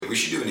we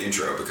should do an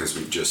intro because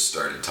we've just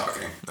started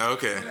talking.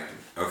 Okay.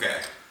 Okay.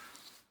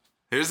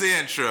 Here's the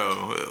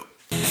intro.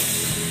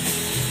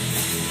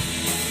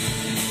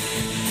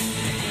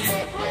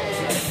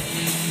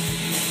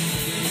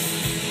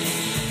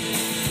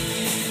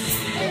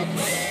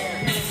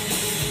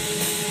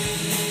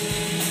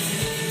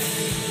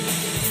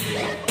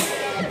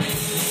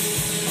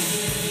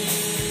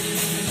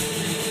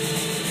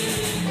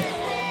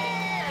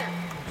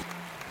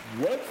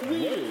 What's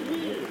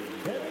weird?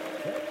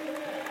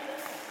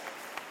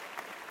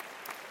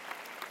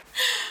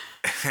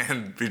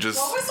 And he just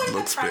What was like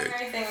looks the big.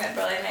 primary thing that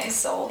Brilliant Maze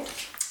sold?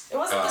 It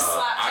wasn't the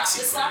slap chop. The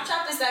OxyClean. slap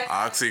chop is that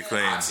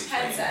OxyClean.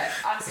 headset.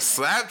 OxyClean.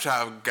 Slap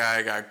chop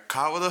guy got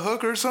caught with a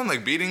hooker or something,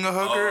 like beating a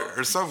hooker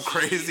or some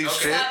crazy Okay.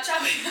 shit. Slap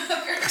chopping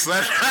hooker.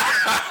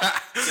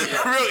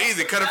 Slap real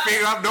easy. Cut a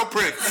finger off, no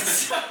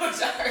prints. So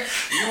dark.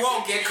 You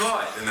won't get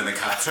caught. And then the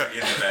cops are in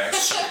the back.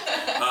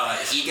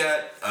 He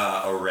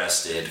got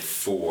arrested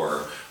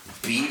for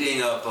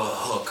beating up a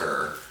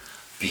hooker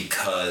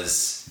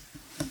because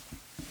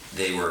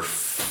they were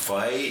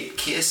fight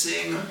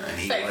kissing, and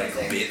he Fight like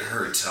kissing. bit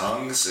her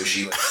tongue, so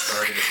she like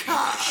started to beat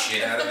the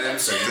shit out of him.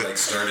 So he like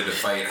started to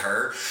fight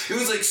her. It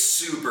was like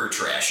super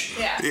trashy.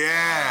 Yeah.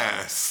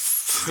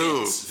 Yes.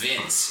 Who?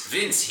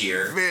 Vince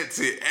here. Vince,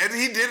 and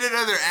he did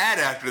another ad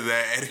after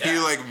that, and he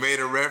Yeah. like made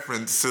a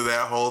reference to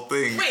that whole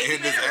thing Wait, he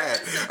in made his a ad.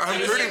 reference to I'm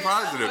beating pretty up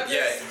positive. hookers?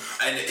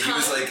 Yeah, and he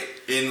was like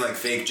in like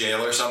fake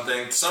jail or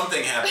something.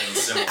 Something happened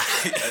similar.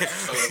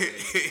 That's totally.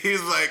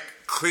 He's like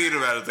clean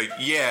about it. It's like,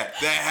 yeah,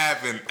 that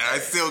happened, and I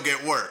still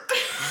get work.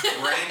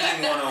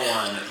 Ranking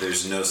 101,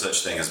 there's no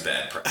such thing as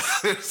bad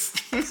press.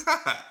 It's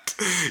not.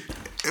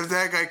 If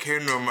that guy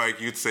came to a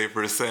mic, you'd say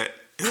for a set,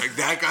 like,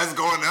 that guy's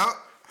going out?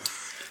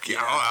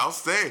 Yeah, I'll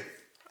stay.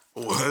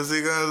 What's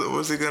he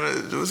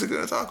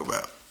gonna talk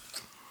about?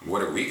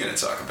 What are we going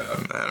to talk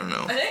about? I don't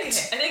know. I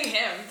think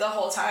him the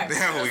whole time.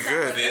 Yeah, we Let's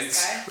good. not this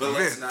Vince, guy. but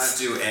let's Vince. not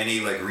do any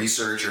like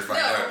research or find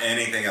No. out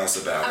anything else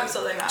about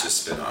Absolutely it. not.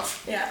 Just spin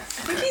off. Yeah, I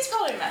think he's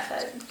probably meth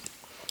head.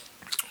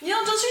 You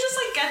know, don't you just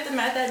like get the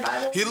meth head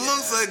Bible? He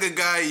looks like a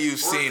guy you've Or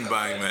seen cocaine.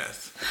 buying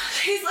meth.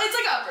 It's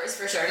like uppers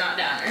for sure, not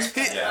downers.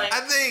 But Yeah. like, I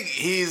think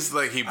he's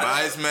like, he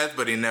buys meth,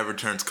 but he never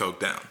turns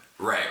coke down.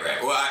 Right.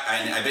 Well,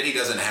 I bet he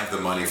doesn't have the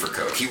money for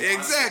coke. He wants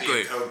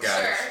Exactly. to be a coke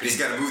guy, Sure. but he's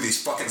got to move these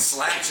fucking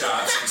slap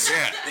chops Yeah.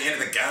 at the end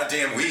of the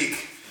goddamn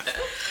week.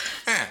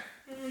 Yeah.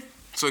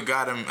 So it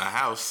got him a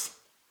house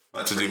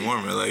That's to do pretty- more.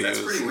 Like, That's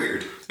it was- pretty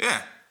weird.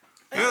 Yeah.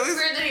 it's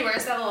weird that he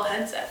wears that little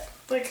headset.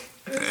 Like,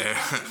 Yeah.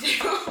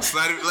 It's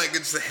not even like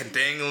it's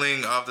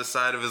dangling off the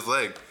side of his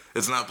leg.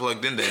 It's not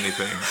plugged into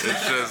anything.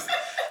 It's just a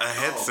Oh,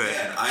 headset.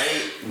 man,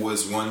 I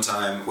was one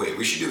time. Wait,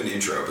 we should do an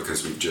intro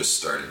because we've just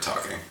started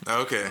talking.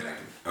 Okay.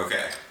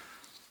 Okay.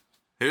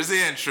 Here's the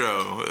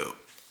intro.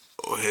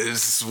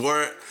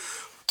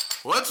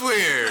 What's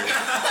weird?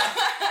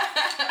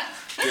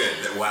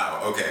 Good.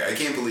 Wow. Okay. I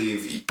can't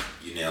believe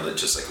you nailed it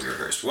just like we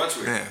rehearsed. What's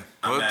weird? Yeah.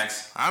 I'm What-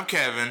 Max, I'm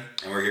Kevin.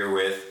 and we're here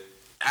with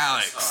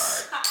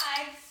Alex.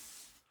 hi.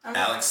 I'm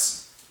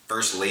Alex,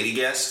 first lady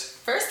guest,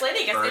 First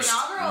lady guest, first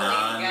inaugural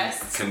lady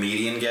guest.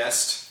 non-comedian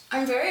guest.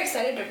 I'm very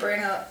excited to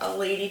bring a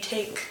lady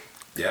take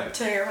Yep.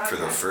 to your podcast. For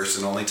the first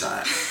and only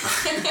time.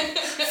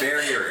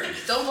 Fair hearing.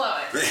 Don't blow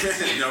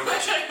it. No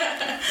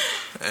pressure.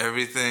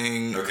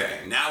 Everything.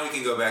 Okay, now we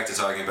can go back to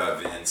talking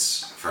about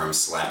Vince from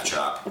Slap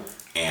Chop.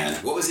 And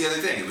what was the other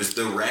thing? It was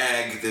the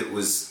rag that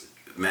was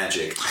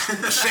magic.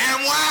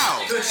 Sham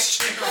wow. The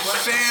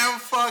Sham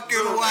fucking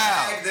the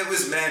wow. rag that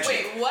was magic.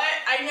 Wait, what?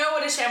 I know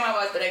what a ShamWow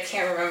was, but I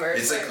can't remember.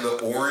 It's like the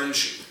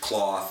orange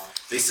cloth.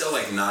 They sell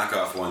like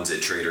knockoff ones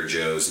at Trader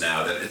Joe's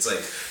now that it's like,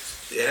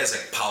 it has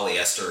like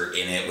polyester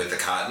in it with the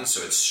cotton,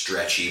 so it's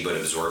stretchy but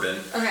absorbent.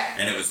 Okay.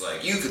 And it was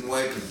like, you can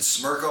wipe and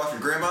smirk off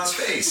your grandma's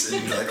face.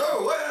 And you're like,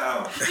 oh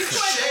wow. You can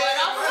wipe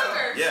what off the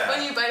hooker Yeah.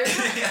 when you bite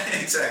her. Yeah,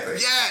 exactly.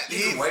 Yeah,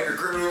 You can wipe your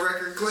criminal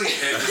record clean.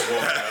 And just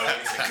walk out.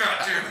 He's like, God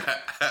damn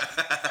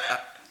it.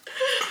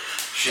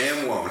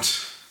 Sham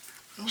won't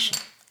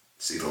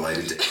see the light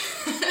of day.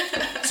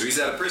 So he's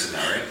out of prison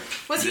now, right?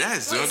 Was he? Yeah,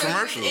 he's wait, doing so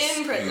commercials.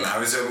 in prison. I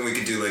was hoping we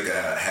could do like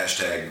a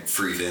hashtag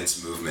Free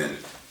Vince movement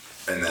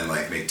and then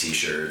like make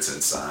t-shirts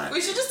and sign.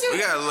 We should just do We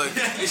it. gotta look.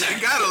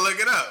 You gotta look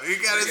it up. You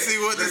gotta see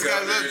what this The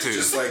guy's up governor's to.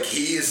 Just like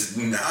he is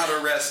not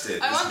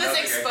arrested. I want There's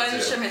this nothing I can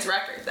expunged do. from his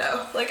record,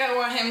 though. Like, I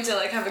want him to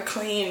like have a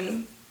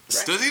clean.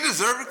 Does he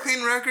deserve a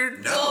clean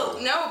record? No.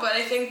 Well, no, but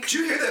I think. Did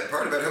you hear that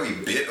part about how he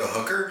bit a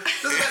hooker?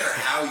 Doesn't matter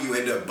how you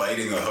end up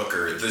biting a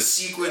hooker. The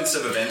sequence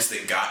of events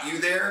that got you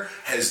there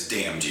has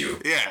damned you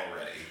Yeah.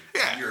 already.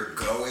 Yeah. You're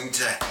going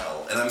to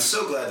hell. And I'm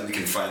so glad that we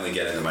can finally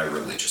get into my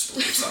religious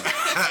beliefs on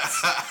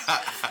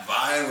that.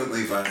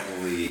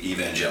 Violently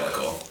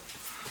evangelical.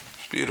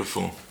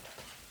 Beautiful.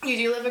 You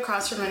do live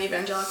across from an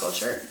evangelical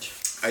church.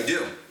 I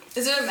do.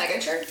 Is it a mega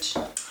church?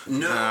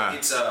 No, Nah.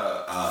 it's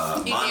a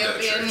Mondo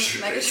Ethiopian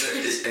church.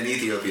 megachurch. It's an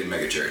Ethiopian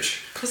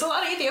megachurch. There's a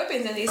lot of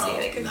Ethiopians in DC.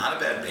 They could. Not a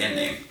bad band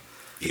name.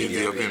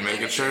 Ethiopian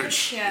mega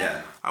church. Yeah.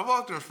 Yeah. I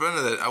walked in front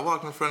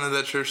of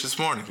that church this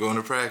morning going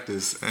to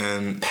practice,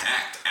 and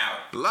Packed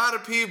out. A lot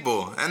of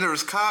people, and there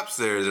was cops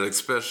there, like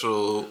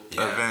special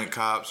Yeah. event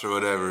cops or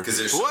whatever. 'Cause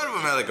there's- One of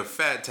them had like a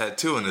fat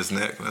tattoo on his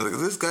neck. I was like,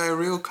 is this guy a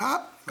real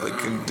cop?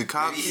 Like, the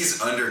cops? Maybe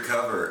he's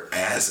undercover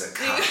as a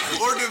cop.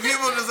 Or do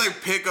people just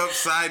like pick up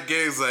side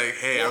gigs like,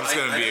 hey, Well, I'm just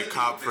gonna I be know a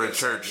people cop pick for a up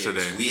church side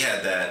gigs. today? We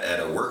had that at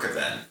a work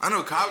event. I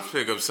know cops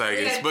pick up side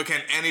gigs, but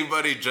can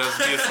anybody just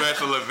be a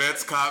special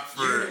events cop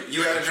for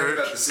You haven't a heard church?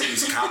 about the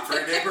city's cop for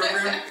a day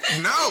program?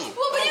 No!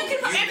 Well, but you Oh, can, you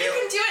if you nailed-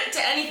 can do it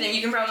to anything,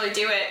 you can probably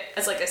do it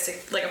as like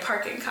a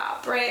parking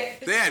cop, right?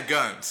 They had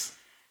guns.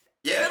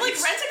 Yeah. But, like,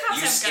 it's-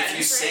 rent-a-cops you- have If you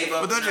guns, save right?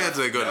 up But don't you have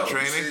to go to no,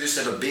 training? You just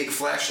have a big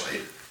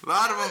flashlight. A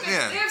lot of them, They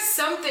yeah. have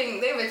something.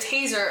 They have a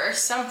taser or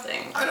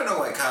something. I don't know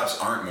why cops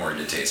aren't more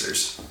into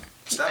tasers.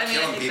 Stop I mean,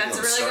 I killing think people that's a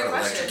and really start good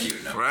question.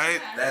 electrocuting them.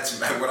 Right? That's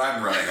what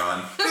I'm running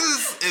on.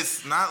 Because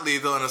it's not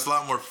lethal and it's a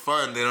lot more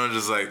fun. They don't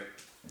just like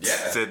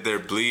Yeah. sit there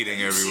bleeding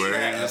Have you seen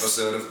everywhere. that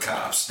episode of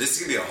Cops? This is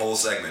gonna be a whole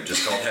segment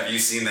just called "Have you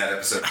seen that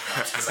episode of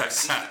Cops?" Because I've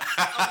seen.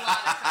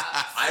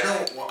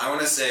 I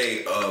want to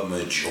say a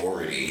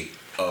majority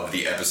of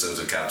the episodes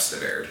of Cops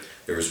that aired.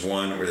 There was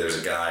one where there's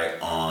a guy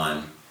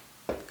on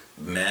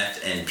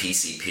meth and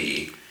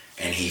PCP,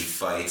 and he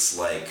fights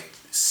like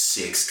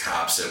 6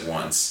 cops at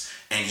once.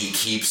 And he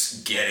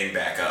keeps getting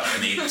back up,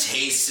 and they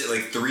tase it.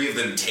 Like 3 of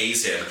them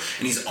tase him,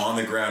 and he's on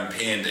the ground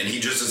pinned, and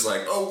he just is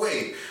like, "Oh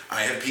wait,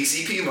 I have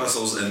PCP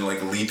muscles," and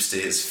like leaps to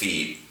his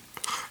feet.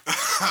 These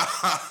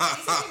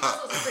muscles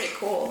are pretty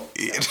cool.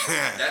 Yeah.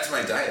 That's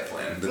my diet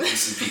plan, the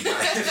PCP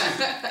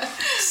diet.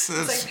 It's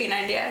like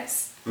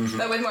P90X, Mm-hmm.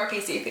 but with more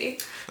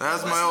PCP.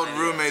 That's my old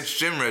roommate's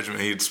gym regimen.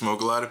 He'd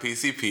smoke a lot of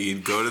PCP,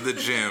 he'd go to the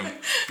gym,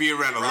 be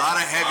around a lot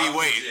of heavy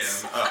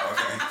weights. Oh,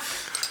 okay.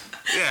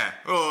 Yeah,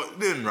 well,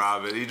 didn't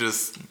rob it. He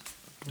just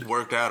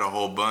worked out a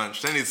whole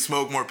bunch. Then he'd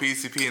smoke more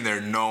PCP in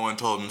there. No one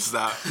told him to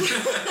stop.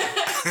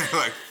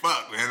 Like,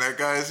 fuck, man, that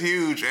guy's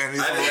huge. And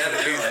he's I smoking had to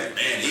be PCP. like,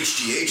 man,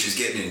 HGH is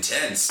getting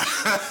intense.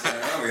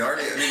 We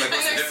already, I mean, like,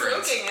 what's And the they're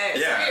difference? smoking it. It's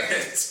Yeah, weird.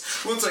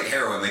 it's like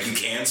heroin. Like, you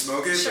can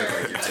smoke it, Sure.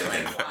 but like, you're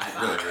taking,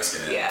 really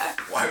risking it. Yeah.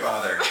 Why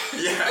bother?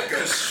 Yeah,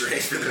 go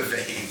straight for the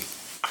vein.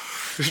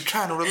 He's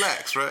trying to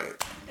relax, right?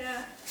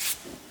 Yeah.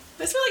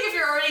 I just feel like if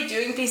you're already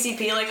doing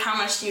PCP, like how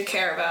much do you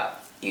care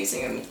about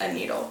using a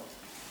needle?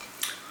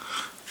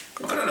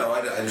 I don't know.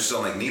 I just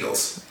don't like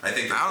needles. I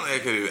think. I don't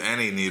think I could do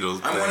any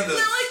needles. I'm one of thing. those-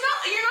 No, like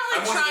you're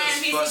I'm not one of like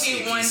those trying fussy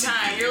PCP one PCP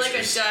time. You're like a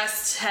users.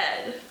 dust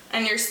head,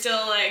 and you're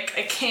still like,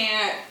 I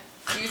can't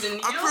use a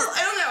needle. I'm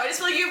I don't know. I just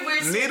feel like you have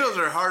weird. Needles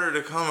are harder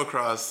to come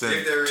across than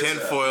If there is a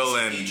tinfoil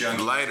PCP and junkie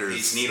who lighters.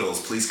 hates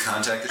needles, please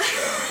contact the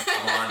show.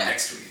 Come on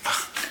next week.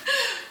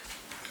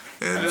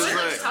 And I just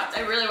really, like,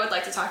 I really would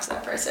like to talk to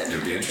that person. It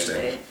would be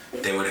interesting.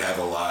 They would have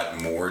a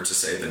lot more to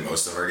say than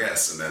most of our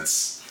guests, and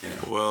that's, you know.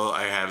 well,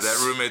 I have that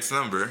roommate's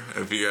number.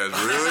 If you guys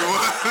really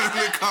want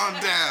me to calm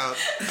down,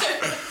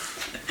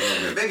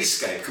 Maybe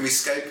Skype. Can we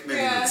Skype? Maybe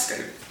Yeah. we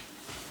can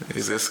Skype.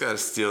 he's just got to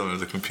steal him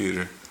the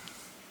computer.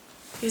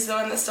 He's the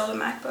one that stole the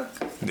MacBook.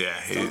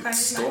 Yeah,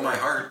 Stole my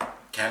heart,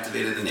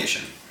 captivated the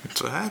nation.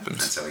 that's what happens.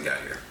 That's how we got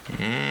here.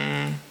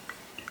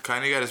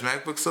 Kanye got his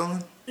MacBook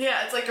stolen?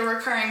 Yeah, it's like a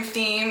recurring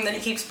theme that he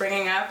keeps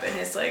bringing up in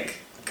his like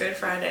Good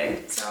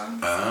Friday song.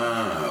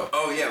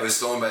 Oh yeah, it was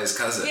stolen by his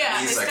cousin. Yeah,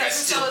 He's his like, I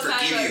cousin still stole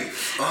his forgive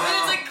MacBook. you. And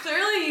it's like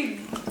clearly you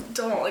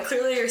don't. Like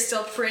clearly you're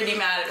still pretty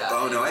mad about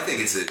Oh it. no, I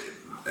think it's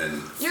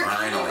and You're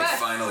Kanye West.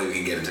 finally we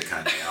can get into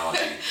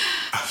Kanyeology.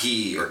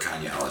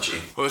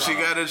 Kanyeology. Well, she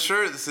got a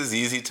shirt that says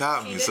Easy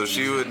Taught Me, He so did.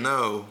 she would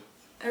know.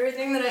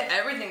 Everything that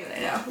I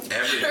know.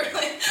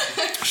 Everything.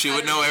 She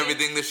would know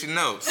everything that she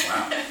knows.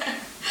 Wow.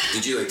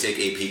 Did you like take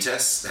AP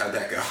tests? How'd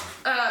that go?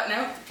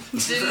 No,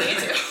 didn't need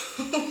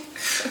to.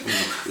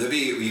 That'd be,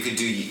 you could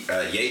do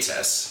yay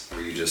tests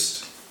where you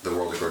just the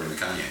world according to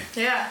Kanye.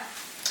 Yeah.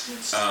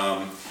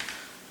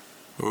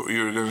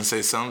 You were going to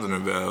say something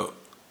about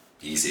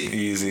Easy.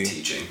 Easy.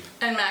 Teaching.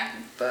 And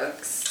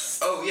MacBooks.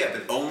 Oh yeah,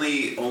 but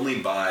only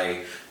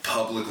by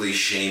publicly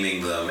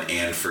shaming them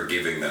and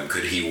forgiving them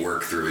could he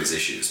work through his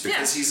issues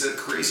because Yeah. he's a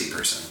crazy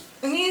person.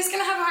 And he's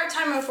gonna have a hard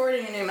time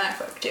affording a new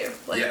MacBook too.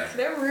 Like Yeah.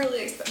 they're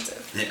really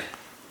expensive. Yeah,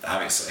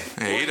 obviously.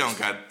 Hey, he don't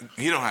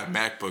have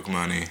MacBook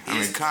money. I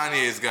mean,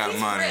 Kanye's got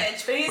He's money,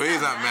 rich, but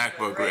he's not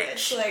MacBook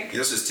rich. Like He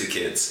also has 2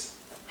 kids.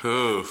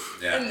 Oof.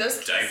 Yeah. and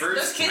those diapers.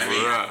 Those kids I need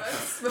mean,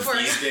 rough. MacBooks before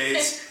these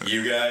days,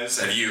 you guys,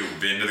 have you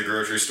been to the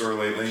grocery store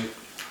lately?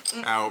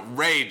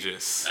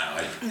 Outrageous.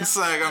 No, It's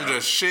like I'm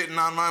just shitting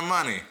on my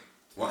money.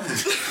 what?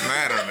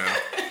 I don't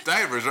know.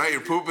 Diapers, right?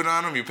 You're pooping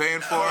on them, you're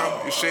paying for them,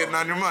 you're shitting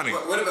on your money.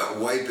 What about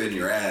wiping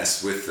your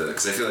ass with the?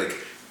 Because I feel like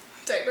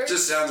diapers. it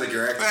just sounds like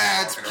you're acting.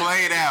 That's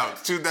played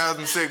out.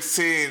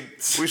 2016,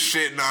 we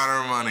shitting on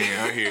our money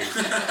out here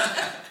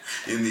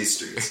in these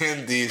streets.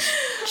 in these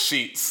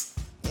sheets.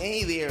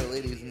 Hey there,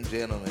 ladies and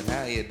gentlemen.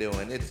 How you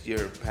doing? It's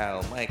your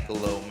pal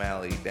Michael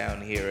O'Malley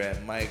down here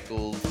at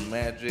Michael's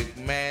Magic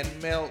Man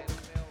Milk.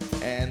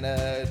 And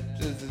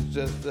this is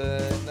just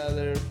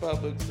another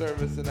public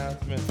service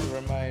announcement to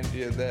remind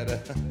you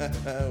that,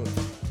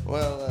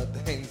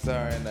 things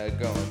aren't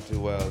going too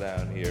well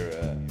down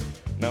here.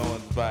 No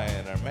one's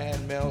buying our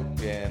man milk,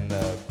 and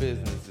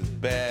business is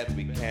bad.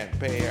 We can't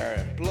pay our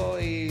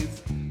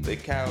employees. The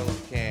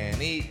cows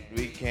can't eat.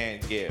 We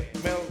can't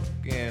get milk,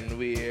 and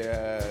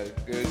we're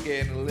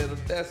getting a little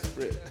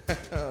desperate.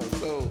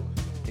 So,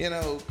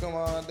 come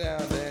on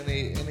down to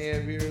any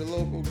of your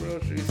local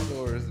grocery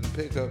stores and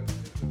pick up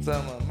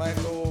some of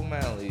Michael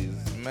O'Malley's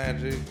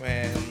Magic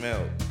Man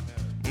milk.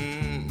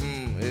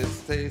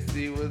 It's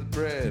tasty with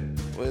bread,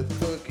 with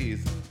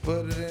cookies.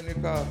 Put it in your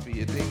coffee,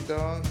 you ding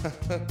dong.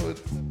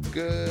 It's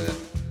good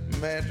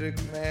Magic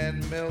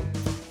Man milk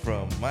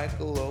from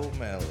Michael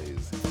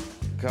O'Malley's.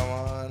 Come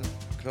on,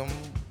 come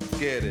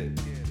get it.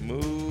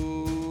 Moo-ha.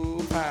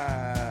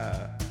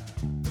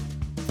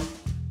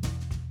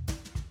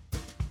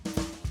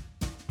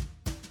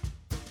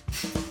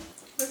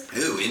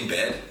 Ooh, in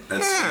bed?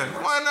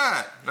 Why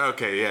not?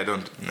 Okay, yeah, nah.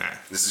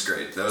 This is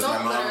great. That was Don't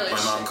my mom. literally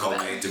My mom shit called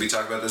about me. it. Did we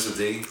talk about this with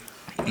Dee?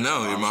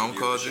 No, your mom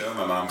reviewed called the you? show.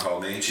 My mom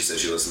called me and she said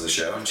she listened to the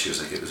show and she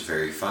was like, it was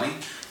very funny,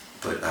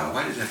 but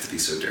why did it have to be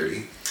so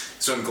dirty?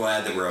 So I'm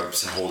glad that we're up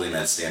to holding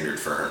that standard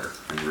for her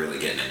and really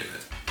getting into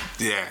it.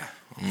 Yeah.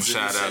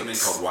 Shout There's a segment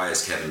out. called Why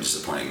is Kevin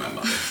Disappointing My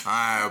Mother?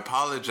 I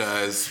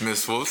apologize,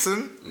 Miss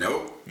Wilson.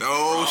 Nope. No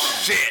Wrong.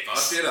 shit.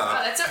 Fucked it Oh,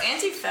 up. that's so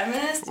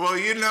anti-feminist. Well,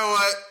 you know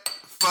what?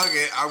 Fuck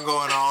it. I'm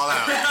going all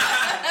out.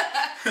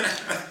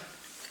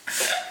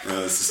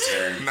 This is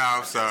tearing. No,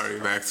 I'm sorry,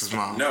 Max's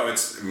mom. No,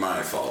 it's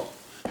my fault.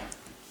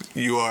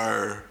 You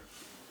are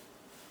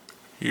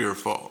your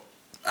fault.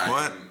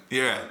 What?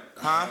 Yeah.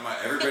 Huh?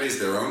 Everybody's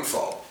their own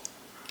fault.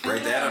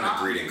 Write that on a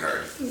greeting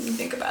card. You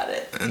think about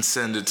it. And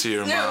send it to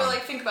your No, mom.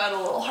 but think about it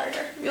a little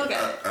harder. You'll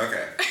get it.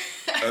 Okay.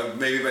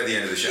 Maybe by the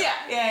end of the show.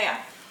 Yeah.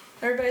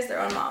 Everybody's their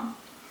own mom.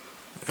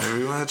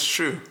 Everyone, that's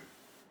true.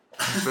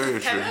 Very true.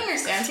 Kevin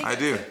understands. He I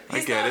gets do. it. I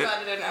He's get thought it.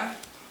 about it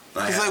enough.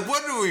 It's like,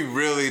 what do we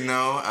really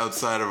know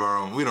outside of our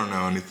own? We don't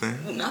know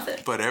anything, Nothing.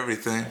 but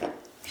everything,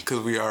 because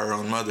we are our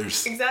own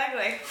mothers.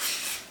 Exactly.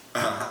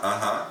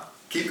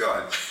 Keep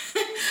going.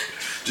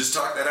 Just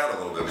talk that out a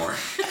little bit more.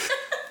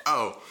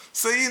 Oh,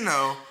 so you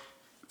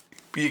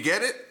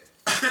get it?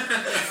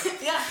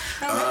 Yeah.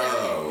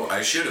 Oh,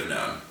 I should have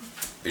known.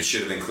 It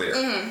should have been clear.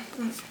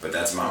 But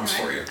that's mom's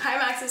for you. Hi,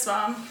 Max's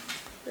mom.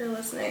 You're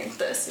listening to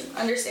this and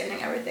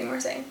understanding everything we're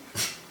saying.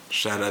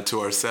 Shout out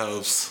to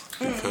ourselves,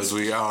 because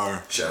we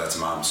are. Shout out to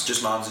moms.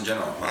 Just moms in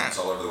general. Moms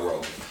all over the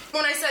world.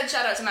 When I said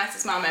shout out to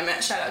Max's mom, I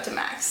meant shout out to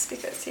Max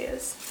because he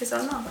is his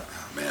own mom.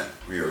 Oh, man.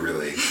 We are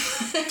really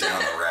down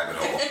the rabbit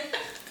hole.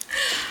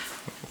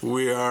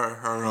 We are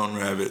our own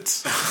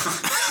rabbits.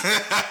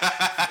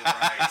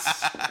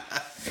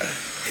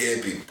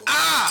 Hippie.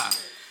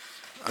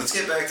 Let's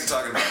get back to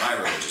talking about my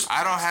religious.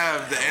 I don't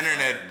have the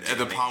internet at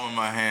the palm of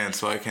my hand,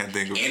 so I can't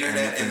think of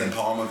Internet in anything. the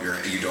palm of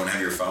your. You don't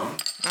have your phone.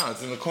 No,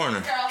 it's in the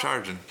corner,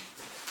 charging.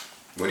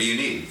 What do you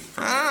need?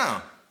 I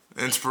don't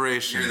know.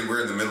 Inspiration.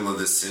 We're in the middle of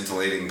this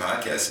scintillating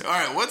podcast. All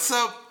right, what's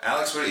up?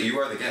 Alex, you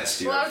are the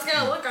guest. Well, I was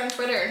gonna look on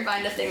Twitter and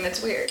find a thing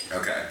that's weird.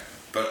 Okay,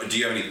 but do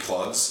you have any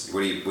plugs? What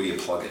are you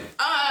plugging?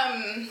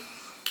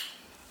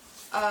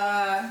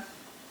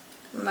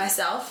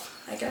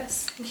 Myself, I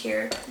guess.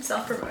 Here,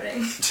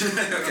 self-promoting.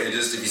 Okay,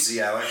 just if you see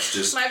Alex,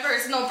 just My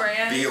personal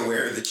brand. be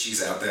aware that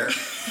she's out there.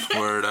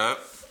 Word up.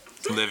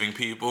 Living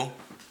people.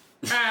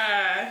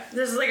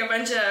 There's a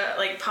bunch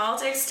of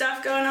politics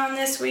stuff going on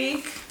this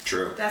week.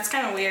 True. That's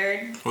kind of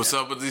weird. What's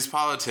up with these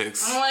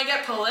politics? I don't want to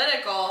get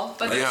political,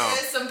 but there Yo,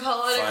 is some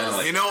political finally.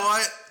 stuff. You know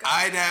what?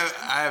 I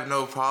have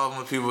no problem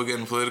with people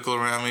getting political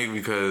around me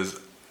because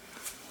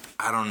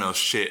I don't know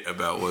shit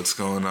about what's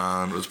going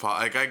on with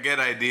politics. I get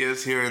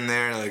ideas here and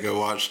there, I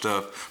watch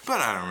stuff,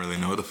 but I don't really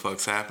know what the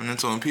fuck's happening.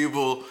 So when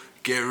people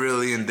get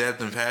really in depth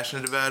and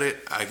passionate about it,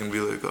 I can be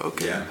like,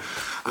 okay, Yeah.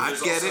 But I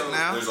there's get also- it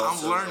now. there's I'm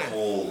also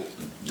learning.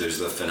 There's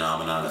the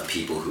phenomenon of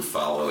people who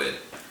follow it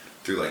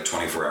through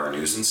 24-hour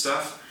news and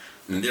stuff,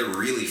 and they're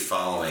really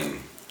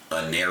following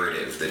a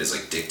narrative that is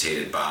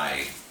dictated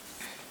by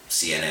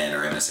CNN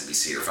or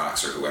MSNBC or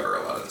Fox or whoever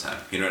a lot of the time.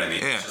 You know what I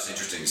mean? Yeah. It's just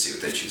interesting to see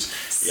what they choose.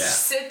 Yeah.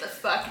 Sit the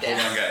fuck down.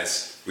 Hold on,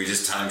 guys. We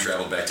just time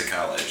traveled back to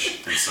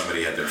college, and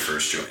somebody had their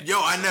first joint. Yo,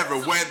 I never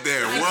went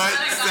there. I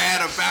What's got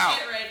that shit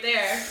about? right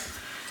there.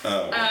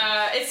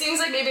 Oh. It seems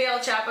like maybe El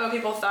Chapo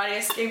people thought he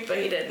escaped, but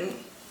he didn't.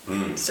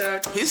 So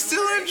He's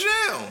still in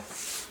jail.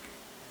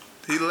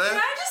 He Can left.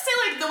 I just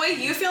say, the way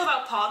you feel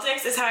about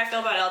politics is how I feel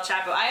about El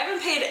Chapo. I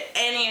haven't paid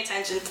any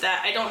attention to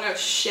that. I don't know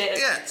shit.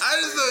 Yeah, I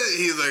just thought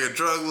he's a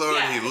drug lord.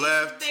 Yeah, he he's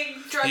left. big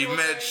drug He lord.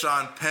 met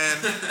Sean Penn.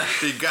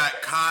 He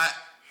got caught.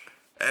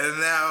 And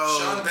now...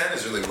 Sean Penn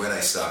is really when I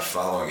stopped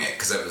following it,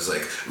 because I was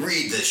like,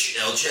 read the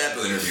El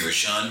Chapo interview with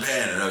Sean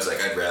Penn, and I was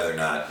like, I'd rather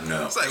not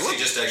know. It's like, what?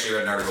 Just actually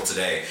read an article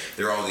today.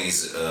 There are all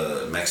these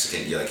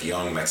Mexican,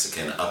 young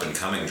Mexican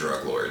up-and-coming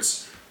drug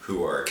lords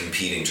who are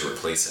competing to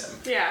replace him.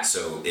 Yeah.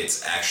 So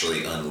it's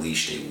actually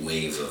unleashed a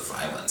wave of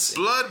violence.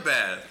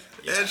 Bloodbath.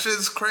 Yeah. That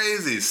shit's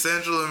crazy.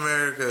 Central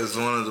America is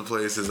one of the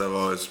places I've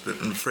always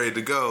been afraid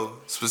to go,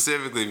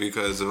 specifically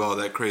because of all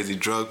that crazy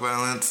drug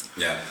violence.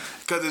 Yeah.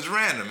 Because it's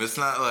random. It's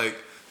not like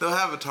they'll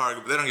have a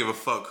target, but they don't give a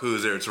fuck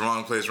who's there. It's the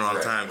wrong place, wrong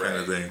time kind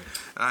of thing.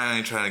 I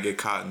ain't trying to get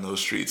caught in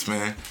those streets,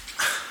 man.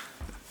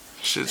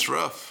 Shit's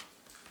rough.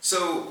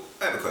 So,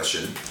 I have a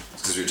question,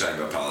 because we were talking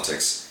about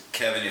politics.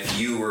 Kevin, if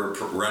you were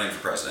running for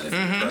president,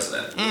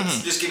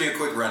 just give me a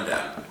quick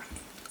rundown.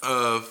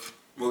 Of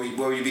what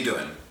would you be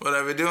doing? What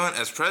I'd be doing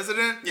as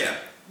president? Yeah.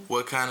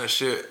 What kind of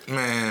shit?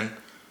 Man,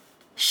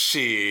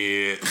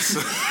 shit.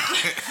 Sure.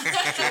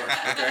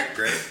 Okay,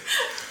 great.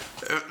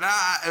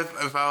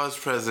 If I was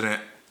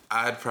president,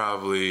 I'd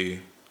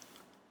probably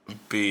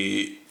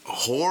be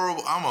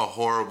horrible. I'm a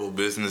horrible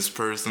business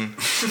person.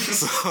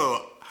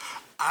 So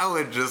I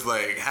would just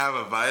like have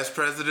a vice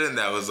president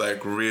that was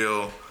like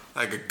real,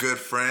 like a good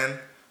friend,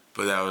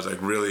 but that was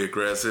like really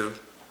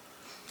aggressive.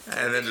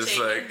 And then just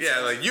like, yeah,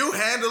 like you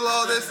handle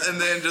all this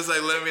and then just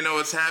like let me know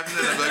what's happening.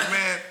 I'm like,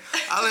 man,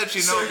 I'll let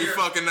you know if you're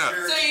fucking up.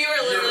 So you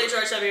were literally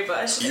George W.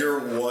 Bush.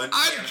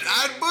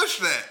 I'd Bush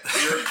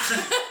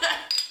that.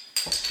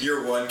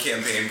 Your one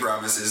campaign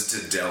promise is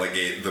to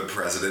delegate the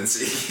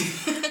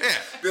presidency. Yeah.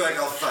 Be like,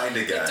 I'll find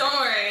a guy. Don't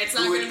worry, it's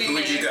not going to be Who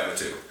me. would you go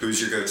to?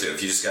 Who's your go-to?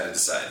 If you just got to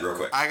decide real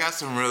quick. I got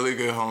some really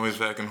good homies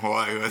back in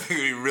Hawaii who I think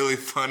it'd be really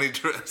funny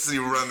to see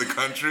run the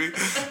country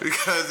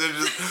because they're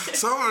just,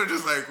 some of them are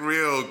just like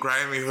real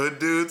grimy hood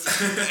dudes.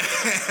 And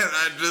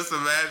I just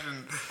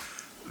imagine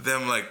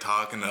them like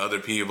talking to other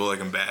people,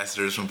 like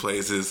ambassadors from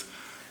places,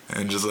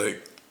 and just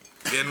like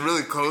getting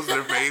really close to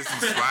their face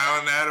and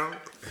smiling at them.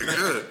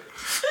 Good.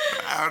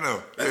 I don't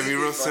know. It'd be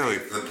real silly.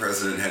 If the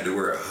president had to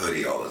wear a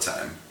hoodie all the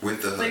time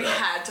with the hood Like up.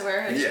 had to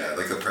wear a hoodie? Yeah,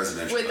 like the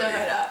presidential With the hoodie.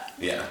 hood up.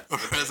 Yeah. A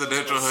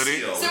presidential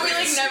hoodie? So we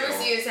like never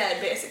see his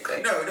head,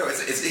 basically. No,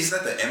 he's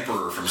not the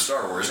emperor from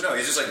Star Wars. No,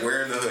 he's just like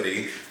wearing the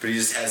hoodie, but he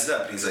just has it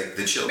up. And he's like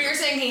the chill. But you're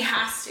saying he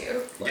has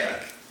to. Like, Yeah.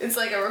 It's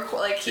like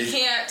he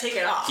can't take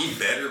it off. He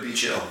better be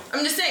chill.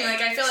 I'm just saying, like,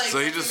 I feel like So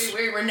he it's just- gonna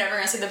be weird. We're never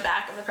gonna see the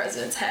back of the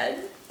president's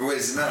head. Wait,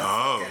 isn't that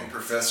Oh. fucking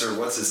Professor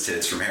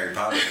What's-His-Tits from Harry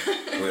Potter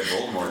who had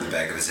Voldemort in the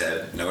back of his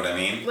head? Know what I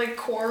mean? Like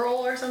coral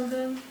or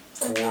something?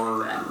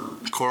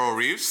 Coral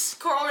reefs?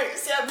 Coral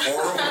reefs, yeah.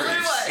 Coral That's what it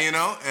reefs. was. You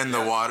know, in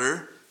the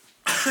water.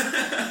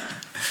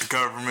 The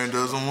government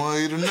doesn't want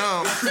you to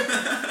know.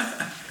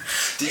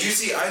 Did you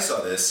see? I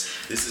saw this.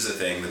 This is a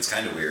thing that's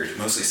kind of weird,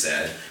 mostly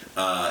sad.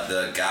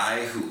 The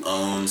guy who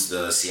owns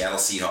the Seattle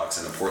Seahawks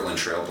and the Portland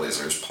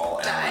Trailblazers,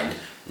 Paul Allen.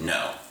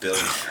 No,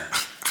 billionaire.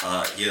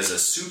 He has a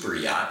super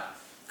yacht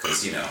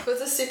because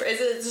What's a super? Is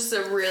it just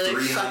a really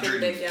fucking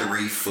big yacht?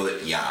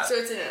 303-foot yacht. So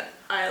it's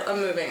a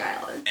moving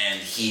island. And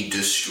he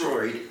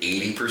destroyed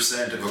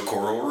 80% of a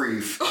coral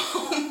reef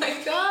Oh my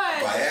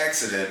god! by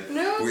accident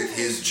No. with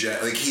his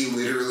jet. Like he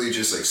literally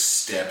just like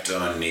stepped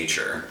on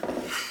nature.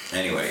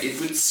 Anyway,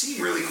 it would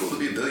seem really cool to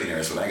be a billionaire.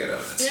 Is what I got out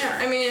of it. Yeah,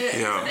 I mean,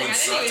 Yeah. I Would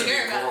suck didn't to even be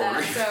hear a about coral that.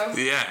 reef.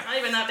 So Yeah. not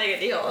even that big a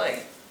deal.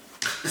 Like,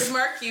 if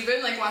Mark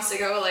Cuban wants to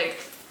go like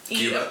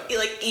eat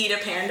a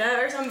panda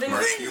or something.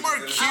 Mark I think Mark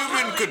Cuban Cuban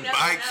probably could never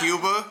buy know.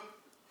 Cuba.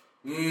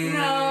 No. You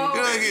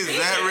don't think he's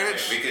that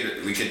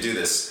rich? We could do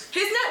this.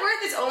 His net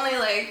worth is only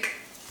like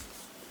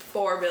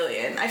 $4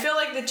 billion. I feel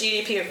like the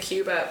GDP of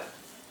Cuba.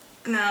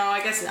 No,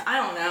 I guess not. I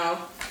don't know.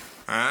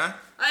 Huh?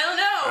 I don't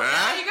know.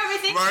 Huh? Now you got me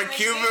thinking. Mark like,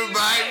 Cuban maybe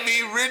might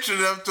you're be rich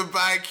enough to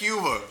buy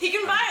Cuba. He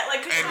can buy it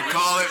like And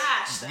call it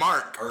cash.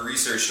 Mark. Our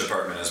research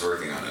department is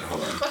working on it.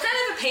 Hold on. What kind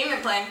of a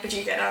payment plan could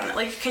you get on it?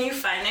 Like, can you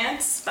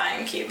finance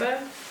buying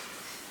Cuba?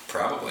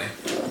 Probably.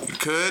 He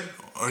could,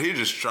 or he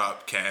just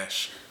dropped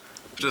cash.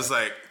 Just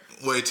like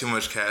way too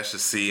much cash to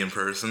see in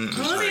person. It's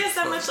I don't know if he like, has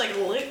that much like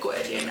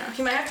liquid.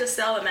 He might have to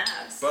sell the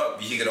Mavs.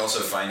 But you could also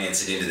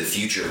finance it into the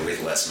future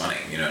with less money.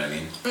 You know what I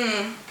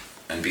mean?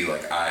 And be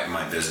like,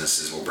 my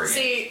businesses will bring it.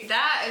 See,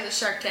 that is a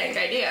Shark Tank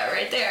idea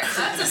right there.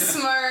 That's a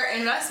smart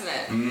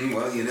investment.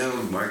 Well,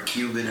 Mark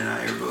Cuban and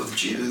I are both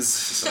Jews,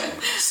 so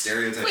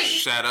stereotype. Wait.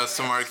 Shout out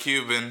to Mark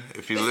Cuban.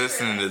 If you're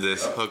listening to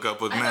this, hook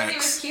up with I thought he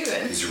was Max.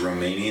 Cuban. He's a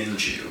Romanian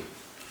Jew.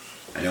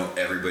 I know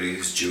everybody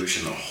who's Jewish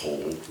in the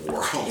whole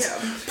world.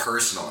 Yeah.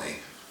 Personally.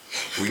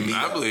 We meet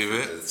I up believe for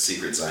it. the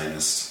secret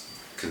Zionist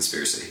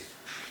conspiracy.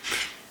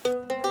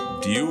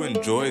 Do you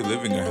enjoy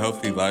living a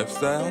healthy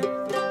lifestyle?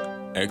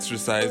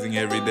 Exercising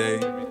every day,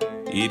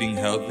 eating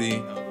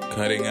healthy,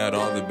 cutting out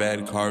all the bad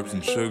carbs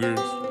and sugars,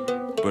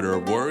 but are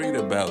worried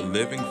about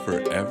living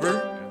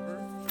forever?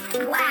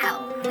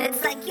 Wow,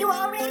 it's like you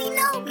already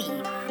know me.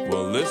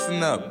 Well,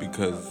 listen up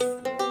because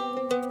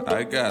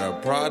I got a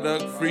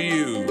product for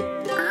you.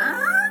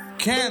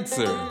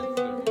 Cancer.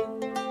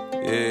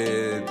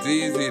 It's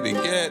easy to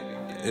get.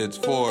 It's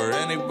for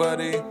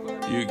anybody.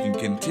 You can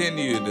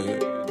continue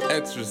to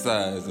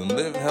exercise and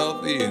live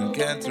healthy, and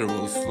cancer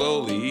will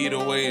slowly eat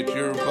away at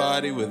your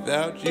body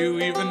without you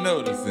even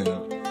noticing.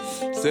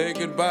 Say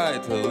goodbye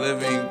to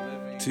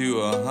living to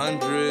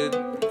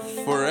 100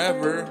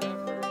 forever.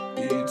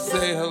 You'd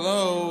say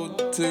hello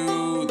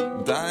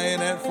to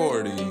dying at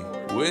 40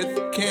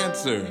 with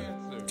cancer.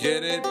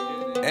 Get it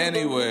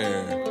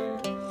anywhere.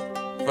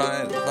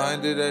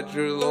 Find it at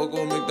your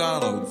local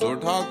McDonald's or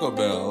Taco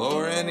Bell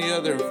or any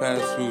other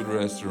fast food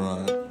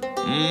restaurant.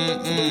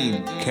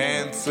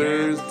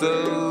 Cancer's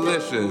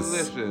delicious.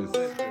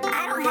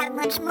 I don't don't have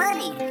much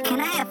money. Can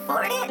I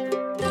afford it?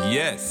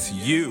 Yes,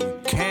 you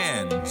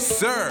can,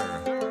 sir.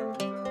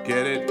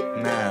 Get it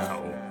now.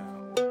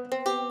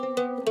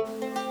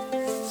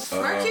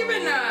 Mark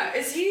Cuban,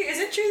 is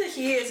it true that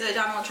he is a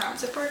Donald Trump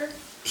supporter?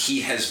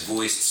 He has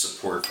voiced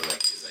support for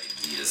like his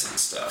ideas and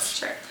stuff.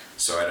 Sure.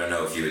 So I don't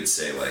know if you would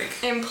say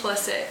like.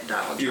 Implicit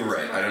Donald Trump. You're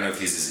right. supporter. I don't know if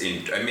he's as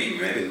in.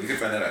 Maybe we could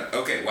find that out.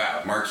 Okay.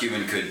 Wow. Mark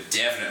Cuban could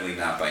definitely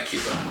not buy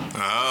Cuba.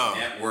 Oh.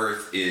 Net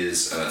worth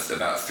is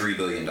about $3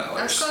 billion.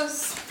 That's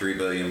close. $3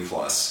 billion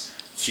plus.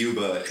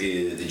 Cuba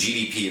is the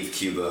GDP of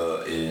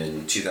Cuba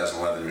in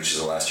 2011, which is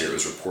the last year it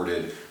was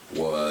reported,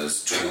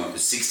 was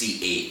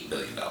 $68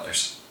 billion.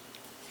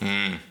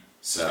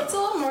 So. That's a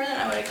little more than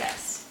I would have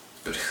guessed.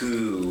 But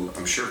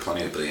I'm sure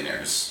plenty of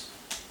billionaires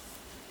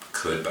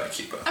could buy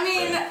Cuba. I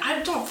mean, right?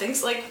 I don't think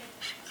so. Like,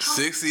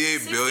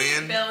 68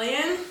 billion?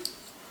 billion?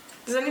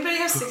 Does anybody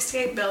have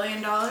 $68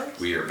 billion?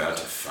 We are about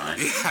to find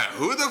Yeah,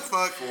 who the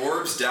fuck?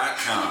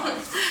 Forbes.com.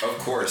 Of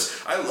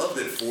course. I love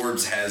that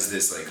Forbes has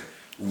this like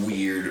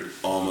weird,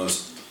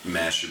 almost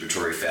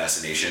masturbatory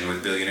fascination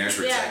with billionaires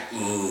where Yeah. it's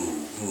like,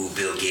 ooh,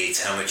 Bill Gates,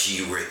 how much are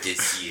you worth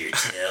this year?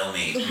 Tell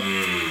me. But I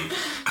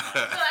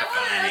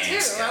want to know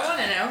Finance too. guy. I want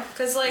to know.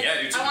 Because, like, Yeah,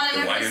 you too. I want to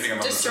Then know why do you who's think I'm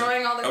on this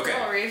destroying all the Okay.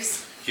 coral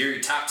reefs. Here are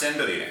your top 10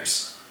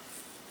 billionaires.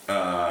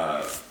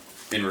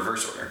 In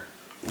reverse order.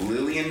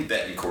 Lillian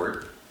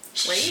Bettencourt,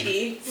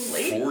 Lady.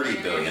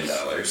 $40 billion.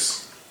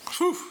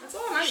 Whew. That's a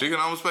lot of money. She can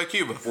almost play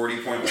Cuba.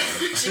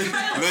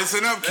 40.1.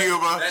 Listen up,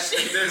 Cuba. That's-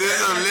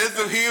 There's a list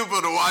of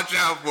people to watch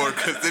out for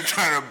because they're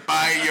trying to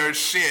buy your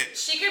shit.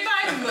 She could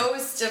buy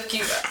most of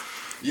Cuba.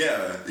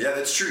 Yeah,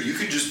 that's true. You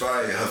could just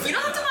buy Havana. You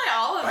don't have to buy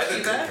all of Buy Cuba.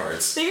 the good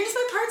parts. You can just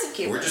buy parts of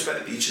Cuba. Or just buy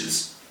the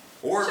beaches.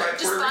 Or Sure, buy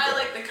just Puerto buy, Rico.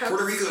 like, the coast.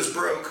 Puerto Rico's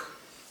broke.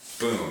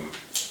 Boom.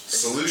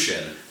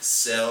 Solution.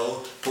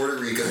 Sell Puerto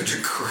Rico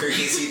to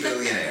crazy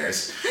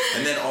billionaires.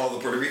 And then all the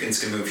Puerto Ricans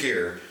can move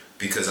here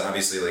because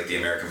obviously like the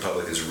American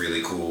public is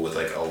really cool with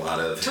like a lot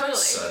of Totally.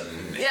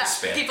 sudden Yeah,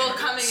 Hispanic people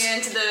immigrants coming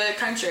into the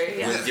country.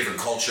 Yeah. with different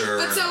culture.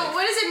 But and, so, like,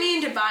 what does it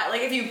mean to buy?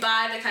 Like, if you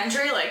buy the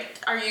country, like,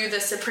 are you the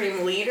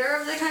supreme leader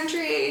of the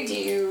country? Do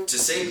you? to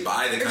say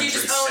buy the Or do country you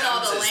just own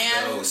all sounds the as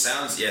land? though it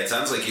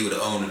sounds like you would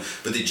own,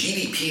 but the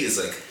GDP is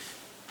like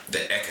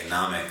the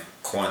economic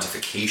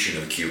quantification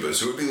of Cuba.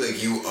 So it would be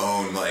like you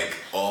own like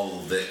all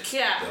of the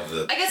Yeah. of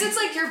the I guess it's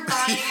like you're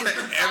buying.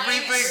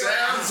 Everything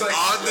sounds like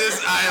on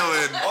this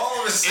island all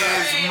of a is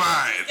sudden.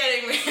 mine.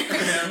 Getting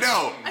weird.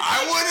 No,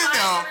 I want to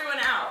know. Everyone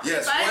out.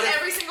 Yes, Buy what if-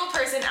 every single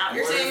person out.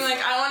 You're what saying if-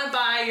 like, I want to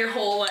buy your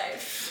whole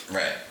life.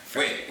 Right.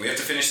 Wait, we have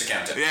to finish the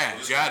countdown. Yeah, We'll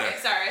just- got Okay,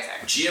 it. sorry.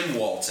 Jim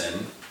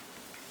Walton,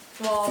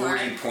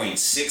 Walmart.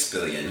 $40.6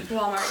 billion.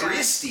 Walmart guy.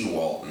 Christy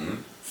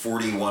Walton,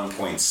 $41.7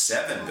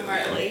 Walmart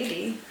billion.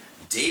 lady.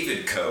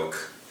 David Koch,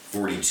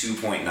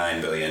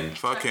 $42.9 billion.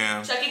 Fuck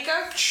him. Chucky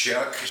Coke.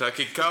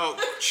 Chucky Coke.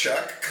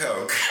 Chuck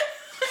Koch,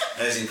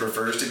 as he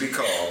prefers to be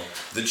called,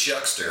 the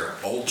Chuckster,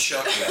 old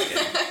Chuck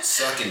Wagon,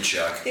 sucking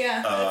Chuck.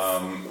 Yeah.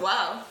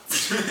 Wow.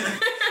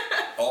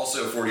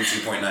 Also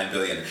 $42.9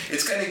 billion.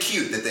 It's kind of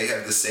cute that they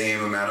have the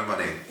same amount of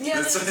money. Yeah,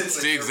 it's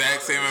The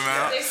exact same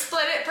amount. They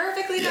split it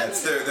perfectly. Yeah, down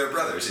it's the middle. they're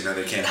brothers. You know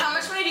they can't. How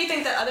much money do you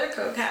think the other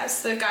Coke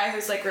has? The guy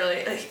who's like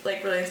really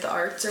into the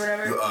arts or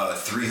whatever.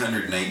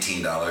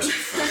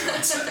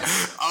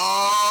 $319.41.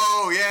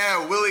 Oh,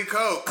 yeah, Willie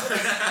Coke.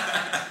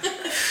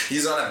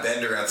 He's on a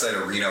bender outside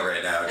of Reno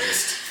right now,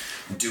 just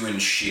doing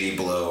shitty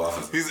blow off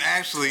of. He's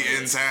actually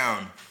in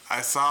town.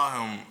 I saw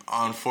him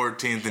on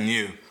 14th and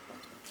U.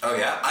 Oh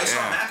yeah, I saw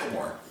Yeah.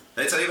 Macklemore.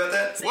 Did I tell you about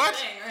that? What?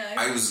 Thing, really.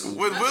 I was.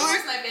 With Macklemore's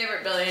Willie? my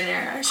favorite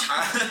billionaire. Actually.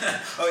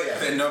 Oh yeah,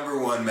 the number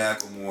one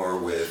Macklemore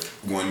with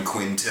 $1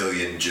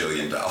 quintillion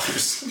jillion.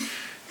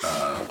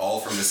 All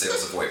from the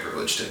sales of white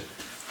privilege too.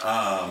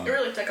 It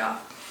really took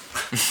off.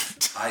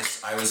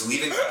 I was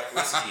leaving Black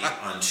Whiskey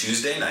on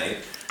Tuesday night,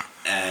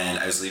 and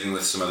I was leaving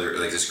with some other,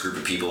 like this group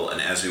of people, and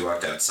as we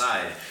walked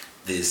outside,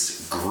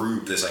 this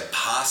like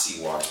posse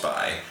walked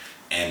by,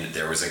 and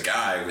there was a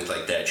guy with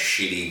like that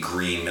shitty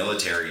green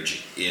military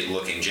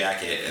looking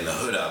jacket and the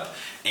hood up,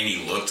 and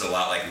he looked a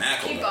lot like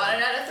Macklemore. He bought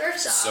it at a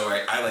thrift shop. So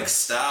I like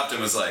stopped and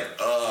was like,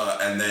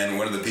 and then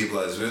one of the people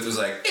I was with was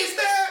like, is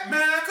that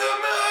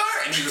Macklemore?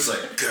 And he was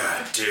like,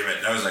 God damn it.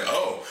 And I was like,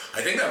 oh,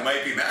 I think that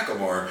might be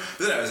Macklemore.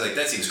 But then I was like,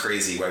 that seems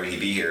crazy. Why would he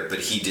be here? But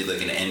he did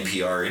like an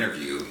NPR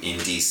interview in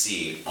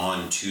DC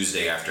on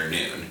Tuesday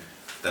afternoon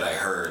that I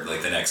heard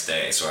like the next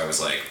day. So I was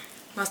like,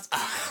 Must.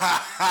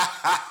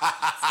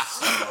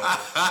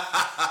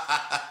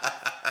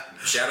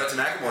 shout out to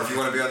Macklemore if you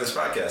want to be on this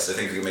podcast. I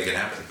think we can make it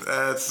happen.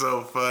 That's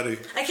so funny.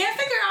 I can't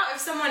figure out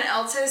if someone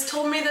else has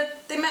told me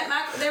that they met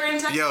they were in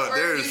Texas, Yo, or if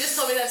there's- you just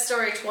told me that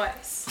story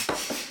twice.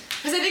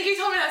 Because I think you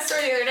told me that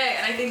story the other day,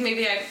 and I think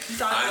maybe I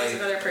thought it was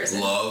another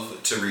person.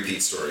 love to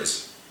repeat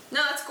stories.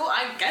 No, that's cool.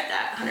 I get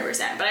that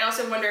 100%. But I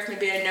also wonder if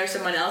maybe I know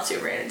someone else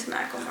who ran into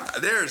Macklemore.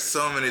 There are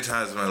so many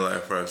times in my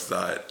life where I've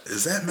thought,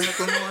 is that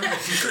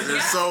Macklemore?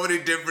 There's so many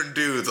different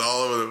dudes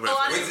all over the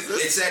place.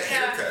 It's that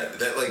haircut,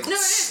 that like No, it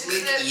is.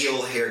 slick It's the-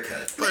 eel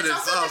haircut. But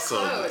it's also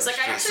the clothes. Like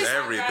I just actually saw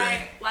a everything.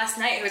 guy last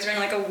night who was wearing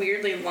like a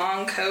weirdly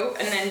long coat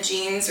and then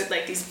jeans with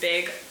like these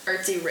big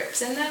artsy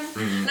rips in them.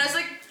 And I was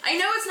like, I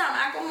know it's not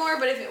Macklemore,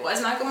 but if it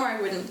was Macklemore,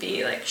 I wouldn't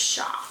be like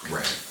shocked.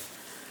 Right.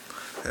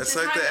 It's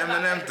like the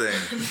Eminem thing.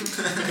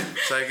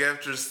 It's like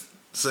after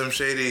Slim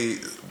Shady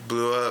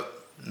blew up,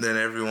 then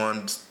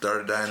everyone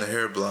started dyeing their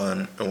hair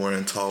blonde and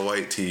wearing tall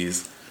white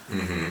tees.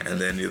 Mm-hmm. And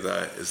then you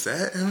thought, is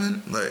that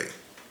Eminem? Like,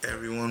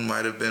 everyone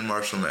might have been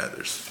Marshall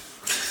Mathers.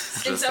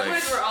 In some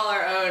ways, we're all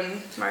our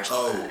own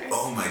Marshall Mathers.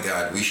 Oh my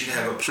God! We should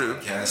have a True.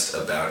 podcast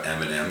about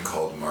Eminem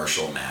called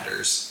Marshall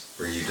Matters,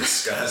 where you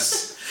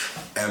discuss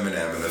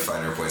Eminem and the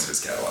finer points of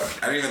his catalog.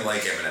 I don't even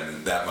like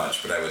Eminem that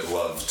much, but I would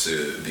love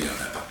to be on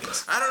that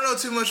podcast. I don't know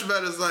too much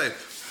about his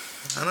life.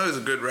 I know he's a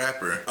good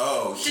rapper.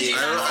 Oh, Did you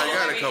know I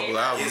got a His couple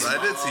albums.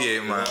 I did see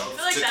 8 Mile. I feel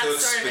like to that's cook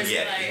sort of his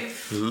spaghetti.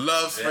 life.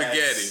 Love spaghetti.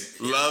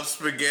 That's- Love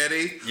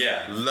spaghetti.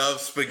 Yeah.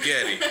 Love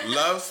spaghetti.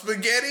 Love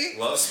spaghetti.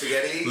 Love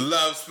spaghetti.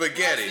 Love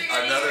spaghetti.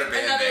 Another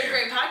band Another name.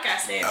 great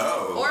podcast name.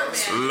 Oh, Or Love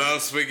band.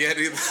 Love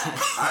spaghetti.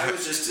 I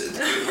was just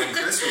when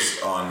Chris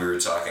was on, we were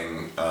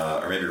talking,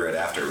 or maybe right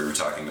after, we were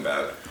talking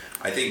about.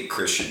 I think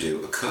Chris should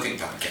do a cooking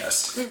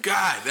podcast.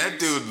 God, that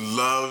dude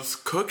loves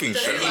cooking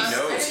Does he shows. He love-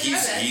 knows. I didn't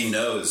know that. He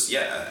knows.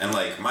 Yeah, and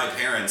like my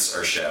parents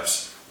are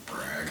chefs.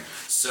 Brag.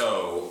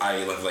 So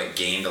I like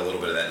gained a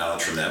little bit of that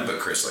knowledge from them, but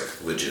Chris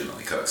like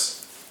legitimately cooks.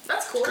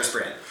 That's cool. Chris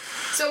Brandt.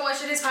 So what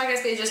should his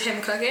podcast be? Just him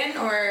cooking,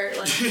 or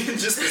like?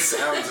 Just the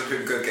sounds of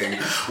him cooking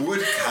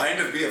would kind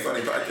of be a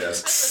funny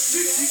podcast.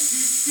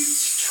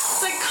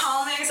 It's like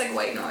calming. It's like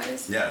white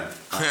noise. Yeah.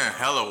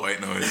 Hella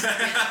white noise.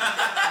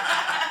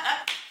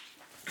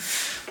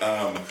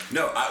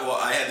 No,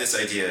 I had this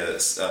idea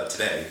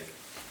today,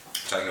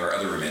 talking to our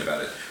other roommate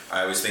about it.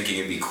 I was thinking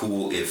it'd be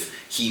cool if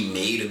he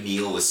made a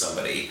meal with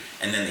somebody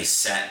and then they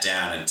sat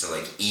down and to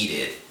like eat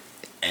it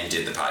and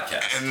did the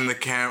podcast. And then the the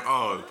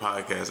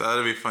podcast.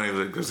 That'd be funny if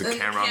there was a And the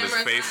camera on his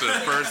camera's face for the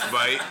on. first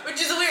bite. Which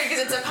is weird because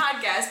it's a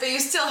podcast, but you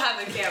still have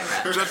a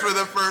camera. Just for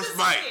the first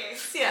bite.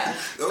 Yeah.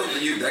 Oh,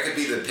 that could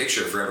be the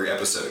picture for every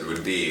episode.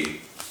 Would be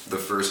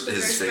his first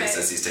face bite.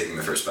 as he's taking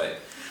the first bite.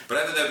 But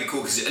I thought that'd be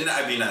cool because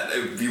I mean,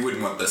 you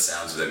wouldn't want the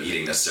sounds of them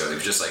eating necessarily,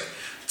 but just like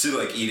to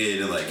like eat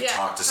it and like Yeah,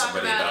 talk to talk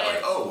somebody about about it.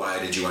 like, oh, why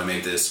did you want to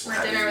make this? My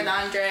How do dinner you- with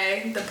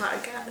Andre, the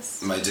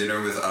podcast. My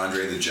Dinner with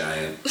Andre the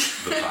Giant, the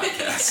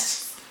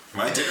podcast.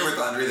 My Dinner with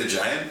Andre the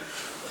Giant.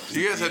 Do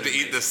you guys have to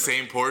eat the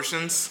same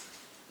portions?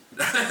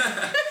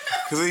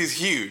 Because he's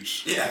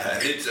huge. Yeah,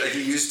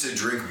 he used to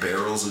drink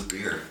barrels of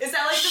beer. Is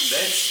that like the?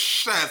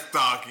 That's That's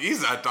Donkey.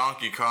 He's not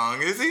Donkey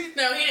Kong, is he?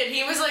 No, he did.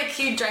 He was like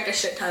he drank a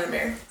shit ton of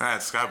beer. I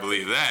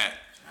believe that.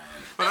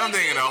 But I'm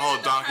thinking a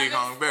whole Donkey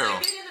Kong barrel.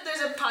 I'm thinking that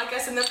there's a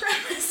podcast in the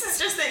premise. It's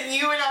just that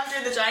you and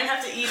Andre the Giant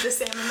have to eat the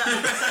same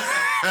amount.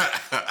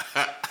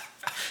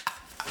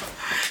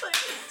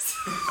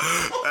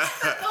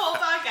 The whole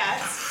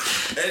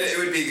podcast. and it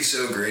would be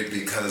so great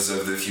because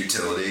of the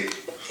futility.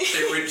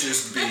 It would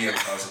just be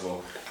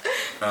impossible.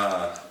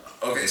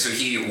 Okay, so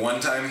one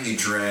time he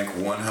drank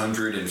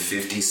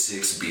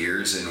 156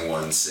 beers in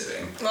one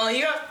sitting. Well,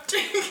 you have to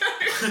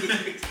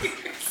drink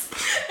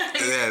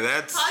Yeah,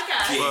 that's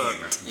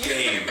podcast.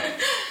 Game.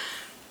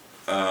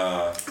 But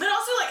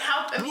also, like,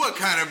 how. I mean, What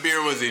kind of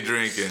beer was he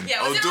drinking?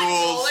 yeah, was it like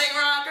O'Doul's. Bowling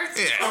Rock or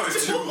something?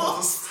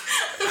 Yeah.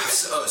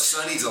 So,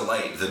 Sunny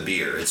Delight, the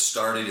beer. It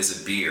started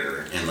as a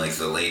beer in like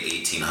the late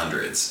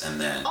 1800s,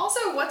 and then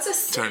Also, what's a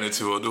sit- Turn it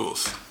to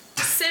O'Doul's.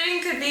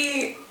 sitting could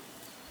be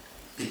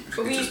just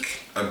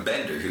week. a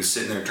bender who's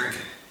sitting there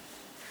drinking.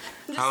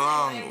 How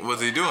long was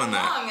he doing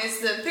that? How long is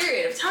the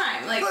period of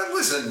time? Like, But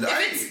listen, if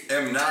I it's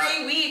am not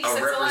 3 weeks, a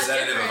that's a lot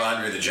representative of different.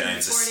 Andre the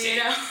Giant's 48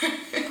 estate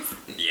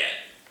hours. yet.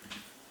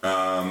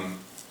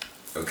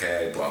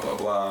 Okay, blah blah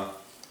blah.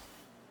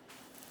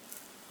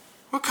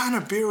 What kind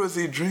of beer was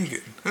he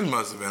drinking? It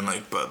must have been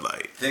like Bud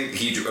Light. I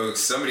think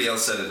somebody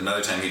else said it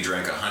another time. He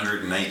drank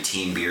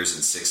 119 beers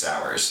in 6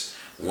 hours.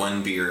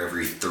 One beer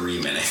every 3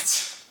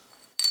 minutes.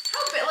 How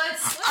big?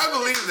 Let's I look at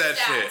believe some that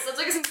stats. shit. Let's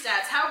look at some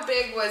stats. How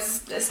big was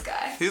this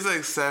guy? He's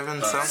like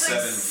 7 something.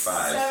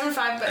 7'5",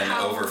 7'5", but and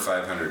how? over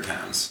 500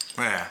 pounds.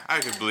 Yeah,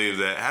 I could believe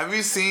that. Have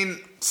you seen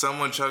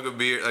someone chug a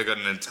beer, like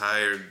an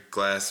entire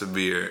glass of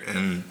beer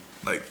in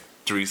like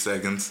 3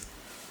 seconds?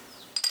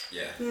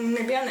 Yeah.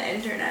 Maybe on the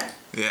internet.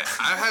 Yeah,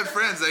 I've had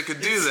friends that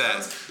could do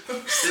that.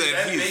 Saying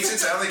That he's- makes it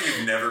sound like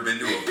you've never been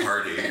to a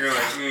party. You're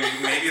like,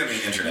 maybe on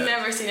the internet.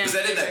 Never seen it. Was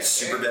that in that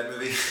Superbad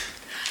movie?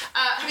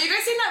 Have you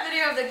guys seen that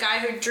video of the guy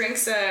who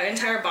drinks an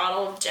entire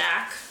bottle of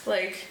Jack,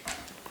 like,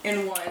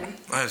 in one?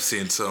 I've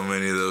seen so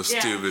many of those Yeah,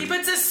 stupid. he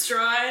puts a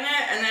straw in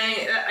it, and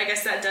then I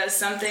guess that does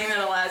something that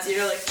allows you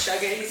to, like,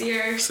 chug it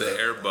easier. It's the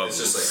air It's bubbles.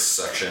 just like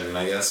suction,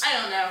 I guess. I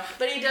don't know,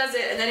 but he does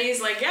it, and then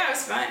he's like, yeah, it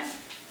was fine.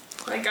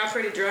 Like, got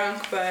pretty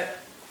drunk, but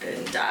I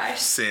didn't die.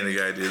 Seen a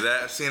guy do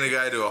that. I've seen a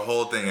guy do a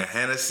whole thing of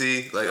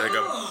Hennessy, like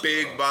a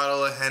big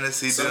bottle of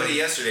Hennessy. Somebody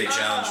yesterday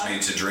challenged me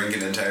to drink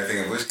an entire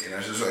thing of whiskey, and I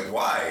was just like,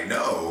 "Why?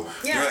 No."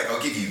 Yeah. You're like,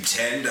 "I'll give you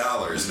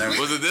 $10." And I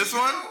Was it this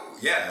one?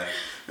 Yeah.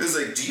 It was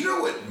like, "Do you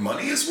know what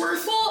money is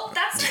worth?" Well,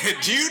 that's.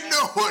 Do you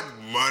know what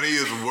money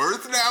is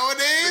worth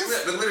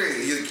nowadays? But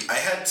literally, I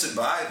had to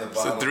buy the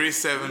bottle. It's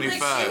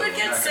 $3.75. You would We're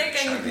get not sick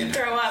gonna chug and in.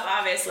 throw up,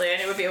 obviously,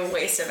 and it would be a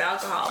waste of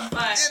alcohol.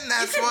 But And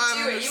that's you why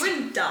could do it. You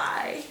wouldn't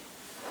die.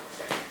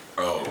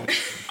 Oh,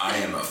 I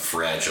am a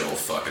fragile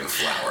fucking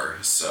flower,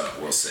 so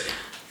we'll see.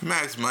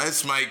 Max,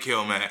 this might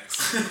kill Max.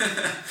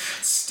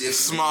 Stiff.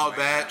 Small might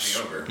batch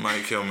knock me over.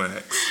 might kill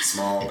Max.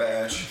 Small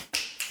batch.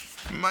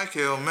 Might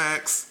kill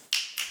Max.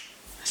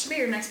 That should be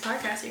your next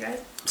podcast, you guys.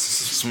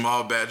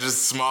 Small batch,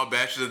 just small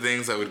batches of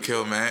things that would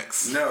kill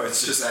Max. No,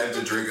 it's just I have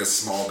to drink a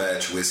small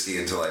batch whiskey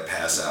until I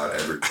pass out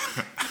every.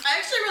 I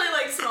actually really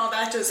like small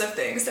batches of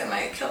things that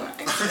might kill me.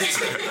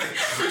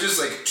 We're just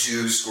like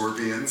 2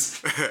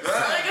 scorpions. Or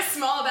like a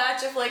small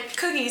batch of like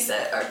cookies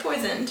that are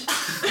poisoned.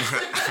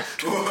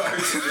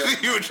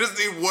 You would just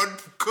eat one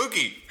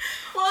cookie.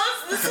 Well,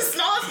 this is the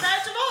smallest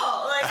batch of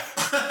all.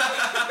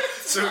 Like,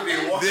 So it'd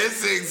be one.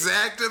 This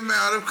exact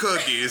amount of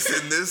cookies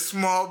in this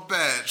small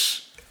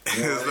batch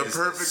is the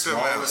perfect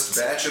amount. Smallest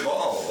batch of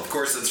all. Of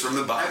course, that's from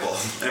the Bible.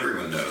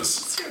 Everyone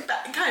knows.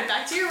 God,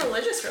 back to your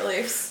religious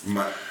beliefs.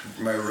 My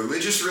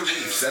religious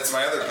reliefs. That's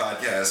my other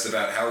podcast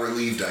about how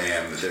relieved I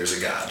am that there's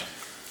a God.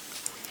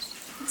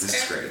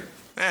 This is great.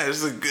 Yeah,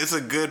 it's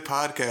a good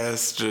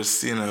podcast.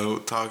 Just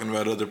talking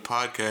about other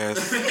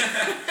podcasts.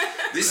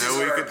 This That is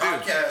we our could do.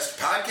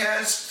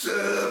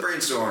 podcast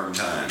brainstorm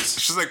times.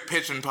 It's just like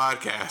pitching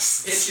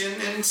podcasts. Pitching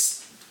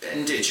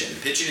and ditching,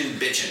 pitching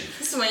and bitching.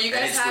 This is when you And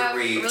guys it's have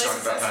where we really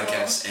talk about successful-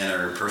 podcasts and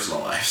our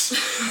personal lives.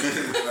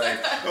 Like,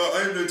 oh,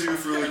 I have an idea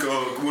for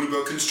what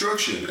about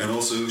construction? And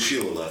also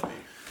Sheila left me.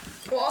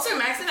 Well, also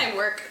Max and I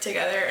work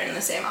together in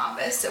the same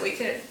office, so we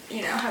could,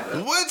 have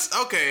a. What's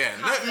okay? Yeah,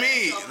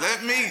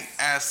 let me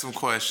ask some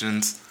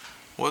questions.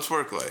 What's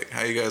work like?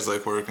 How you guys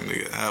like working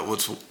together?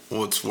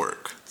 What's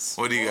work?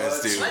 What do you guys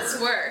do? Let's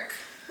work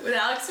with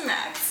Alex and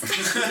Max.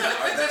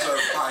 That's our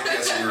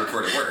podcast we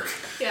record at work.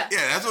 Yeah. Yeah,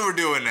 that's what we're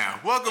doing now.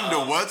 Welcome to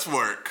What's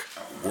Work.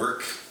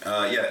 Work,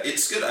 yeah,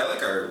 it's good. I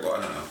like our. Well,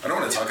 I don't know. I don't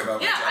want to talk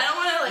about. Yeah, my job. I don't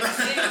want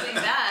to say anything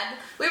bad.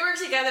 We work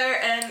together,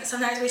 and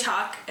sometimes we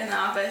talk in the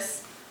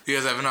office. You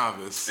guys have an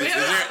office. We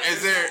have an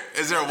office.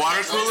 Is there a water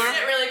We cooler?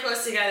 sit really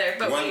close together,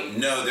 but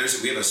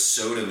We have a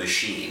soda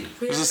machine.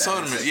 There's a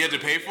soda machine. You had to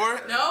pay for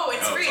it? No,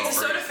 it's No, free. it's It's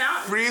a all soda free.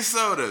 fountain. Free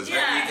sodas.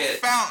 Yeah. We get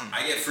Fountain.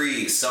 I get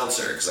free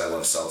seltzer because I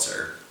love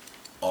seltzer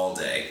all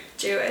day.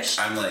 Jewish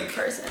I'm like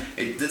person.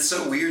 That's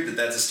so weird that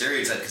that's a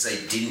stereotype because I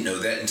didn't know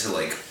that until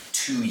like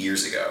 2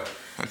 years ago.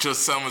 Until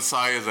someone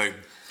saw you, like,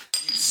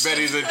 bet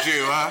he's a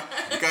Jew, huh?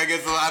 Guy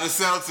gets a lot of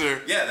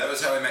seltzer. Yeah, that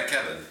was how I met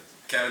Kevin.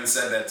 Kevin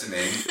said that to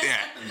me. Yeah.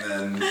 And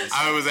then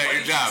I was at What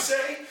your did you job.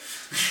 say?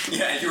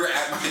 Yeah, you were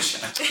at my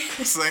job.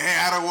 It's like, hey,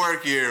 out of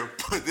work here,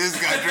 but this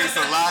guy drinks a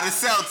lot of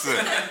seltzer.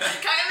 Kind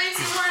of makes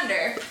you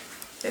wonder if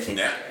he's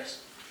Yeah. Jewish.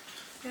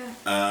 Yeah.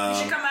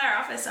 You should come by our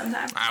office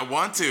sometime. I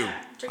want to.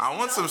 drink I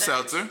want some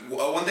seltzer.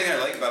 Well, one thing I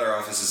like about our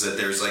office is that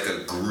there's like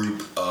a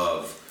group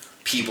of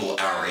people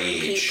our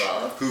age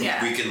People, who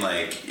yeah. we can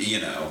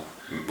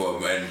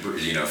well, and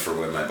for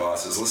when my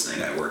boss is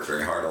listening, I work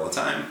very hard all the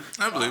time.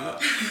 I believe it.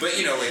 But like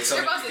Your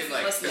someone boss you isn't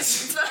can like.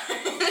 listening.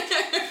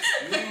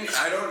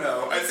 I don't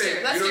know. I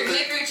think That's you true. don't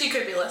Nick think- Ritchie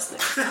could be listening.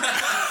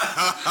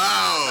 Oh.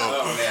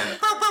 Oh man.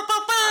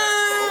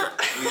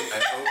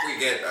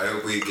 I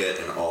hope we get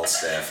an all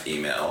staff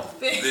email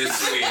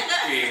this week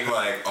being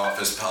like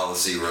office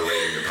policy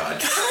relating to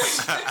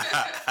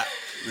podcasts.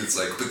 It's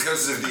like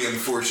because of the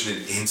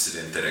unfortunate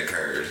incident that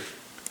occurred.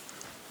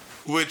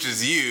 Which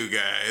is you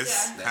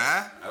guys. Yeah.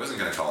 Huh? I wasn't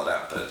gonna call it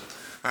out, but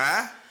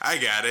Huh? I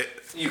got it.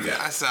 You got it.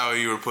 I saw what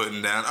you were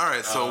putting down. All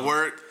right, so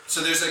work.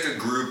 so there's like a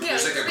group. Yeah,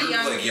 There's like a for group of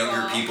young like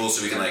younger people. people,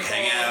 so we can like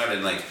hang out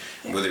and like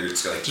whether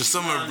it's like Just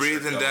someone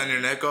breathing down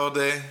your neck all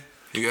day.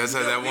 You guys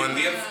have that one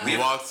we have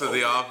walk to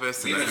the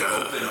office We and have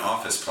like, an open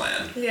office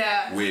plan.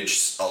 Yeah.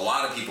 Which a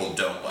lot of people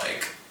don't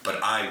like,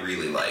 but I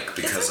really like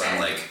because It's okay.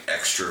 I'm like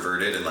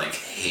extroverted and like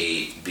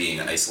hate being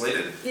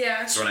isolated.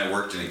 Yeah. So when I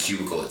worked in a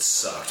cubicle, it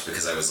sucked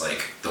because I was like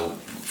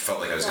felt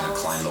like I was gonna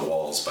Walls. climb the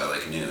walls by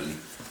like noon.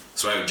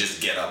 So I would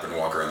just get up and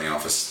walk around the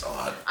office a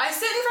lot. I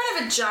sit in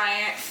front of a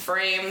giant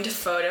framed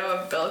photo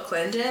of Bill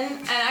Clinton,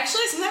 and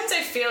actually sometimes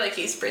I feel like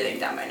he's breathing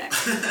down my neck.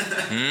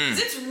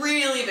 'Cause it's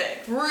really big.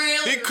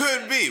 Really It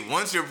could be.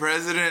 Once you're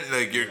president,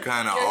 like you're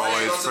kind of You're like-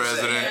 always Also saying,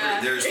 president.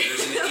 Yeah. There's an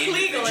individual.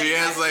 Legally. She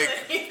has, like,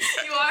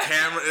 you are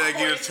Camera, like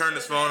you always turn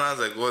his phone on. I was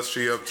like, what's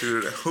she up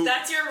to? Who?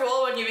 That's your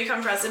rule when you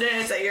become president,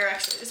 is that you're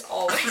actually just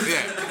always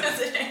Yeah.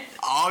 president.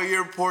 All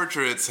your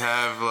portraits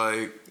have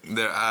like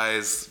their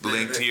eyes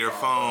linked to your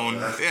phone.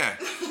 Yeah,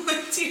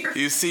 To your-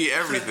 you see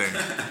everything.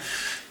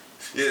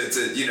 Yeah,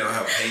 it's you know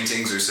how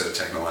paintings are so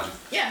technological.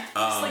 Yeah,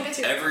 sling it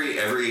too.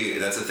 Every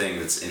that's the thing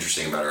that's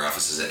interesting about our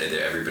office is that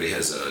everybody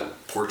has a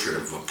portrait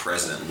of a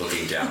president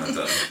looking down at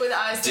them With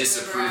eyes that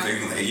move around.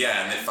 disapprovingly.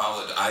 Yeah, and they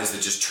follow eyes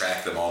that just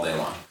track them all day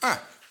long.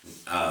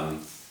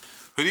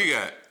 Who do you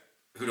got?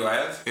 Who do I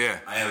have? Yeah.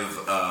 I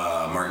have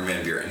Martin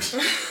Van Buren.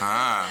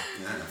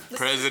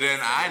 President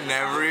I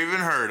never even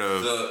heard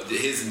of.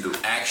 His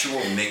actual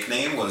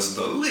nickname was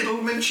the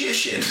Little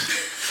Magician,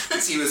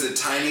 because he was a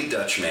tiny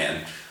Dutch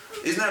man.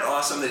 Isn't that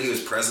awesome that he was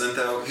president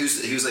though? He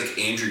was like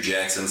Andrew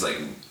Jackson's like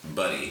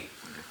buddy,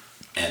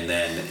 and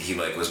then he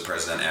like was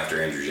president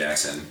after Andrew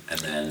Jackson, and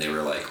then they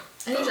were like,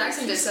 Andrew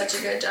Jackson did such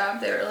a good job.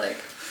 They were like,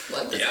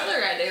 let this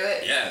other guy do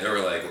it. yeah, they were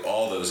like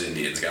all those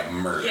Indians got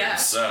murdered. Yeah.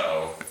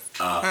 So.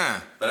 But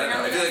I don't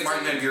know. I feel like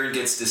Martin Van Buren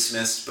gets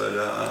dismissed, but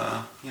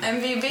you know.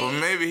 MVP. Well,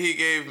 maybe he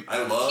gave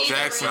I love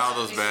Jackson all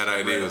those bad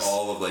I read ideas.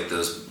 all of like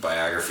those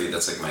biography.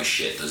 That's like my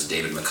shit. Those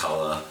David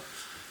McCullough.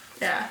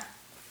 Yeah.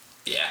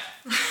 Yeah.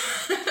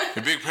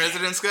 The big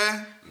presidents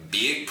guy?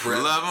 Big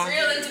Love him.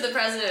 Real into the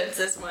presidents,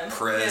 this one.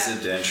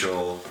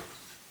 presidential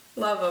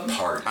Yeah. Love him.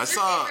 party. I Who's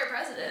your saw. favorite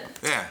president?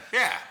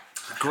 Yeah.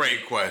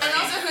 Great question.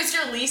 And also, who's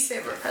your least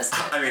favorite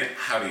president? I mean,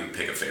 how do you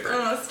pick a favorite?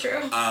 Oh, that's true.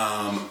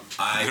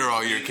 They're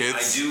all your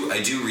kids?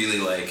 I do really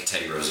like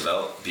Teddy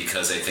Roosevelt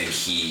because I think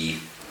he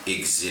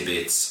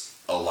exhibits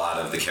a lot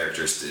of the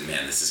characteristics.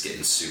 Man, this is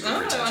getting super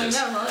pretentious.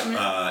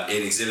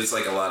 It exhibits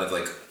like a lot of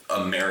like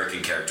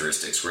American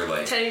characteristics where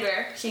like Teddy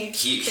Bear.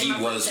 he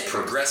was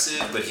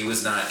progressive, but he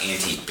was not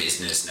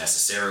anti-business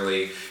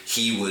necessarily.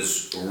 He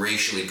was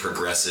racially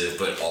progressive,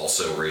 but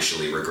also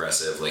racially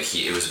regressive. Like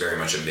it was very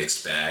much a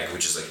mixed bag,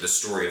 which is like the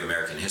story of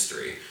American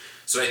history.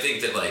 So I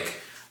think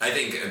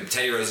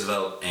Teddy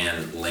Roosevelt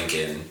and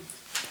Lincoln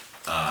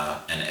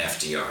and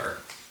FDR.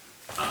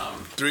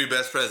 Three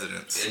best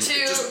presidents.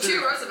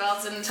 Two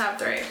Roosevelts in the top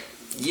three.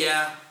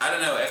 Yeah, I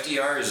don't know.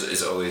 FDR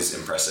is always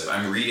impressive.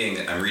 I'm reading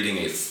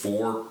a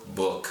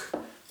 4-book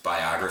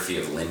biography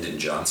of Lyndon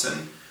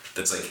Johnson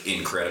that's like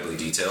incredibly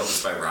detailed.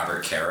 It's by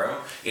Robert Caro,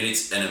 and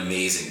it's an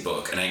amazing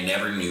book. And I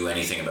never knew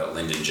anything about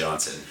Lyndon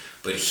Johnson,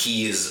 but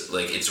he is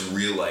like it's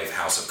real life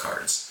House of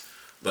Cards.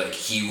 Like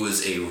he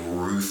was a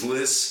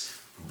ruthless,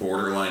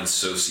 borderline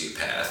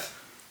sociopath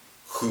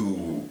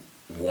who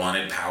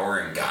wanted power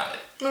and got it.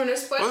 No, no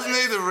spoilers. Wasn't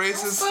he the Don't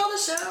racist? spoil the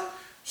show.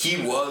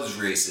 He was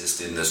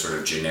racist in the sort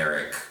of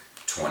generic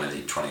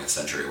 20th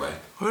century way.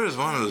 Where is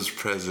one of those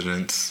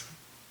presidents?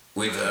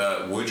 With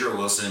Woodrow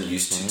Wilson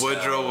used to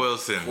Woodrow tell,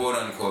 Wilson. quote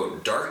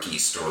unquote darky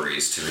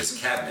stories to his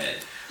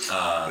cabinet.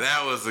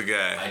 That was the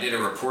guy. I did a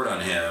report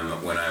on him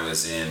when I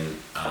was in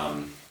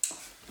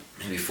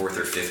maybe 4th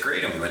or 5th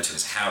grade, and we went to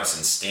his house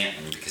in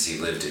Stanton because he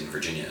lived in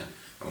Virginia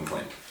at one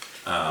point.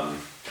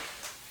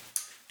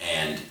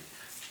 And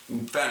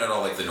found out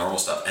all like the normal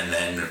stuff, and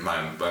then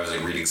I was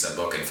like reading some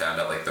book and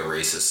found out like the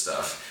racist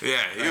stuff. Yeah,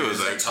 he And I was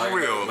like talking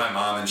real. with my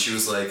mom, and she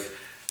was like,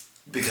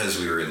 because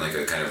we were in like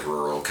a kind of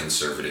rural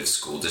conservative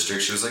school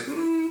district, she was like,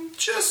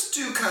 just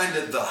do kind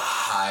of the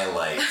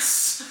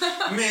highlights.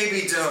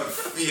 Maybe don't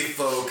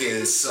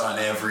focus on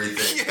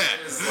everything. Yeah,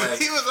 It was like,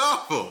 he was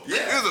awful.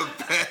 Yeah.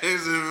 He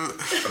was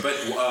a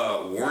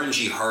but Warren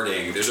G.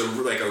 Harding, there's a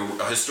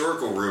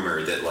historical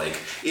rumor that like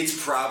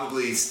it's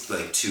probably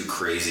like too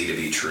crazy to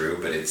be true,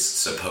 but it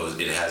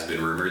has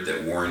been rumored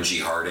that Warren G.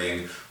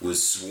 Harding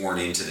was sworn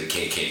into the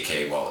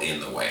KKK while in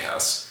the White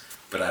House,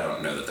 but I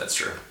don't know that that's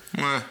true.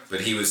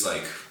 But he was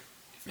like,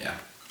 yeah.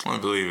 I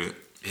believe it.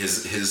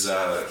 His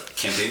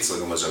campaign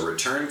slogan was a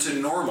return to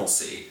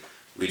normalcy,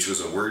 which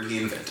was a word he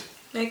invented.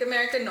 Make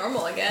America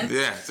normal again.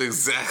 Yeah, it's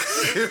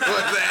exactly what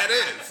that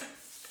is.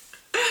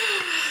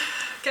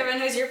 Kevin,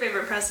 who's your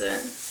favorite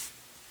president?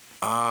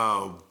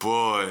 Oh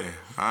boy,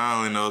 I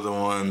only know the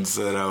ones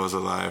that I was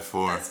alive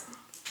for, That's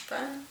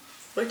fun.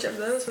 Which of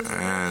those was it?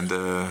 and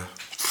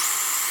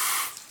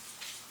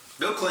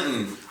Bill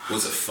Clinton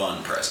was a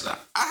fun president.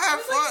 I had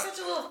It was like fun. such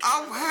a little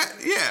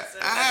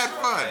I had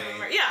fun.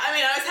 Yeah, I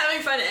mean, I was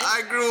having fun.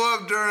 I grew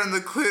up during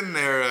the Clinton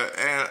era,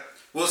 and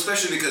Well,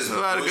 especially because A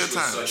lot of Bush good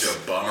was times. such a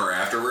bummer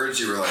afterwards.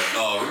 You were like,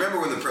 oh,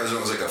 remember when the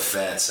president was like a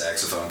fat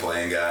saxophone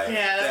playing guy?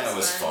 Yeah, that that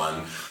was was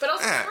fun. But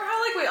also, Yeah. remember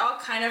how like we all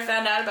kind of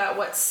found out about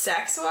what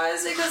sex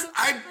was because of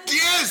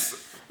yes,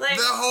 Like,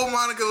 the whole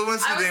Monica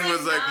Lewinsky I was, thing like,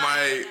 was like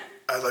my.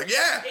 I was like,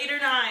 yeah. 8 or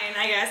 9,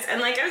 I guess,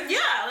 and like I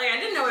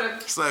didn't know what a.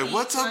 It's like,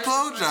 what's a I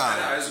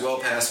blowjob? was well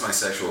past my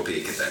sexual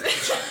peak at that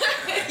age.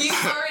 You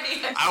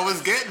already. I was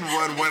getting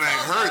one when I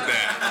heard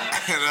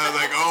that, and I was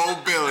like,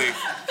 oh, Billy.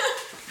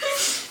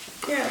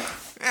 Yeah.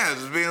 Yeah,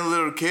 just being a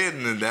little kid,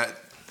 and that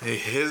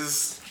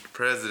his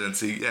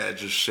presidency, it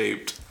just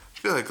shaped. I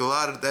feel like a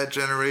lot of that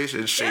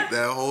generation shaped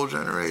that whole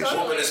generation.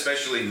 Well, but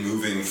especially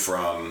moving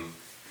from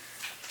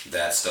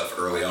that stuff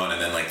early on,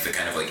 and then like the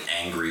kind of like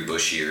angry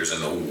Bush years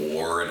and the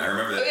war, and I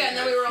remember that. Oh yeah, and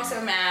then we were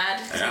also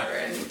mad because Yeah. we were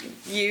in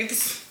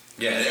youths.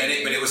 Yeah,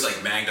 but it was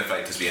like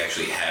magnified because we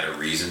actually had a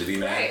reason to be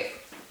mad. Right.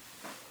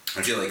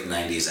 I feel like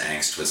 '90s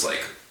angst was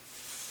like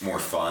more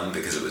fun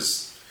because it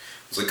was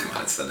like, come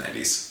on, it's the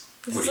 '90s.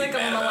 This What is are you like a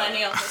mad about?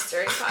 millennial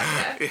history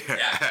podcast.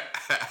 Yeah.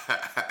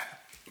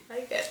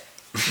 like it.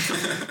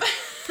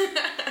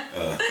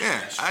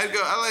 Yeah,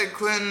 I like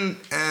Clinton,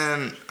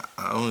 and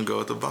I'm gonna go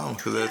with Obama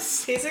because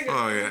that's. he's a good Oh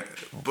one. yeah,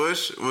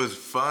 Bush was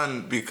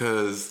fun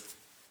because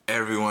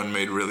everyone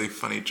made really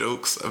funny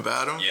jokes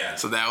about him. Yeah.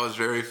 So that was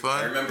very I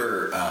fun.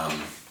 remember,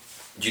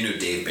 do you know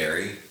Dave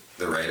Barry,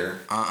 the writer?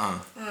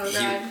 Oh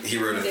God, He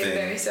wrote a Dave thing.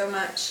 Barry so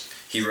much.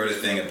 He wrote a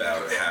thing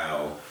about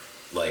how,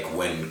 like,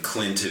 when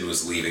Clinton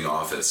was leaving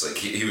office, like,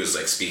 he was,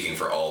 like, speaking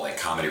for all, like,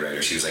 comedy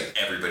writers. He was like,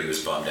 everybody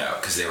was bummed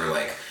out because they were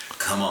like,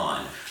 come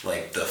on,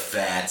 like, the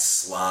fat,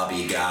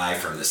 slobby guy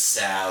from the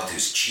South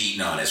who's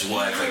cheating on his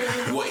wife,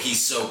 like, what,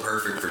 he's so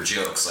perfect for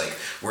jokes, like,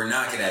 we're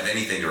not gonna have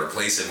anything to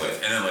replace him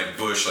with. And then, like,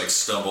 Bush, like,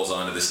 stumbles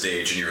onto the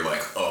stage and you're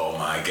like, oh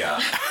my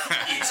God,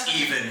 it's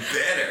even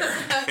better.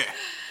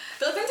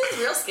 Bill Clinton's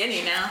real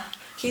skinny now.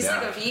 He's Yeah.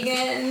 like a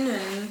vegan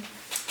and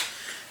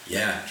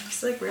Yeah,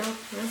 he's like real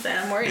thin.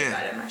 I'm worried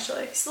about him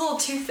actually. He's a little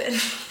too thin.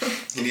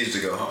 he needs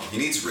to go home. He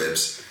needs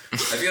ribs. I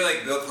feel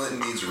like Bill Clinton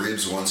needs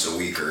ribs once a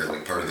week, or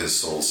like part of his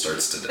soul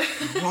starts to die.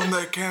 On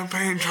that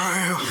campaign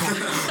trail,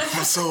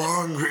 I'm so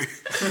hungry.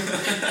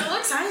 He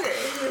looks hungry.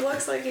 He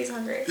looks like he's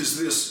hungry. Is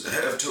this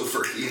have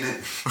tofurkey in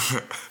it?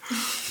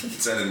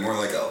 It sounded more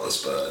like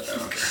Elvis, but I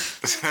don't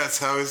care. That's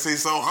how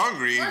he's so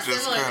hungry. We're He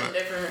just similar kind and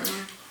of.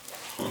 different.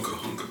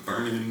 Hunka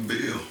burning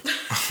Bill.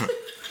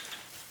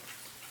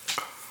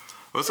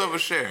 What's up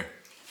with Cher?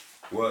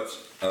 What's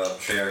up,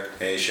 Cher?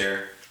 Hey,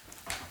 Cher.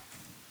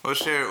 What's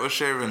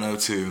Cher been up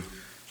to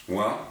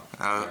Well,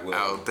 I will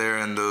out there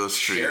in those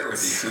streets? share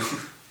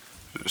with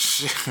you.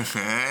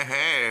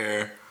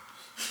 Cher.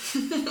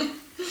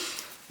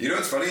 You know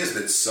what's funny is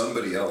that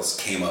somebody else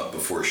came up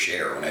before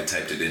Cher when I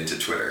typed it into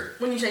Twitter.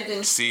 When you typed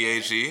in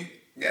CHE.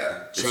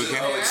 Yeah. It's So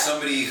can- it's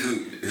somebody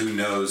who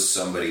knows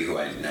somebody who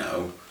I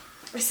know.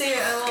 I see a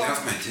Get little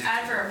off my dick.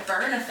 ad for a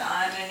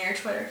burn-a-thon in your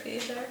Twitter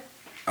feed there.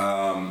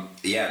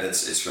 Yeah,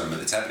 it's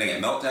happening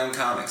at Meltdown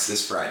Comics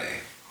this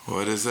Friday.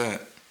 What is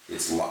that?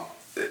 It's oh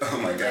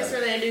my god. That's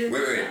where they do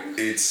Wait.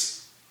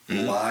 It's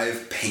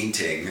live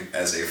painting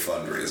as a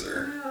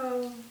fundraiser.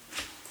 Oh.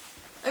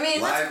 I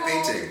mean, Live that's cool.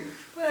 painting.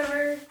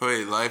 Whatever.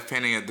 Wait, live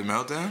painting at the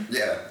Meltdown?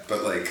 Yeah,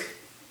 but like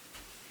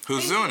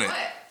Who's doing it?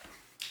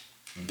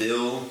 What?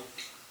 Bill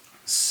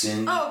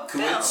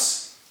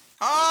Sienkiewicz.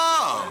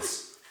 Oh,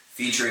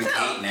 Featuring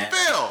Kate Nash.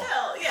 Bill.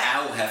 Hell yeah.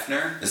 Al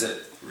Hefner. Is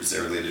that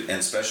related?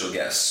 And special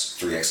guests,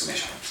 3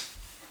 exclamation points.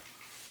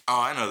 Oh,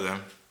 I know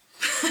them.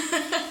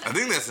 I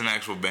think that's an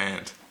actual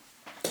band.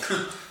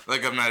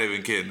 Like, I'm not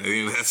even kidding. I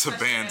think that's a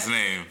band's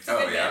name.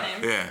 Oh, Good yeah.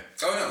 band name. Yeah.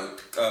 Oh,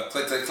 no.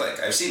 Click, click, click.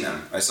 I've seen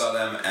them. I saw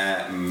them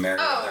at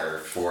Merriweather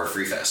for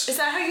Free Fest. Is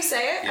that how you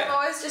say it? Yeah. I've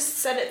always just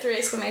said it 3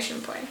 exclamation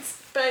points.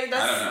 But I don't know.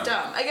 that's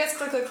dumb. I guess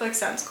click, click, click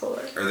sounds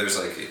cooler. Or there's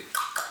like,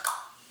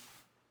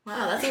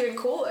 Wow, that's even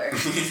cooler.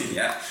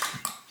 yeah.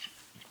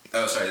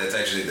 Oh, sorry. That's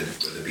actually the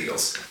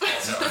Beatles.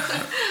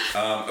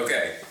 Also.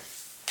 Okay.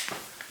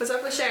 What's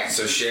up with Cher?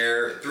 So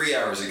Cher, 3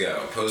 hours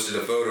ago, posted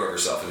a photo of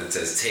herself and it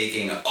says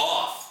taking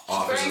off.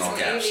 Off is Wearing in all some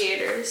caps.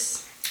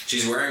 aviators.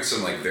 She's wearing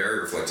some like very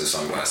reflective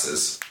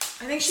sunglasses.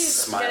 I think she's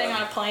Smiling. getting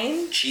on a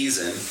plane.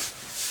 Cheesing.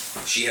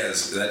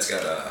 That's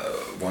got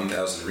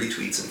 1,000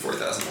 retweets and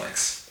 4,000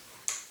 likes.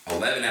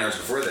 11 hours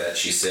before that,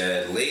 she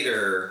said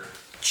later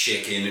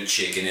chicken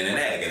and an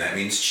egg, and that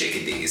means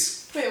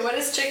chickadees. Wait, what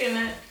is chicken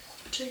and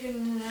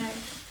egg?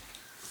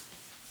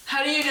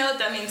 How do you know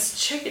that means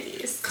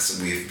chickadees?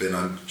 Because we've been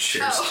on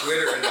Cher's Oh.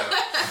 Twitter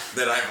enough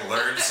that I've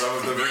learned some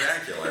of the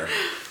vernacular.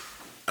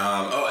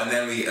 And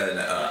then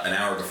an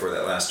hour before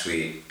that last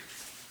tweet,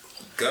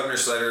 Governor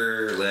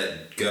Slater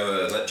let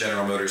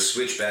General Motors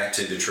switch back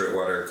to Detroit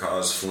water,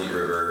 cause Flint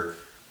River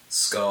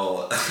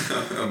skull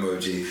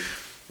emoji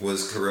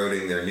was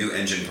corroding their new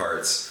engine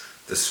parts.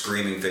 The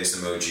screaming face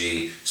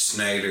emoji.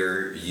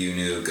 Snyder, you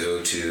knew,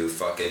 go to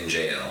fucking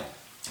jail.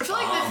 I feel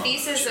like the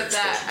thesis of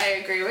that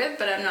I agree with,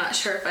 but I'm not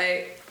sure if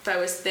I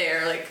was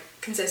there like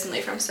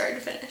consistently from start to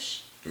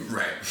finish.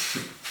 Right.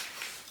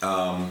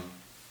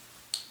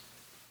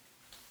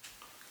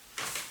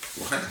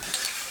 What?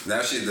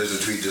 Now there's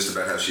a tweet just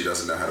about how she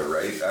doesn't know how to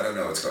write. I don't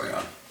know what's going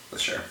on.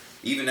 Let's share.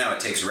 Even now, it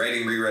takes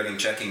writing, rewriting,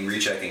 checking,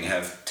 rechecking,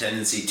 have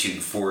tendency to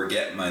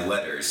forget my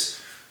letters.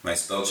 My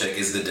spell check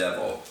is the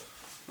devil.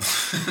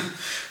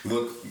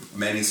 Look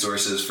many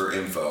sources for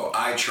info.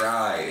 I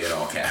try in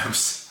all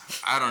caps.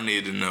 I don't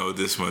need to know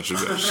this much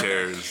about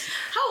Cher's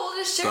How old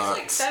is Cher? She's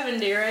like Thoughts?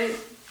 70, right?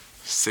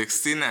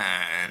 69.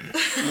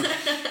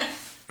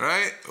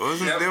 Right?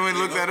 Yep, Didn't we we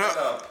look that looked that up?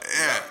 up.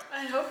 Yeah.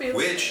 I hope you.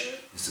 Which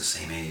is the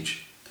same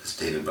age as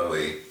David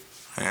Bowie,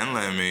 And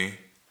Lemmy.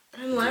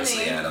 And Leslie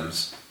Lemmy.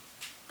 Adams,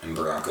 and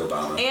Barack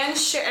Obama. And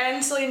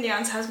Celine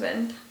Dion's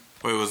husband.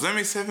 Wait, was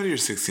Lemmy 70 or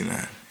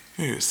 69?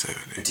 He was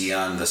 70.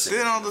 Dion, the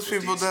Didn't all those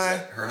people 50s, is die?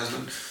 that her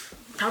husband?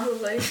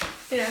 Probably.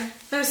 Yeah.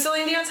 No,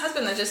 Celine Dion's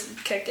husband that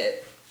just kicked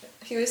it.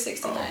 He was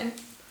 69.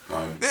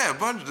 Yeah, a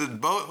bunch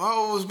of how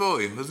old was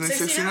Bowie? Wasn't he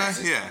 69?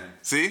 69? Yeah.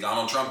 See?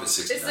 Donald Trump is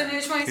It's the 69.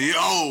 new 26.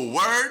 Yo,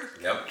 word?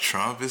 Yep.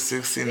 Trump is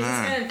He's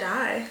 69. gonna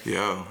die.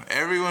 Yo,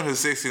 everyone who's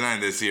 69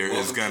 this year is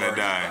Welcome to gonna our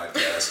die.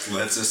 Podcast.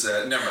 Let's just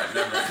never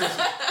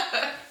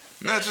mind.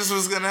 That's just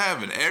what's gonna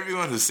happen.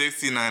 Everyone who's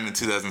 69 in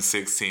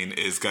 2016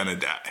 is gonna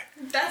die.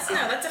 That's a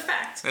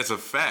fact. That's a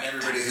fact.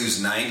 Everybody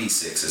who's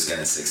 96 is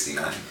gonna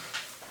 69.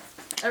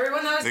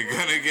 Everyone that was They're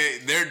gonna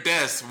get their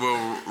deaths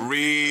will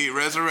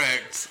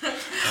resurrect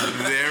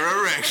their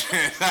erection.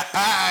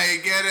 I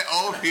get it.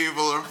 Old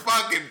people are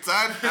fucking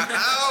touch.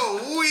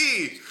 Oh,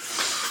 we.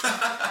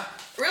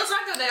 real talk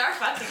though, they are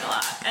fucking a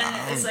lot,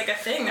 and it's like a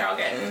thing. They're all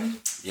getting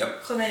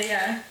Yep.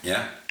 chlamydia.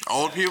 Yeah.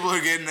 Old people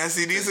are getting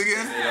STDs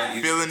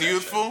again. Feeling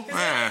youthful.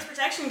 Yeah.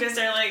 Protection because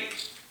they're like,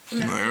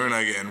 No, we're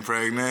not getting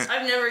pregnant.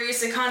 I've never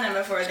used a condom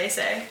before. They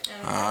say.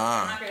 And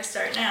I'm not gonna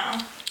start now.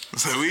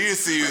 So we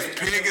used to use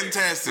pig When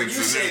intestines.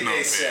 you and say there's no they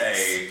pigs.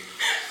 say, it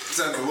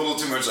sounds a little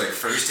too much like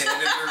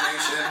first-hand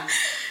information.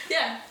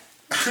 Yeah.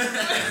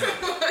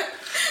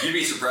 You'd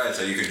be surprised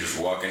how you can just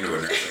walk into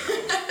a nursing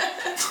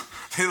home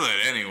They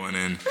let anyone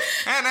in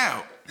and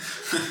out.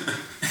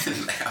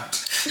 and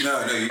out.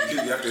 No, you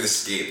have to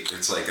escape.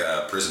 It's like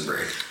a prison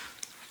break.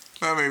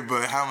 I mean,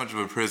 but how much of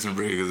a prison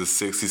break is a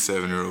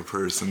 67-year-old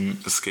person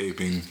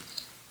escaping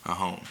a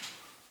home?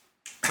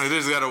 Like, they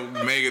just gotta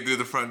make it through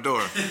the front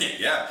door.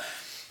 Yeah.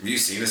 Have you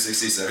seen a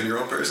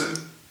 67-year-old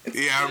person?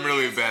 Yeah, I'm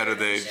really bad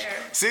at age. Sure.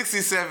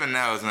 67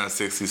 now is not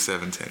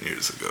 67 10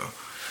 years ago.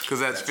 Because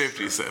that's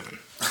 57.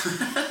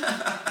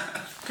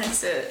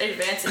 Thanks to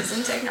advances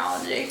in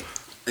technology.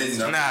 In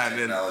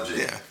technology.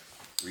 Yeah.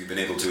 We've been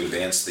able to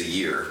advance the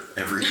year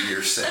every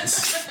year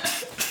since.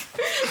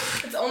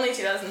 It's only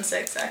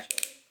 2006 actually.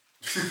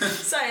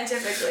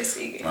 Scientifically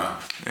speaking. Wow.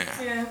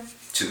 Yeah. Yeah.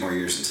 2 more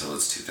years until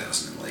it's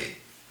 2008.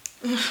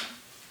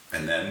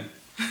 And then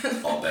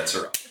all bets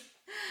are up.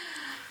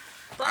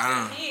 Black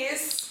Eyed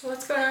Peas.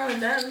 What's going on with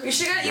them? You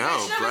should have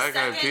Black a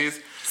Eyed second Peas.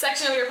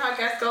 section of your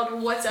podcast called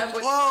 "What's Up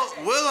with." Well,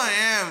 Magic.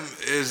 Will.i.am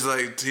is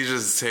like, he's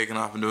just taking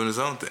off and doing his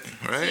own thing,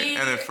 right?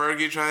 And then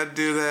Fergie tried to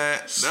do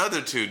that. The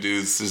other two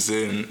dudes just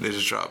didn't, they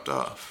just dropped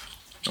off.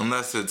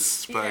 Unless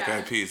it's Black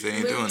Eyed Peas, they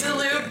ain't doing Loop de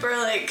Loop anything. or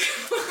like.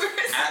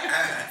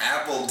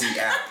 Apple the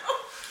app.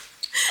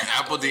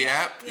 Apple the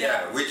app?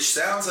 Yeah, which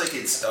sounds like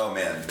it's, oh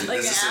man, Like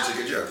this is an such app? a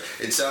good joke.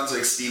 It sounds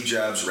like Steve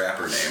Jobs'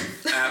 rapper name.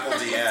 Apple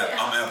the app.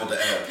 I'm Apple the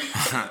app.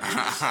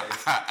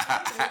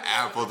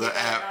 Apple the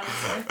app.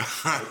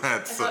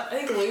 That's I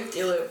think Loop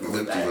de Loop.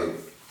 Loop de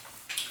loop.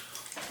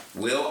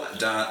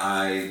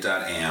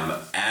 Will.i.am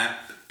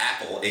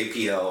Apple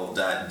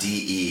APL.de.ap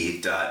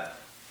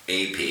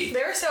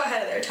They were so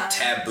ahead of their time.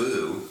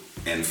 Taboo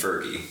and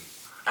Fergie.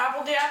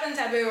 Apple the App and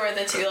Taboo were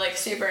the two like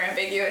super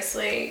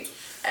ambiguously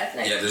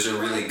ethnic. Yeah, there's a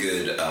really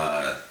good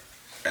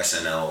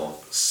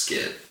SNL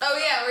skit. Oh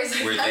yeah, where he's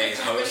like, Where I'm they a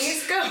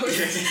Japanese ghost.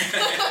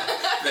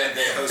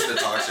 They host a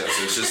talk show,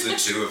 so it's just the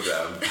two of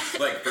them.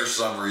 Like, for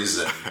some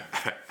reason.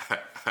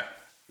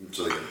 It's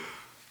really good.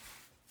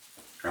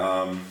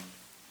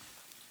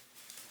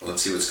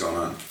 Let's see what's going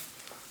on.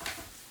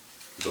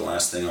 The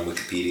last thing on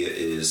Wikipedia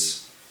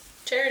is...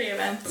 Charity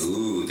events.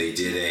 They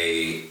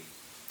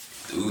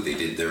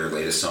did their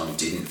latest song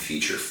didn't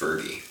feature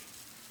Fergie.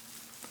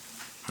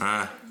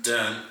 Huh.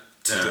 Dun,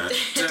 dun, dun.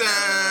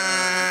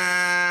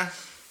 Ta-da!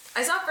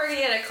 I saw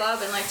Fergie at a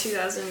club in like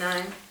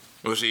 2009.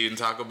 Was she eating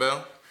Taco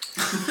Bell?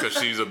 Because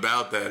she's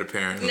about that,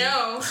 apparently.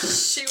 No,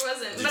 she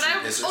wasn't. Did but she I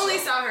piss only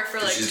herself? saw her for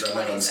like She's done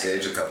 20 that on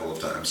stage seconds. a couple of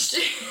times.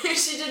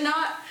 She did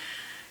not,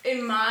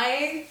 in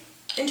my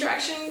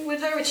interaction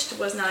with her, which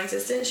was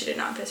non-existent, she did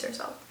not piss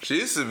herself. She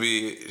used to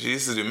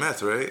do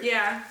meth, right?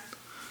 Yeah.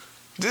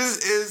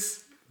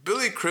 Is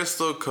Billy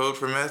Crystal code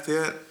for meth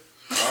yet?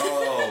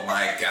 Oh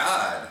my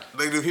god.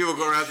 Like, do people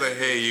go around and say,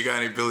 hey, you got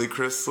any Billy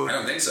Crystal? I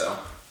don't think so.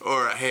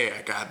 Or, hey,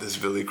 I got this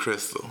Billy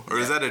Crystal. Or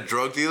is that a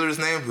drug dealer's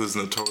name who's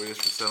notorious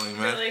for selling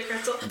meth? Billy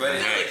Crystal. But Billy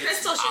hey,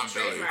 Crystal I'm should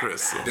Billy trademark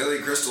Crystal. that. Billy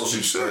Crystal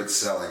should start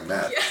selling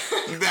meth.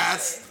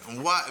 That's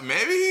what,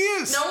 maybe he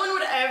is. No one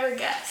would ever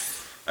guess.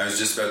 I was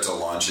just about to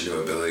launch into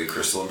a Billy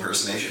Crystal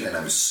impersonation, and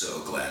I'm so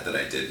glad that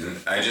I didn't.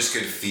 I just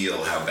could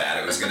feel how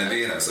bad it was going to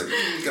be, and I was like,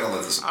 I'm going to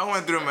let this... I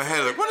went through in my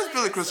head, like, what does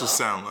Billy Crystal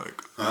sound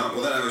like?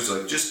 Well, then I was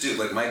like, just do,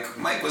 like, Mike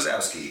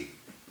Wazowski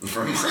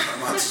from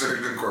Monster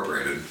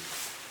Incorporated.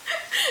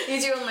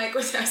 You do a Mike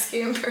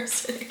Wazowski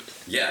impersonation.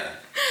 Yeah.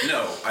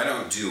 No, I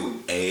don't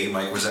do a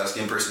Mike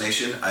Wazowski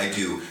impersonation. I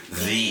do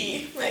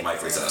the Mike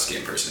Wazowski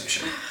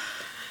impersonation.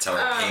 That's how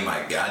I pay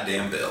my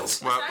goddamn bills.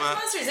 What?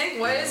 Monsters Inc.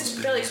 What is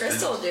Billy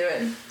Crystal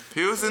doing?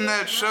 He was in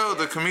that show,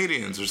 The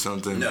Comedians or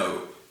something.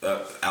 No,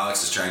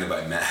 Alex is trying to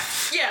buy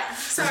meth. Yeah,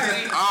 sorry.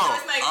 Oh,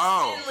 That was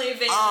my thinly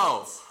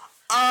veiled.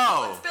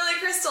 Oh! Billy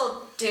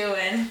Crystal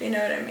doing? You know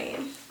what I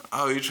mean?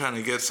 Oh, you're trying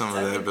to get some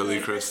of that Billy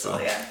Crystal.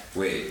 Yeah.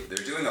 Wait,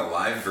 they're doing a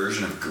live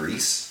version of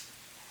Grease?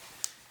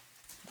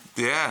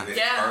 Yeah. With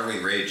Yeah. Carly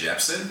Rae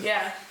Jepsen?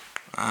 Yeah.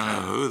 I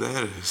don't know who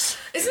that is.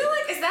 Is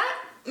that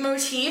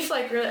motif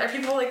like really? Are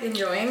people like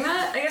enjoying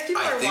that? I guess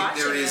people I are think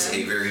watching. there is them.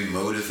 a very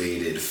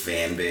motivated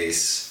fan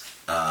base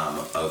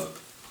of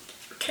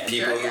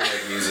people who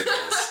like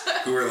musicals,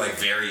 who are like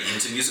very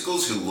into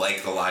musicals, who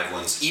like the live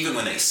ones, even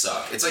when they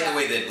suck. It's like the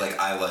way that like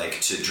I like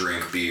to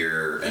drink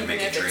beer and Even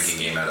make a if it's drinking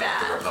game out of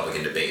bad. the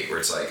Republican debate, where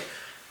it's like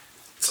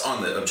it's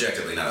on the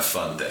objectively not a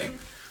fun thing,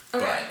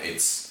 Okay. but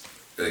it's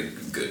a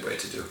good way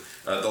to do.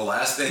 The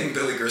last thing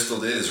Billy Crystal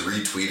did is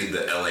retweeted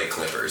the LA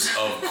Clippers,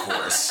 of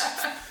course.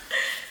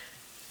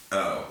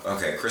 Oh,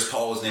 okay. Chris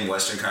Paul was named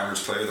Western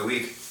Conference Player of the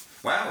Week.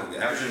 Wow,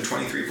 averaging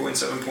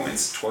 23.7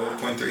 points,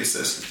 12.3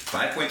 assists,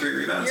 5.3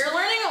 rebounds. You're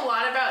learning a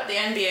lot about the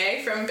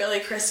NBA from Billy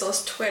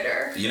Crystal's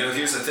Twitter. You know,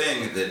 here's the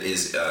thing that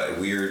is a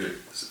weird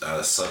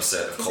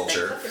subset of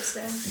culture.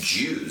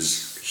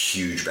 Jews,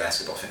 huge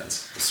basketball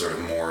fans. Sort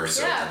of more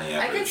so than the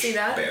average I can see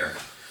that. bear.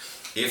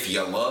 If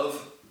you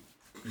love...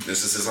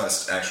 This is his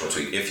last actual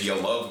tweet. If you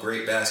love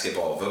great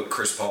basketball, vote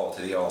Chris Paul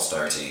to the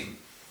All-Star team.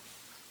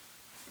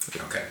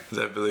 Okay. Is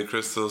that Billy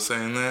Crystal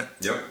saying that?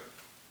 Yep.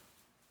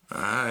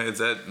 Alright, is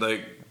that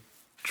like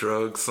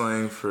drug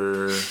slang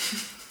for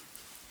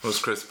what's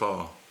Chris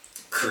Paul?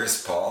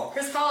 Chris Paul?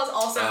 Chris Paul is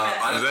also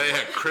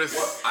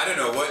I don't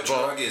know what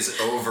drug is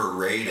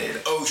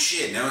overrated. Oh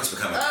shit, now it's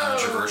become a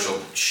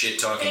controversial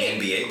shit-talking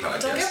NBA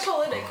podcast. Don't get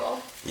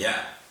political.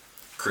 Yeah.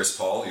 Chris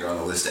Paul, you're on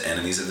the list of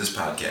enemies of this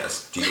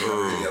podcast. Do you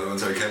remember who the other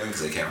ones are, Kevin?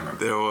 Because I can't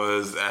remember. There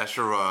was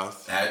Asher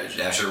Roth.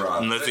 Asher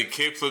Roth. Unless he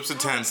kick flips a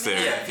 10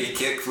 stand. Yeah, if he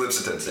kick flips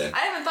a 10 stand.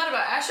 I haven't thought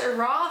about Asher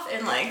Roth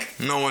in like...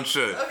 No one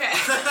should. Okay.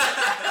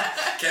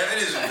 Kevin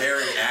is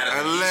very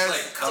adamant.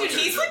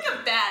 He's like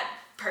a bad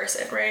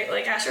person, right?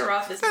 Like Asher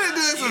Roth is. They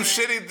did some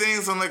shitty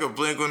things on like a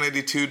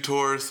Blink-182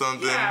 tour or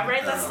something. Yeah,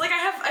 right. That's like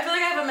I feel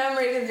like I have a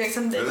memory of him doing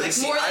something Really?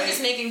 like more than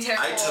just making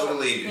terrible. I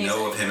totally music.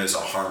 know of him as a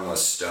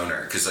harmless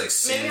stoner because like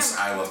since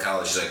I Love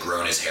College, he's like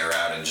grown his hair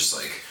out and just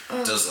like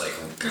does like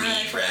God,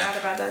 I weed forgot rap.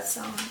 about that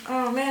song.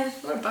 Oh man,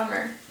 what a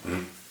bummer.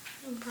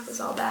 Brought this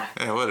all back.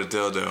 Yeah, what a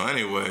dildo.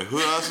 Anyway, who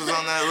else was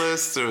on that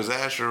list? There was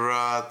Asher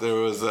Roth. There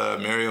was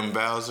Muriel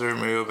Bowser.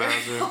 Yeah,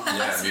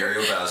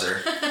 Muriel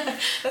Bowser.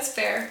 That's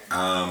fair.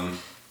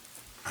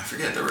 I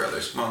forget there were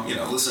others. Well, you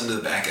know, listen to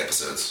the back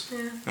episodes.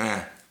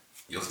 Yeah.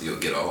 You'll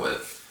get all of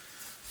it.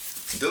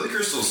 Billy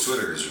Crystal's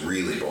Twitter is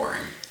really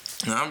boring.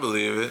 No, I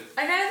believe it.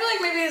 I kind of feel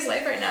like maybe his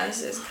life right now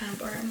is kind of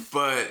boring.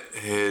 But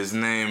his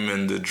name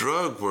in the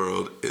drug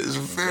world is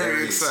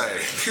very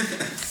exciting.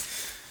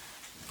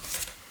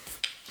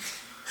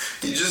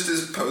 He just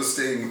is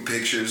posting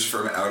pictures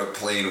from out a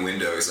plane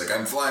window. He's like,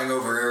 I'm flying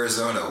over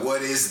Arizona.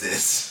 What is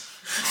this?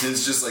 And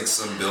it's just like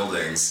some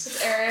buildings.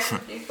 It's Area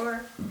 54.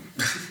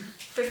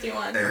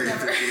 51. Area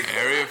whatever. 54.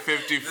 Area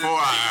 54, I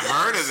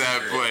heard of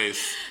that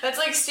place. That's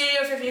like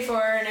Studio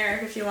 54 and Area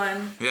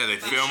 51. Yeah, they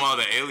film all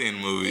the alien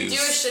You movies. do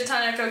a shit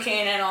ton of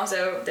cocaine and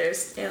also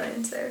there's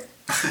aliens there.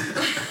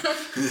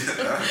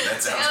 That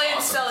sounds Aliens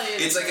awesome. sell you.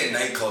 It's like a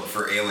nightclub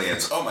for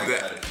aliens. Oh my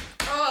god.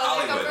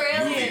 Oh, like for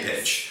Hollywood movie aliens.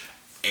 pitch.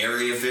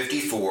 Area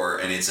 54,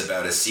 and it's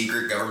about a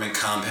secret government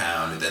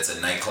compound that's a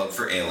nightclub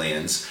for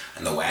aliens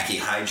and the wacky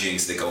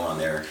hijinks that go on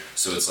there.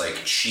 So it's like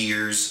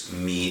Cheers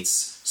meets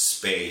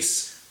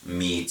Space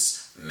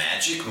meets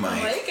Magic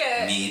Mike like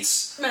it.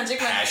 meets Magic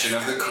Mike. Passion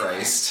of the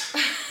Christ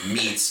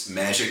meets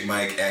Magic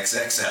Mike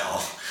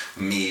XXL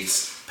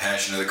meets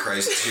Passion of the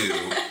Christ 2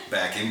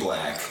 Back in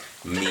Black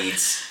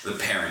meets The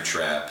Parent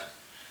Trap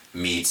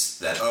meets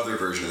that other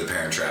version of The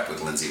Parent Trap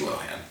with Lindsay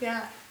Lohan.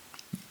 Yeah.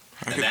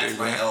 And that's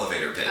my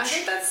elevator pitch. I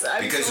think that's...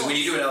 Because cool. when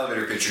you do an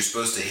elevator pitch, you're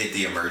supposed to hit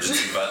the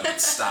emergency button that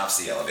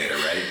stops the elevator,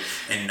 right?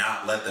 And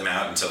not let them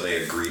out until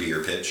they agree to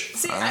your pitch.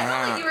 See, I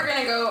thought like you were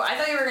gonna go... I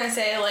thought you were gonna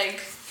say,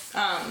 like,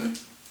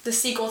 the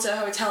sequel to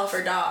Hotel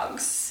for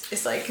Dogs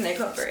is, like,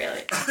 Nightclub for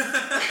Aliens.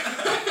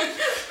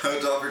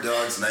 Hotel for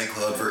Dogs,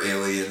 nightclub for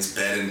aliens,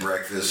 bed and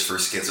breakfast for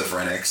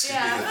schizophrenics.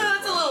 Yeah,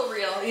 that's a little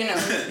real, you know.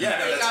 Yeah,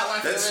 no, they got one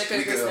for the that's- really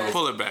we quick could, business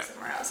Pull it back.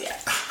 somewhere else, yeah.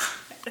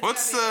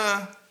 What's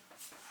the...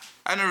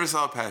 I never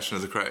saw Passion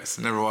of the Christ.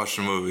 I never watched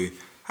the movie.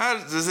 How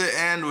does it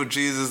end with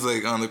Jesus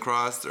like on the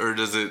cross, or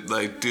does it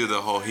like do the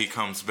whole he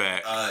comes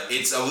back?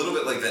 It's a little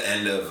bit like the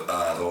end of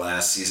the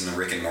last season of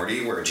Rick and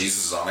Morty, where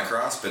Jesus is on the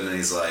cross, but then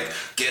he's like,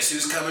 "Guess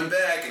who's coming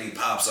back?" And he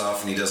pops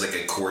off and he does like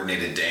a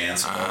coordinated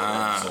dance with all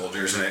the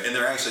soldiers, and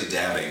they're actually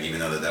dabbing, even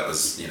though that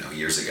was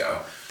years ago.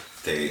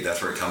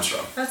 That's where it comes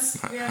from. That's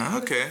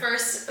Okay.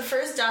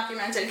 First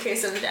documented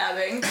case of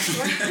dabbing.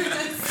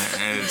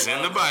 And it's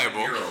in the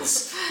Bible.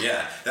 Murals.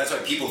 Yeah, that's why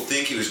people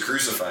think he was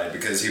crucified,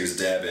 because he was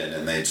dabbing,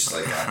 and they just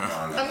like got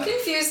wrong on I'm that.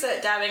 confused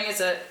that dabbing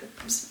is a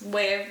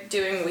way of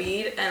doing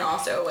weed and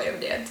also a way of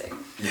dancing.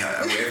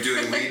 Yeah, a way of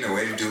doing weed and a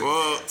way of doing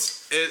Well,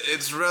 dance.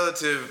 it's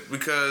relative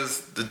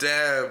because the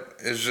dab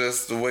is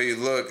just the way you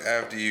look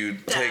after you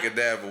take a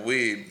dab of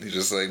weed. You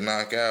just like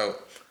knock out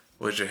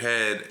with your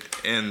head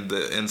in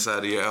the inside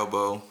of your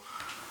elbow,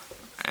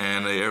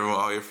 and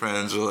all your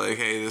friends are like,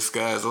 "Hey, this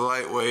guy's a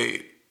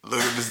lightweight.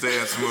 Look at this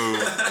dance move."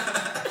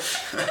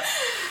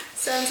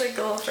 Sounds like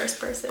a little first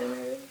person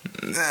movie.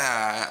 Nah,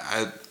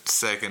 I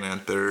second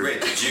and third.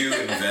 Wait, did you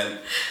invent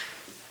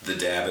the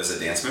dab as a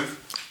dance move?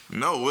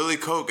 No, Willie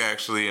Koch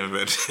actually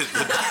invented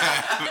the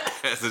dab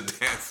as a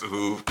dance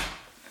move.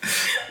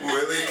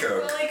 Willie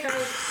Koch. Really kind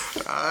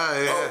of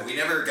Yeah. Oh, we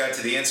never got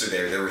to the answer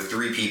there. There were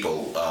three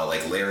people,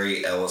 like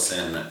Larry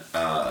Ellison,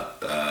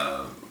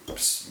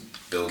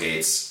 Bill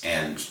Gates,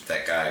 and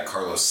that guy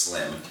Carlos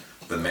Slim,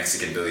 the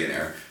Mexican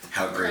billionaire.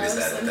 How great is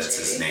that? Slim That's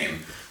his Shady.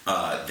 name.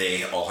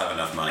 They all have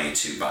enough money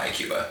to buy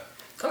Cuba.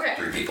 Okay.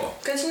 3 people.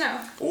 Good to know.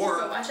 Or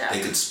But watch out.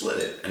 they could split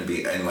it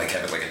and like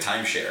have it like a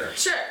timeshare.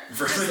 Sure.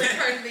 Just like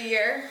part of the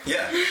year.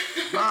 Yeah.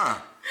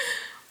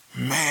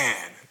 Man,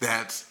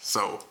 that's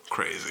so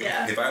crazy.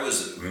 Yeah. If I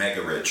was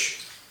mega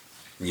rich,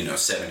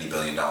 $70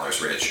 billion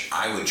rich,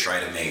 I would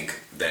try to make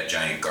that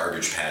giant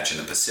garbage patch in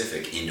the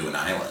Pacific into an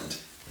island.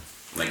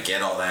 Like,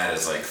 get all that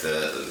as like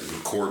the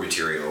core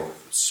material,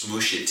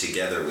 smoosh it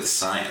together with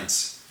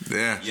science.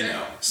 Yeah.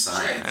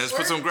 Science. And just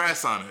put some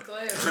grass on it. Glue.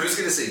 I was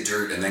gonna say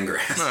dirt and then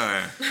grass.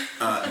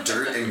 Alright.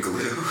 Dirt and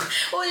glue.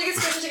 Well, you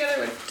can squish it together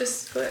with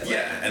just glue.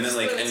 Yeah, and then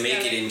Glue and make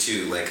it together.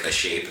 into like a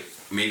shape.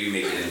 Maybe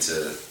make it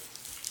into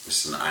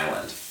just an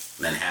island.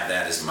 And then have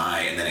that as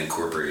and then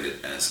incorporate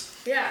it as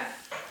Yeah.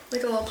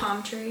 Like a little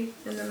palm tree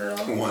in the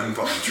middle. one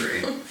palm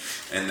tree.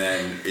 And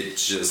then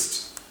it's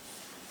just,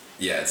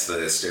 it's the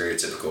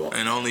stereotypical.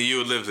 And only you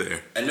would live there.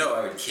 And no,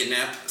 I would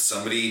kidnap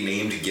somebody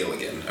named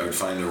Gilligan. I would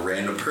find a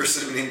random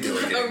person named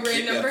Gilligan. A and random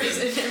kidnap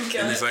person him. named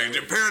Gilligan. It's like,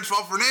 your parents'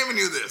 fault for naming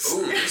you this.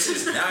 Ooh,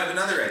 now I have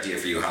another idea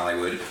for you,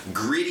 Hollywood.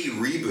 Gritty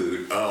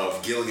reboot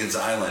of Gilligan's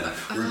Island,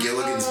 where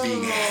Gilligan's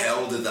being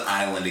held at the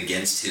island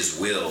against his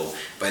will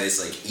by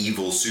this like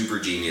evil super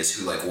genius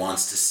who like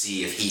wants to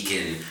see if he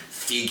can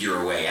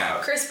figure a way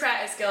out. Chris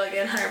Pratt is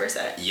Gilligan,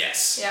 100%.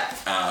 Yes.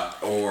 Yeah.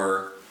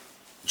 Or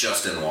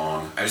Justin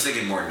Long. I was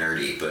thinking more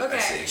nerdy, but I Okay,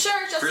 see.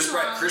 sure, Justin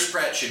Long. Chris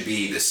Pratt should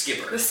be the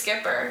skipper. The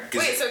skipper. 'Cause-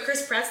 Wait, so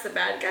Chris Pratt's the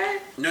bad guy?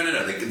 No.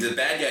 The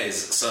bad guy is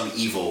some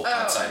evil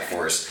outside okay.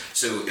 force.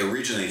 So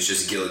originally it's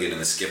just Gilligan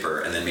and the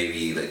skipper, and then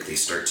maybe like they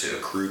start to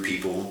accrue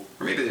people,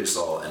 or maybe they just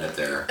all end up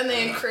there. And they I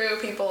don't know. accrue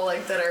people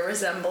like that are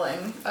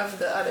resembling of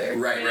the other.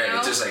 Right. you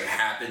know? It just like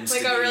happens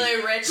Like to a be.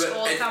 really rich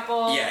old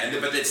couple. Yeah,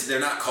 but they're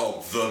not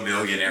called the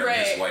millionaire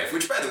and his Right. wife.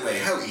 Which, by the way,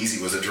 how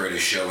easy was it to write a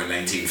show in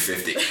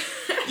 1950?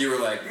 You were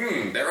like,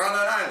 they're on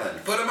an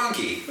island. Put a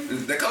monkey.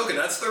 The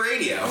coconut's the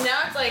radio.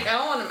 Now it's like, I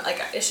don't want to,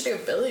 like, it should be a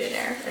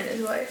billionaire and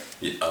his wife.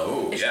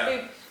 Oh, It yeah.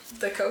 should be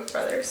the Koch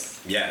brothers.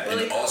 Yeah,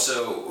 Really and cool.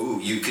 also,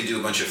 you could do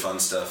a bunch of fun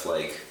stuff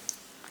like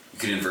you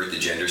could invert the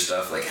gender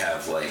stuff, like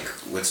have like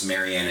let's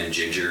Marianne and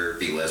Ginger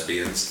be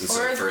lesbians, and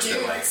so Or first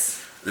they're like,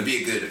 dudes. it'd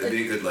be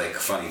a good like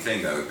funny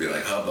thing though. It'd be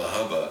like hubba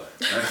hubba,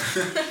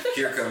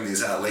 here come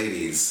these hot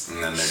ladies,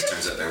 and then it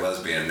turns out they're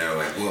lesbian, and they're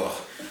like, whoa,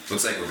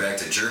 looks like we're back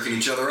to jerking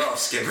each other off,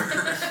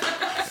 Skipper.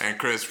 And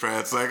Chris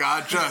Pratt's like,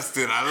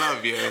 Justin, I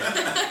love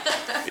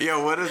you.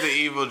 Yo, what if the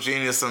evil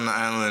genius on the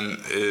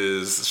island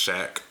is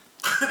Shaq?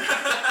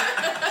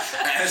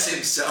 As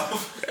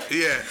himself,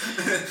 Yeah.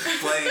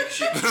 playing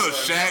shit. No,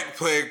 Shaq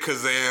played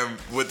Kazam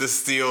with the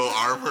steel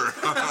armor.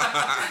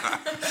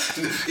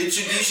 It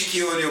should be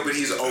Shaquille O'Neal, but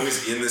he's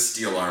always in the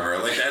steel armor.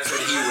 Like that's what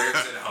he wears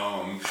at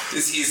home.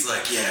 Is he's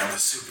like, yeah, I'm a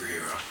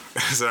superhero.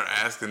 Start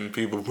asking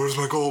people, where's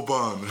my gold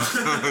bond?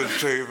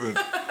 Chapin.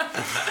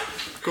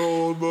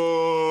 Gold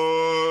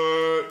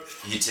bond.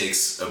 He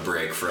takes a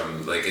break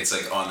from it's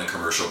like on the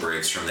commercial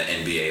breaks from the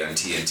NBA on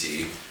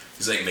TNT.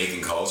 He's like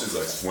making calls. He's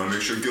like, want to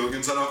make sure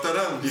Gilligan's not off that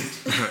island.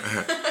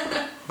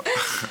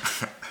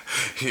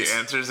 He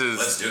answers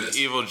Let's do his this.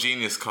 evil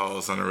genius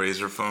calls on a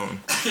Razor phone.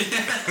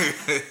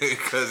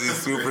 Because he's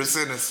super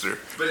sinister.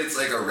 But it's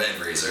like a red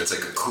razor. It's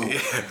like a cool.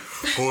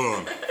 Hold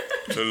on.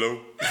 Hello?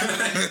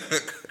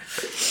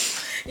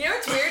 You know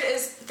what's weird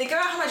is, think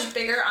about how much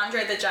bigger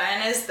Andre the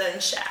Giant is than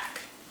Shaq.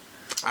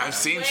 I've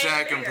seen Way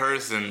Shaq in bigger.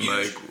 person.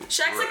 Like,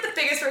 Shaq's like the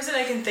biggest person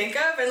I can think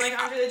of, and like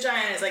Andre the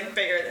Giant is like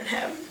bigger than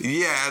him.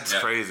 yeah, that's Yeah.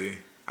 crazy.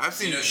 I've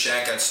seen. You know,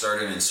 Shaq got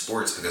started in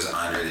sports because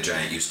Andre the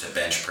Giant used to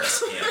bench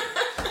press him.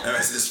 That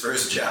was his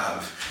first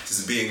job,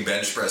 is being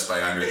bench pressed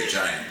by Andre the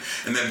Giant.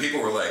 And then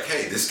people were like,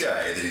 hey, this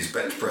guy that he's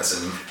bench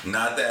pressing,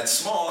 not that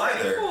small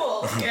either.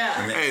 Cool.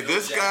 Yeah. And then Hey, Phil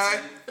this guy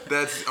Jackson-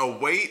 that's a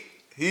weight,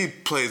 he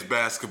plays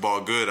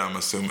basketball good, I'm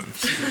assuming.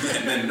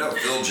 And then, no,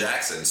 Phil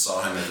Jackson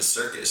saw him at the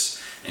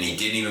circus, and he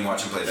didn't even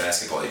watch him play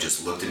basketball. He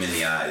just looked him in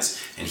the eyes,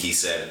 and he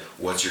said,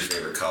 what's your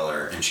favorite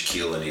color? And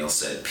Shaquille O'Neal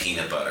said,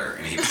 peanut butter.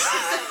 And he was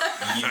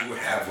like, you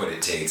have what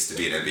it takes to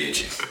be an NBA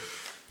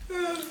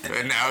champion.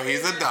 And now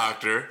he's a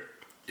doctor.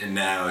 And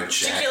now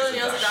Shaq Shaquille is a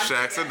O'Neal's a doctor. doctor.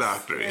 Shaq's a yes.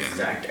 doctor, He's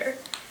yeah. a doctor.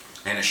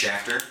 And a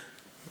shafter.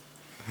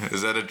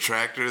 Is that a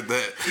tractor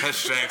that has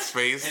Shaq's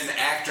face? An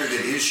actor that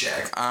is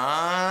Shaq.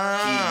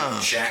 Ah.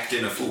 He shacked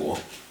in a fool.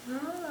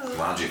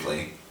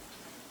 Logically.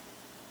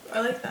 I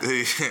like that.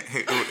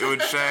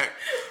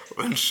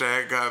 when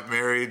Shaq got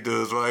married to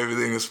his wife, you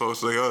think it's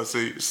supposed to like,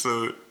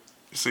 oh,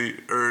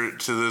 or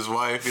to his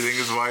wife, you think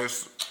his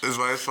wife's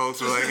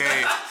folks were like,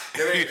 hey,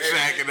 you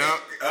shacking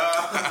up?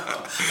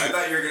 I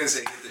thought you were going to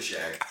say hit the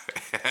shack.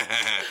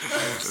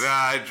 Nah,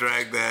 I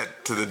dragged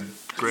that to the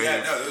grave.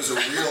 Yeah, no, it was a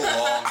real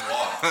long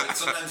walk. But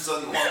sometimes a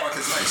long walk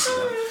is nice, you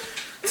know?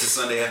 It's a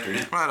Sunday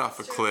afternoon. Right off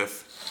a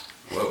cliff.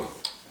 Whoa.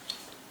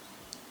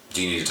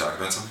 Do you need to talk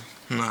about something?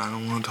 No, I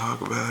don't want to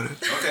talk about it.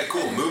 Okay,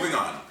 cool. Moving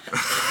on.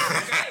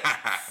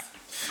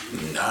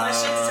 Much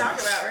shit to talk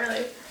about,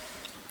 really.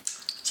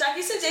 Shaq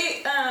used to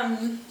date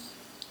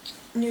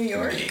New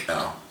York,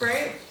 Oh.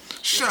 right?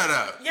 Shut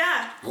up.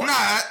 Yeah. What?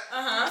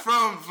 Not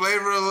from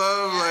Flavor of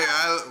Love. Like,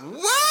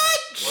 what?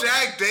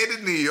 Shaq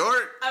dated New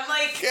York? I'm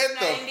like Get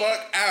the 90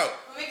 fuck out.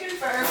 Let We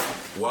confirm.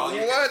 While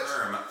you What?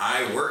 confirm,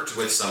 I worked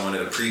with someone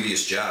at a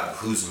previous job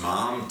whose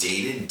mom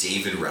dated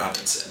David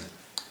Robinson.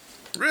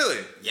 Really?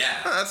 Yeah,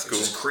 Oh, that's which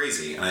cool. is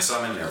crazy. And I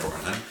saw him in the airport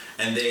one time,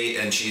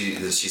 and she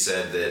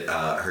said that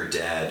her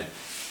dad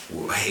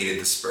hated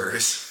the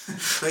Spurs.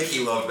 Like he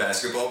loved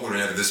basketball, but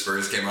whenever the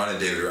Spurs came on and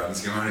David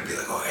Robinson came on, he'd be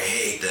like, "Oh, I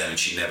hate them," and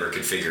she never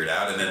could figure it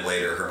out. And then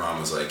later, her mom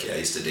was like, "Yeah, I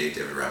used to date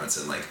David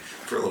Robinson like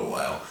for a little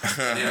while,"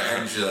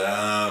 and she's like,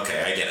 "Oh,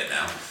 okay, I get it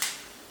now."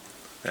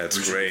 That's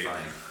Which would be great.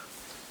 fine.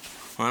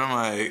 One of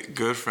my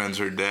good friends,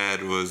 her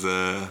dad was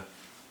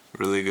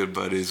really good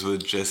buddies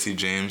with Jesse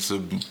James, the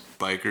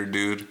biker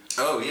dude.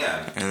 Oh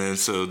yeah. And then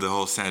so the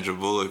whole Sandra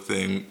Bullock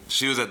thing,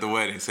 she was at the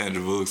wedding,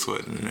 Sandra Bullock's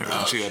wedding, and everything.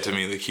 Oh, she got to shit.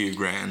 meet like Hugh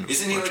Grant.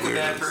 Isn't he like a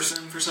bad weirdos.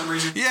 person for some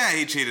reason? Yeah,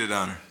 he cheated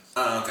on her.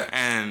 Oh, okay.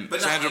 And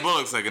But not Sandra like-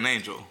 Bullock's like an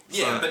angel.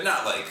 Yeah, So but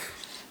not like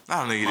I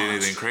don't think he did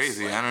anything monstrous,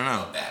 crazy. like, I don't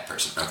know. A bad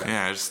person. Okay.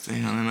 Yeah, I just I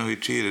know he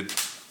cheated.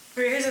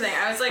 Okay, here's the thing.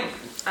 I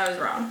was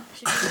wrong.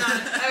 He was not,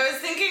 I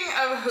was thinking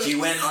of Hoops. He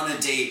went on a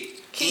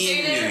date He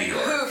in dated New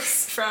York.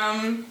 Hoops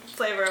from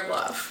Flavor of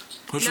Love.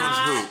 Which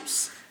Not- one's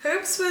Hoops?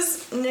 Hoops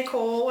was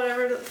Nicole,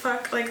 whatever the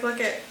fuck. Like,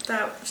 look at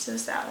that.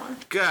 Just that one.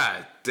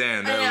 God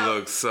damn, I that know.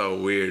 looks so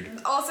weird.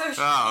 Also,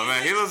 Oh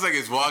man, he looks like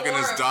he's walking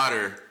his Horrible.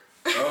 daughter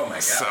Oh my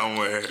god.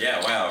 somewhere.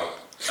 Yeah. Wow.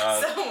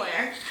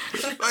 somewhere.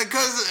 Like,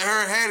 cause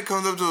her head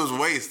comes up to his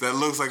waist. That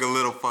looks like a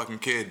little fucking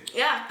kid.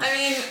 Yeah, I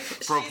mean,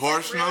 she's, like,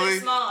 Proportionally? really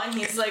small, and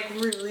he's like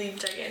really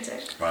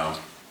gigantic. Wow.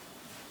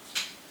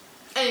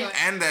 Anyway.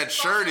 And that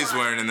shirt he's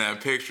wearing in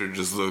that picture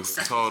just looks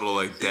total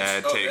like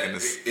dad taking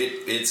this.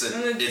 It's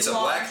a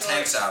long black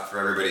tank shorts. top for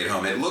everybody at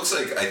home. It looks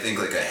like I think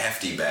like a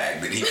hefty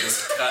bag that he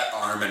just cut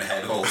arm and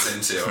head holes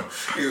into.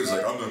 He was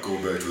like, "I'm not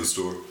going back to the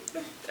store."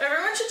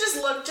 Everyone should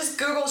just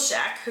Google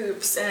Shaq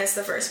Hoops, and it's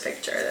the first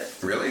picture that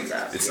Really? comes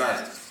up. It's Yeah.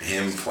 not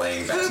him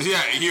playing basketball.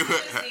 Yeah, you.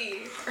 Z.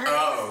 Her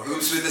Oh,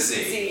 hoops with a Z.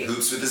 Z.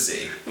 Hoops with a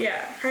Z.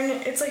 Yeah,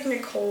 it's like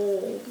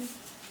Nicole.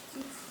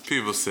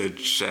 People said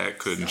Shaq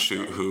couldn't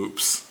shoot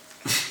hoops.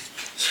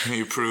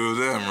 He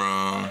proved them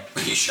wrong.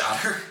 He shot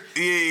her.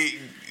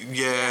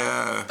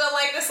 Yeah. But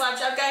like the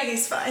slapshot guy,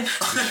 he's fine.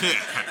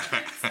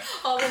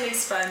 All the new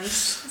sponge.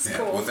 It's Yeah.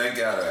 cool. Well, thank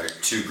God, our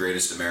two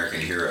greatest American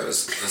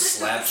heroes, the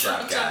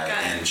Slapshot guy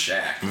guy. and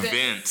Shaq.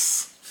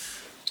 Vince.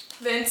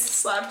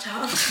 Vince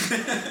Slapchop.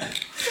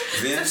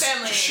 Vince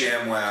family name.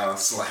 Shamwow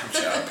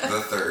Slapshot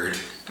the third.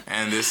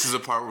 And this is a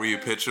part where you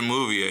pitch a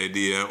movie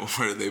idea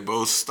where they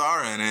both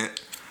star in it.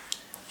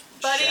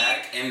 Buddy,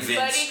 Shaq and Vince.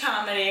 buddy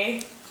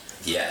comedy.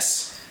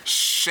 Yes.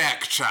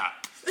 Shaq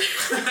Chop.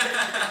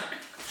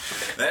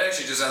 That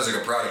actually just sounds like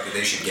a product that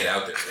they should get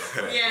out there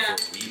real quick Yeah.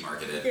 before we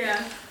market it.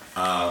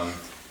 Yeah.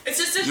 It's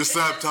just a. Your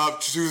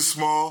laptop too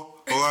small?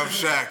 Well, I'm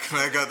Shaq, and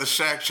I got the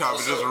Shaq Chop,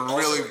 which is just a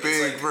really it's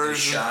big like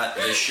version.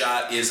 The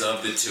shot is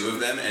of the two of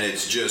them, and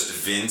it's just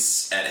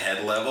Vince at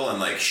head level and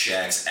like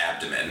Shaq's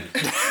abdomen.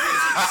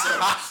 It's so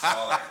much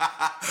smaller.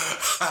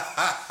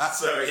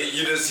 So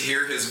you just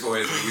hear his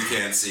voice, but you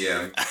can't see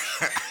him.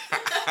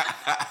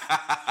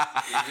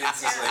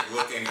 Vince is like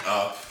looking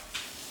up.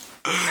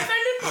 I find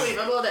it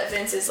believable that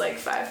Vince is like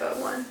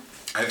 5'1".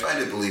 I find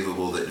it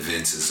believable that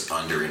Vince is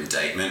under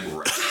indictment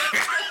right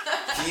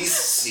now. He's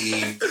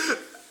seen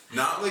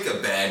not like a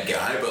bad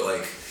guy, but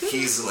like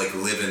he's like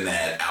living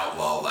that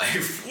outlaw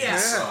life Yeah. in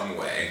some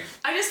way.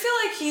 I just feel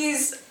like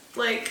he's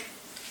like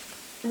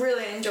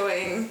really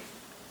enjoying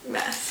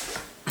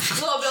meth.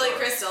 Little Billy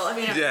Crystal, if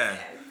you know. Yeah.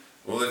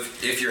 Well,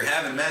 if you're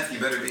having meth, you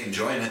better be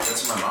enjoying it.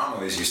 That's what my mom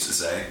always used to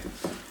say.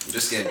 I'm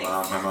just kidding,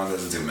 Mom. My mom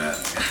doesn't do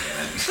meth. God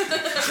damn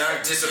it. Now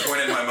I've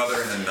disappointed my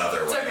mother in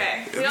another way. It's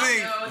okay. We I don't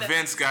think know that.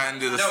 Vince got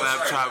into the No, slap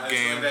sorry. chop I was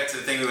game. going back to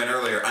the thing we went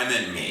earlier. I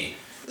meant me.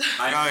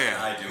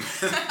 I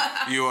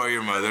do. You are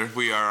your mother.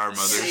 We are our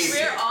mothers.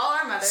 We're all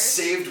our mothers.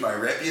 Saved my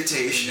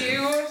reputation.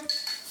 You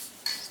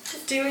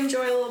do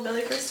enjoy a little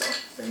Billy Crystal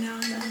every now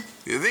and then.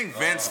 You think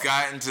Vince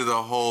got into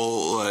the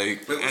whole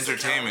like Wait, what's the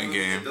entertainment movie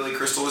that game? Billy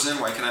Crystal was in.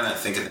 Why can I not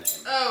think of the name?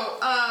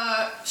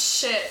 Oh,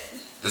 shit.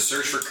 The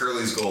Search for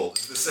Curly's Gold.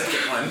 The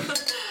second one.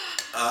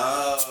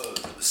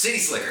 City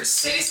Slickers.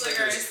 City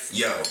Slickers.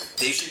 Yo,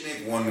 they should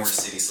make one more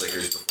City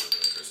Slickers before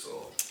Billy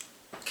Crystal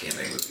can't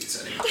make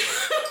movies anymore.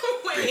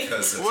 Wait.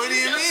 Because of What do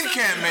you mean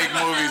can't make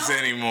movies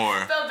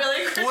anymore? About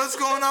Billy Crystal. What's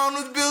going on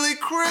with Billy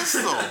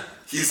Crystal?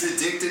 he's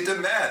addicted to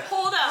meth.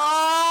 Hold up.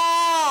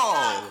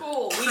 Oh!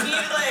 Cool. We need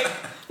like,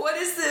 what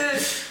is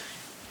the?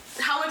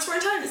 How much more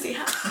time does he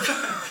have?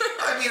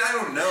 I mean, I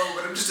don't know,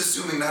 but I'm just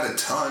assuming not a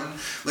ton.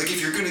 Like,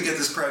 if you're gonna get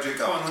this project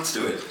going, let's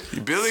do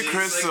it. Billy City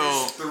Crystal,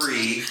 Slickers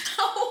 3.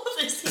 How old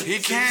is he?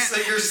 he City can't.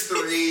 Slickers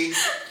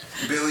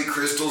 3. Billy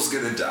Crystal's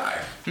gonna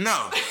die.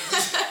 No.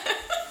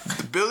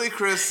 Billy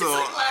Crystal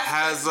It's like last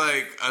has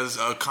like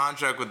a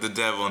contract with the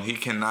devil, and he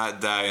cannot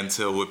die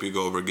until Whoopi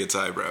Goldberg gets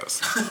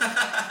eyebrows.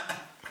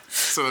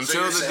 So So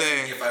until you're the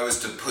saying day if I was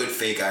to put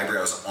fake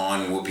eyebrows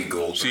on Whoopi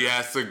Goldberg, she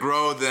has to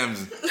grow them,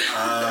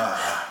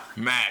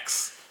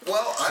 max.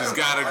 well, I she's don't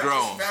gotta know. I grow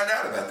just 'em. found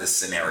out about this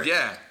scenario.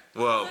 Yeah.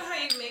 Well, I don't know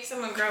how you make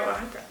someone grow an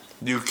eyebrow.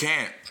 you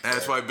can't.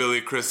 That's why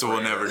Billy Crystal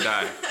will never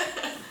die.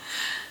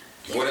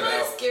 What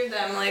Let's about give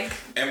them like.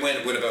 and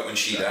what about when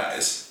she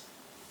dies?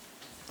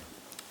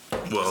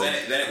 Well, Then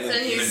it won't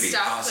Then he even be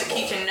stops possible.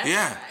 like he can never.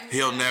 yeah, die.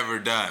 he'll never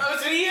die. Oh,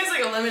 so he has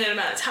like a limited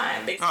amount of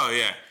time, basically. Oh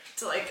yeah.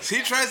 To like.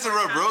 He tries to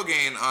rub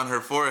Rogaine on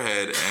her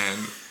forehead, and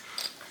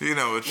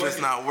it's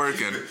just not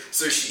working.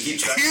 So he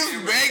tries He's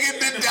to begging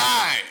to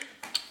die.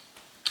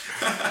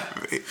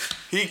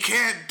 He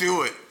can't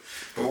do it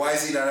But why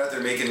is he not out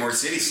there making more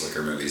City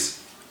Slicker movies?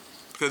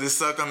 because he's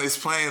stuck on these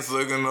planes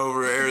looking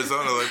over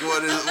Arizona. Like,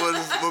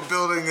 what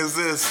building is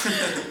this?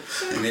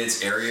 And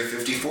it's Area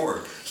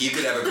 54. He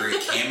could have a great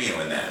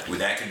cameo in that.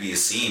 That could be a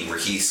scene where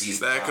he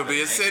sees That could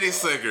be a City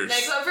Slickers.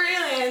 Nightclub for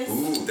aliens.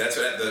 Ooh, that's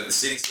what the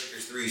City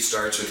Slickers 3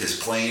 starts with. His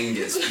plane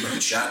gets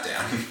shot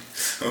down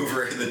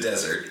over in the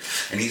desert,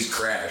 and he's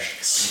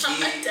crashed. Shot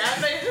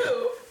down by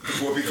who?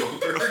 Whoopi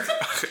Goldberg.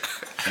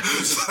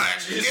 It's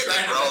like, get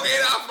that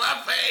Rogaine off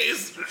my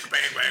face! Bang,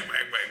 bang, bang,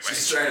 bang, bang.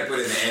 She's trying to put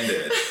an end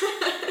to it.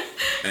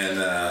 And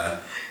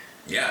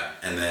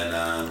and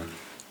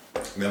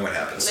then what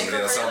happens? Somebody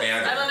Nightclub else for help me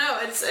aliens. out. I don't know.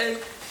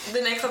 It's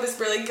the nightclub is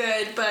really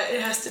good, but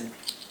it has to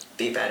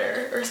be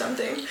better or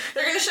something.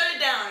 They're gonna shut it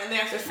down, and they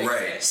have to fix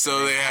Right. it.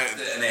 So they had.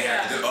 And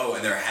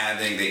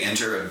they they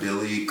enter a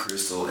Billy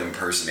Crystal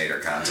impersonator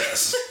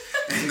contest.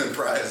 And the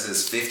prize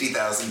is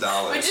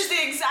 $50,000. Which is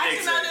the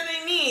exact amount that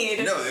they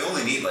need. No, they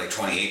only need like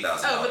 $28,000.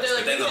 Oh, but they're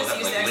like, then they'll just have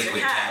use like the extra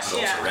liquid cash. capital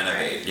Yeah, to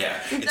renovate. right. Yeah,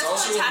 it's That's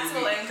also not a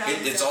taxable movie. income,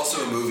 It's so-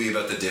 also a movie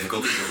about the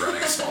difficulties of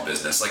running a small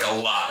business. Like a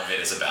lot of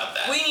it is about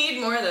that. We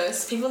need more of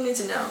those. People need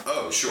to know.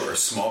 Oh, sure.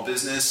 Small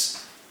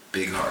business,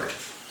 big heart.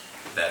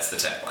 That's the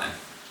tagline.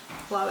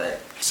 Love it.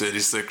 City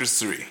Slickers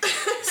 3.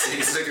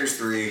 City Slickers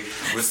 3.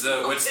 What's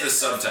the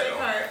subtitle?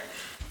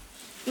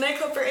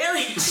 Nightclub for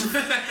aliens.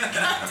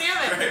 God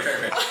damn it.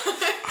 Right.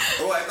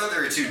 Oh, I thought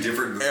there were two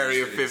different movies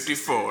Area that existed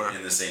 54.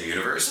 in the same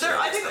universe.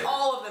 I think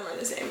all of them are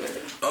the same movie.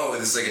 Oh,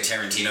 this is like a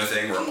Tarantino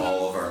thing where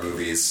all of our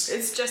movies,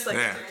 It's just like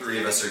Yeah. three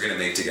of us are gonna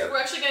make together. We're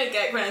actually gonna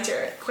get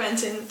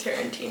Quentin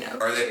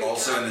Tarantino. Are they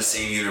also in the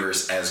same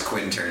universe as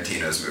Quentin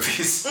Tarantino's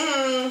movies?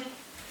 I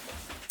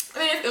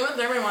mean, if Uma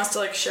Thurman wants to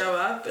like show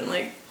up and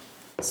like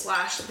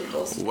slash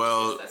people's,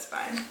 Well- that's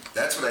fine.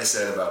 That's what I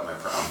said about my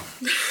prom.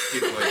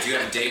 People were like, do you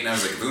have a date? And I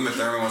was like, if Uma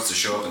Thurman wants to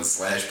show up and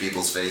slash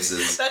people's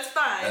faces, That's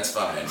fine. that's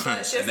fine.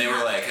 But she And they were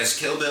doesn't like, has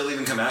Kill Bill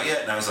even come out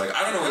yet? And I was like,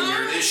 I don't know what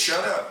year it is,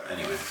 shut up.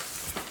 Anyway.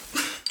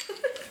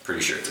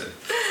 Pretty sure it did.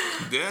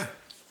 Yeah.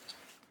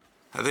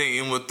 I think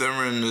Uma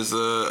Thurman is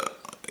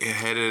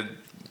headed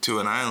to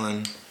an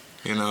island,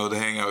 to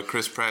hang out with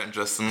Chris Pratt and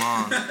Justin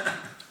Long.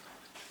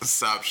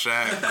 Stop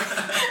Shaq.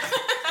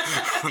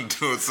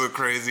 Doing some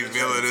crazy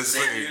villainous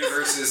Same thing.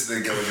 universe as the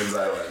Gilligan's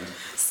Island.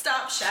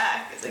 Stop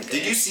Shack is a good.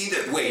 Did you see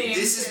that? Wait, Name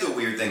this is too. the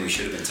weird thing we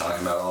should have been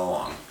talking about all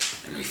along.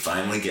 And we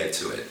finally get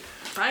to it.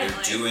 Finally.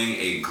 They're doing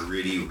a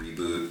gritty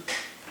reboot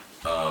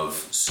of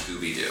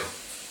Scooby-Doo.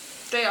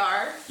 They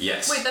are?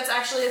 Yes. Wait, that's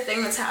actually a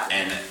thing that's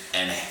happening.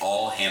 And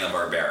all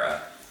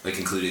Hanna-Barbera, like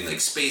including like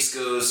Space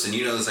Ghost and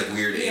those like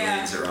weird Yeah.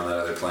 aliens that are on that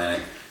other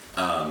planet.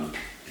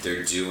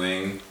 They're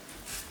doing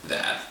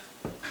that.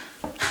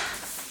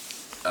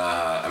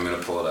 I'm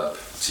gonna pull it up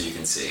so you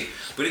can see.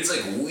 But it's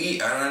like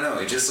I don't know.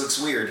 It just looks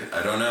weird.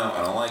 I don't know.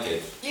 I don't like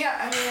it. Yeah,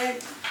 I mean,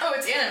 oh,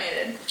 it's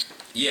animated.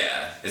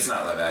 Yeah, it's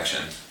not live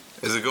action.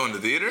 Is it going to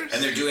theaters?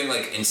 And they're doing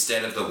like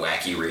instead of the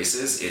wacky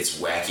races, it's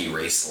Wacky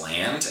Race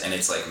Land, and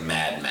it's like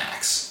Mad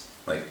Max.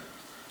 Like,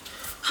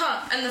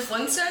 Huh, and the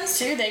Flintstones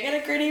too, they get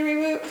a gritty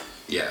reboot?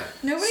 yeah.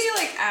 Nobody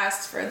like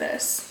asked for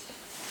this.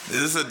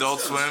 Is this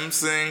Adult Swim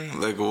thing?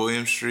 Like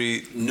William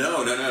Street?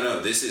 No.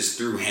 This is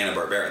through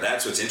Hanna-Barbera.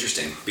 That's what's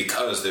interesting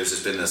because there's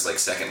just been this like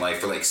second life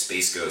for like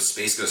Space Ghost.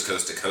 Space Ghost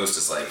Coast to Coast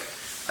is like,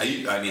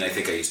 I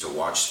think I used to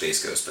watch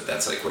Space Ghost, but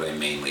that's like what I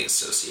mainly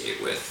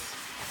associate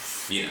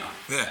with,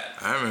 Yeah,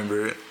 I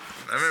remember it.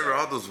 I remember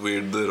all those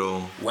weird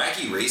little.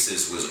 Wacky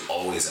Races was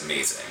always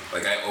amazing.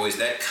 Like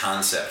that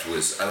concept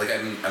was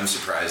I'm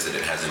surprised that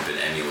it hasn't been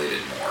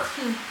emulated more.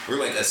 We're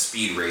like a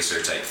speed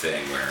racer type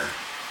thing where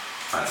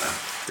I don't know.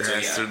 So,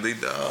 yeah. Dastardly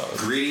Dog.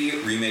 Gritty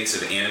remakes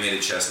of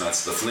animated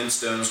chestnuts, The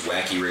Flintstones,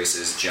 Wacky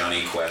Races,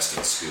 Johnny Quest,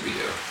 and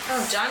Scooby-Doo.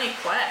 Oh, Johnny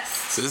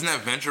Quest. So isn't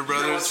that Venture You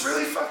know what's Brothers?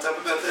 really fucked up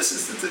about this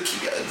is that the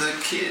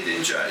kid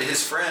and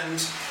his friend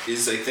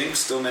is, I think,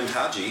 still named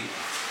Haji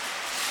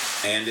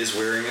and is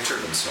wearing a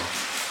turban still.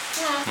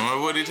 Why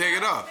would he take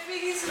it off? Maybe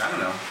he's. I don't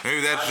know.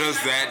 Maybe that's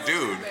just that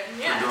dude.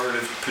 Yeah.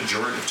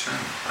 Pejorative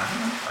term. I don't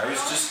know. I was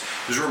just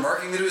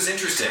remarking that it was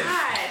interesting.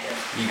 God.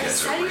 You I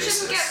guys said are you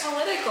shouldn't get racist.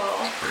 political.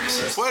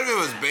 Racist. What if it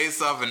was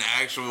based off an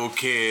actual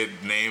kid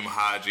named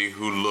Haji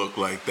who looked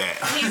like that?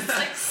 He's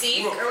like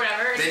Sikh or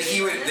whatever. Then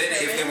he would. Then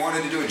if they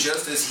wanted to do it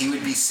justice, he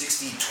would be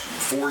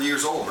 64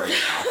 years old right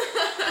now.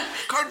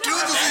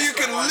 Cartoons so you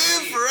can live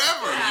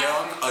forever.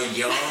 A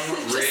young,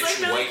 rich like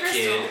Billy white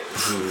Crystal. kid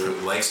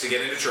who likes to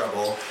get into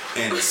trouble,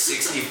 and a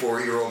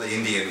 64-year-old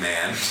Indian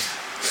man.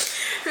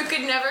 Who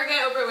could never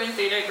get Oprah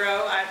Winfrey to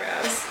grow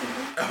eyebrows.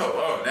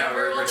 Oh, now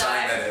Never we're will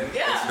tying die. that in.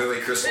 Yeah. It's Billy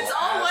Crystal. It's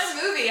all as-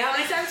 one movie. How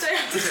many times do I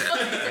have to tell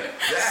you?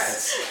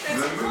 That's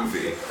the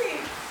movie.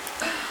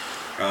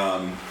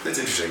 That's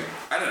interesting.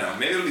 I don't know.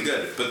 Maybe it'll be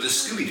good. But the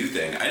Scooby-Doo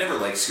thing, I never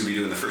liked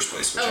Scooby-Doo in the first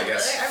place, which Oh, I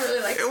guess... really? I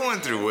really like It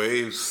went through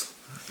waves.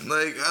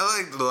 Like, I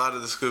liked a lot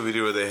of the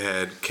Scooby-Doo where they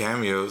had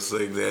cameos.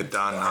 Like, they had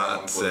Don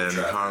Harlem Knotts and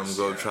Harlem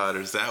Globetrotters,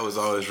 Globetrotters. That was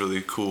always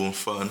really cool and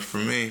fun for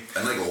me.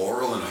 And like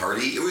Laurel and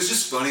Hardy, it was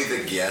just funny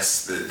the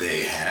guests that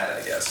they had,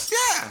 I guess.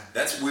 Yeah.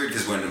 That's weird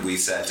because when we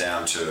sat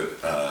down to do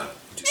Yeah.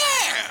 the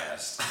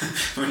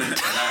podcast, we're not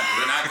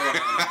going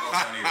on the whole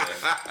Tony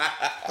riff.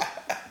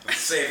 Let's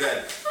save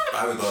that.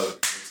 I would love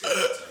to save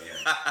that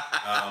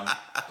Tony.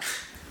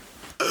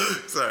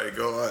 Sorry,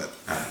 go on.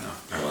 I don't know.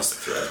 I lost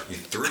the thread. You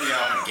threw me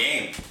off the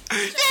game.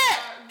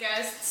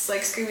 guests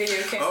like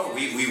Scooby-Doo came. Oh,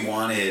 we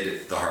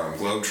wanted the Harlem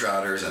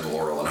Globetrotters and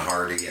Laurel and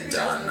Hardy and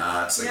Don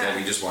Knotts. Like that,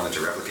 we just wanted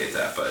to replicate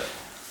that, but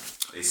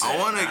they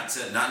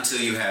said not until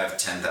you have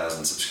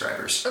 10,000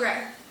 subscribers.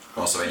 Okay.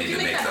 Also, I need to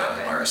Make make the that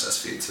happen.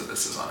 RSS feed, so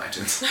this is on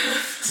iTunes.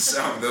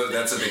 So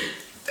that's a big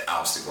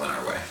obstacle in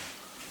our way.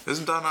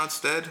 Isn't Don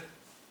Knotts dead?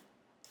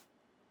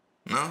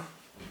 No?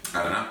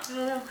 I don't know. I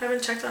don't know. I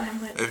haven't checked on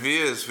him lately. If he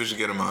is, we should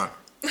get him on.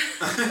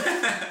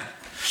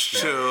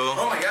 Chill.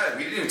 Oh my god,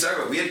 we didn't even talk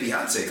about. We had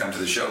Beyonce come to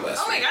the show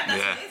last Oh my week. god,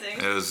 that's Yeah,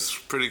 amazing. it was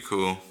pretty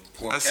cool.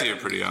 Well, I see her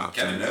Kevin- pretty often.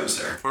 Kevin knows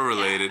her. We're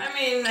related. I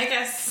mean, I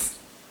guess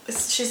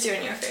she's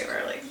doing you a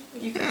favor. Like,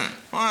 you can.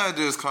 All I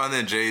do is call, and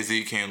then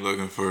Jay-Z came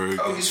looking for her.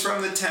 Oh, he's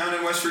from the town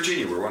in West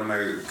Virginia where one of my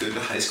good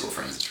high school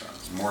friends is from.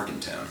 It's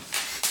Morgantown.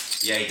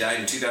 Yeah, he died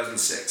in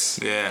 2006.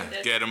 Yeah,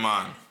 get him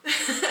on.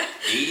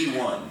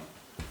 81.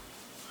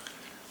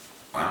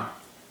 Wow.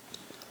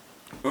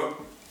 Oh,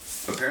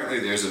 apparently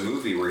there's a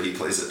movie where he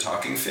plays a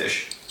talking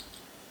fish.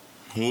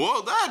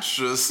 Well, that's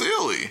just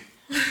silly.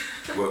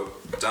 Well,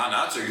 Don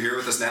Knotts, are you here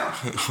with us now?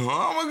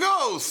 I'm a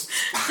ghost.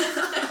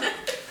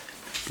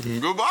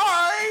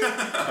 Goodbye.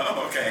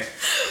 Oh, okay.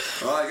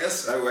 Well, I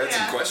guess I had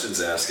some Yeah. questions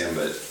to ask him,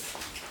 but...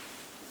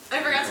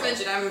 I forgot to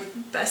mention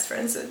I'm best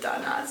friends with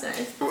Don Knotts. And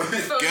I phoned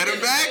Get him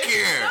in- back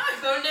here. No, I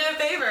phoned in a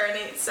favor and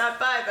he stopped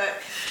by, but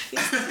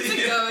he's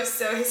a ghost,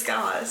 so he's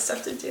got a lot of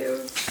stuff to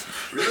do.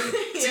 Really?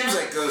 Yeah. Seems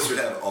like ghosts would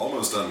have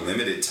almost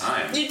unlimited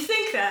time. You'd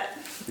think that.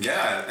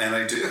 Yeah, and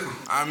I do.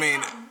 I mean,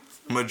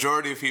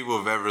 majority of people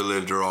have ever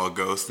lived are all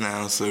ghosts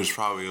now, so there's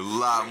probably a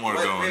lot more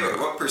going on.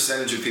 What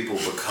percentage of people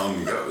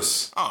become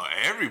ghosts? Oh,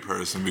 every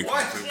person becomes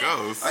What? a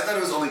ghost. I thought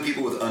it was only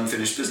people with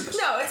unfinished business.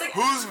 No, it's like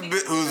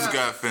Who's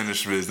got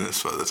finished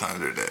business by the time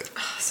they're dead?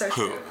 so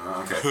Who? true.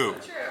 Oh, okay. Who?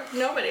 True.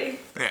 Nobody.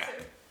 Yeah.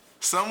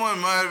 Someone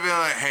might have been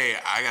like, hey,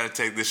 I gotta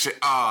take this shit.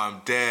 Oh,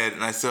 I'm dead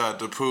and I still have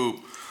to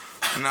poop.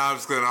 Now I'm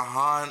just gonna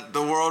haunt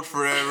the world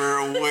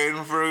forever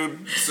waiting for...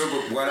 So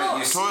but why don't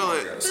you see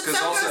Toilet. more But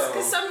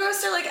ghosts? some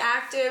ghosts are like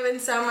active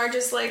and some are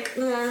just like,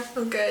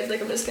 I'm good.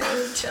 Like I'm just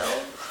gonna chill.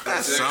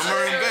 Some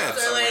are in bed.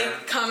 They're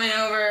like coming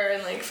over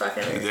and like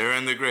fucking. They're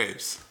in the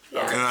graves.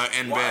 Yeah.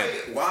 In bed.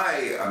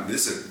 Why?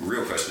 This is a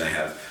real question I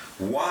have.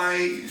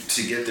 Why,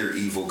 to get their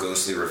evil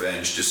ghostly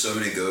revenge, do so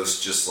many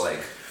ghosts just like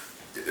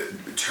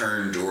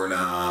turn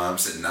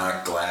doorknobs and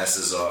knock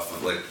glasses off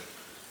of like?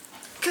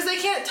 Because they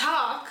can't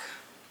talk.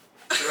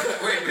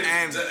 Wait,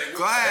 And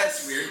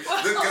that's weird.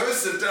 The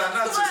ghosts of Don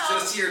Knotts Well-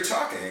 is just here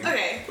talking.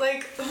 Okay,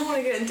 like I don't want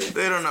to get into.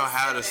 They don't know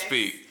how to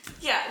speak,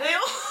 Yeah, they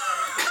don't.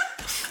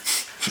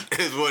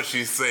 is what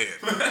she's saying.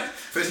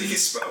 But he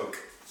spoke.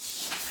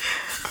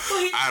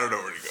 I don't know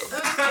where to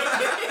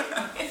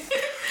go.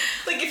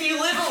 Like if you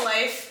live a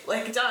life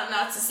like Don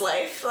Knotts'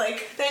 life,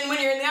 like then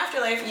when you're in the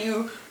afterlife,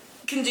 you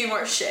can do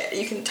more shit.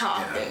 You can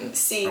talk Yeah. and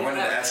see. I wanted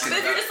to whatever. ask But him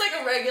if you're about- just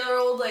like a regular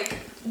old like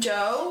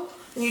Joe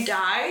and you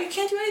die, you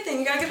can't do anything.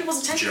 You gotta get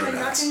people's attention Joe by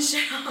Nuts. knocking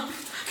shit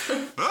off. Oh,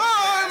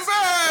 I'm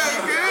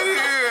back! Get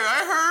here!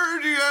 I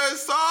heard you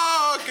guys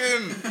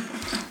talking.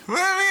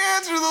 Let me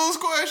answer those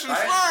questions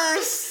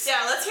first.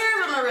 Yeah, let's hear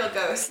it from a real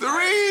ghost. The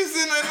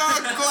reason I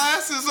knock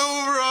glasses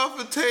over off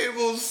of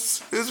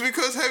tables is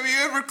because have you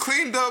ever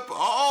cleaned up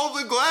all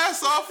the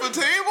glass off a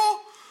table?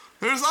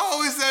 There's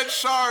always that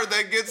shard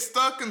that gets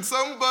stuck in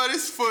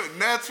somebody's foot,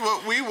 and that's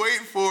what we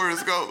wait for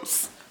as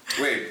ghosts.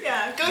 Wait.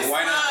 Yeah, ghosts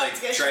Why not love like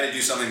to get try to shit.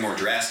 do something more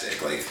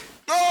drastic? Like,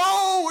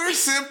 No, we're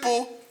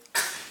simple.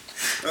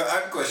 I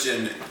have a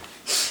question.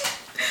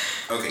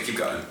 Okay, keep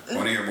going. I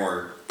want to hear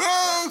more.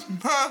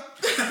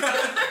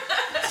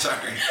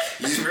 Sorry,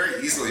 he's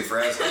very easily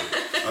frazzled.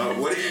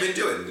 What have you been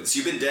doing? So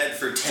you've been dead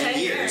for 10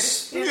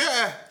 years.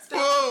 Yeah,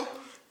 well,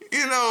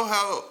 you know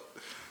how...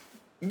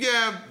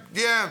 Yeah,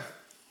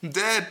 I'm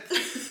dead.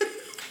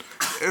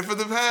 And for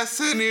the past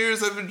 10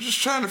 years, I've been just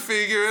trying to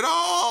figure it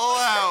all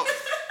out.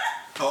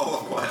 All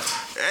of what?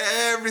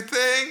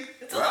 Everything.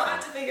 It's a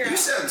lot to figure You out.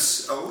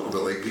 sound a little bit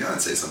like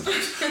Beyonce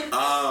sometimes.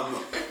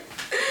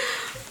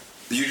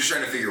 You're just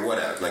trying to figure what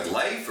out? Like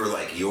life or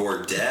like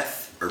your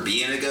death or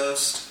being a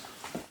ghost?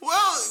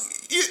 Well,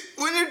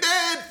 when you're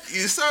dead,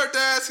 you start to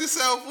ask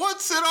yourself,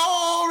 what's it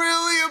all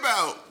really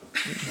about?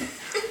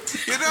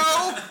 You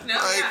know? No,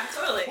 yeah,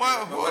 totally.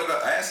 Well, But what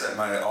about, I ask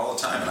that all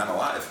the time and I'm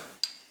alive.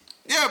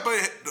 yeah,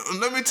 but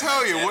let me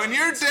tell you, when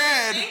you're I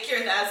dead, think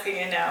you're asking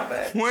it now,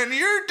 but when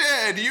you're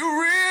dead, you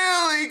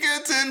really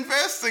get to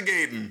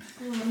investigating.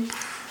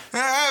 I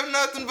have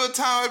nothing but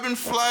time. I've been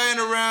flying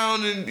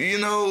around and,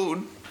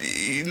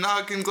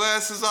 knocking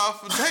glasses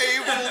off of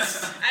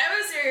tables. I have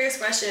a serious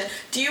question.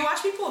 Do you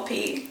watch people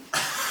pee?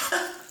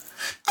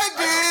 I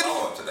did.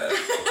 Follow up to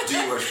that. Do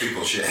you watch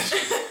people shit?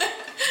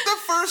 The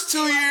first 2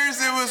 years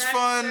it was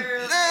fun.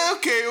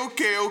 Okay.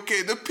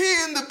 The pee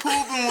and the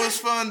pooping was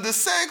fun. The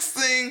sex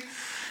thing,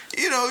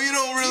 you don't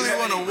really have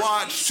want any to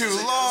watch too routines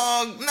as a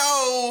long.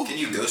 No. Can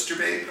you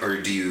masturbate, or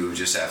do you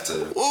just have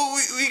to? Well,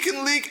 we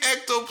can leak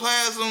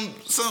ectoplasm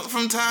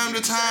from time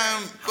to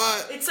time,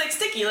 but It's like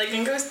sticky, like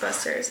in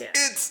Ghostbusters, yeah.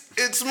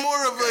 it's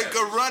more of like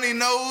a runny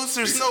nose.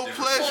 There's no Or in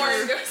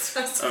pleasure.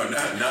 Ghostbusters. Oh,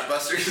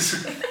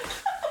 Nutbusters.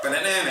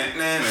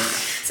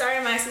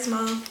 Sorry, Max's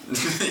mom.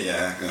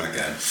 Yeah. Oh my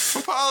god.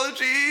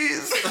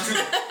 Apologies.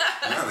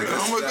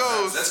 Oh my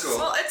gosh. That's cool.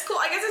 Well, it's cool.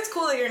 I guess it's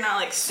cool that you're not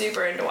like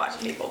super into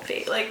watching people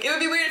pee. Like, it would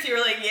be weird if you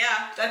were like,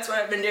 yeah, that's what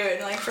I've been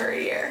doing like for a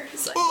year.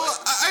 It's like, Well,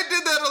 I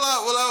did that a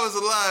lot while I was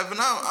alive,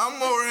 and I'm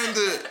more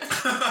into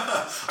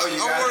I'm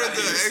more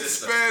into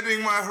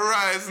expanding my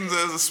horizons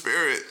as a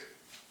spirit.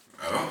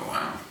 Oh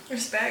wow.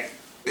 respect.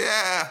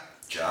 Yeah.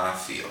 Ja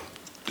feel.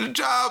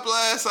 Ja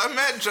bless. I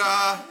met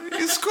Ja.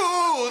 He's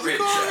cool. He's a Wait,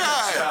 cool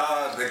guy.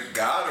 Ja the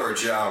God or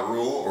Ja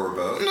Rule or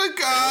both? The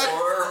God.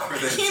 Or are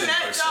they the He same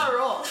met person? Ja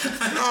Rule.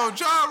 No,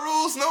 Ja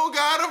rules no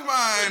God of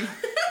mine.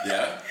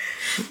 Yeah.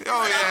 Oh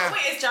Oh, yeah.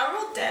 wait, is Ja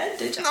Rule dead?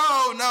 Did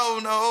Ja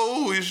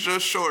No. He's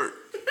just short.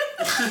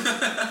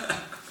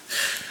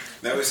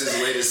 That was his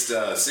latest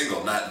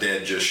single, Not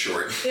Dead, Just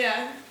Short.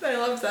 Yeah, I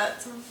love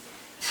that song.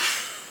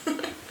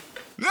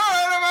 No,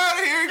 I'm out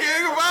of here. Okay,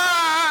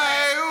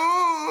 goodbye.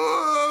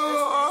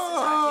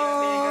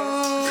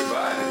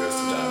 Goodbye, there goes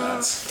to Don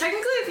Knotts.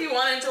 Technically, if you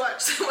wanted to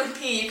watch someone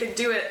pee, you could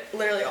do it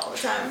literally all the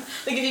time.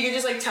 Like, if you could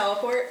just, like,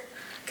 teleport.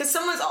 Because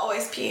someone's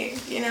always peeing,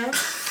 you know?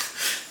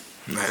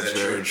 That's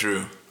very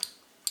true.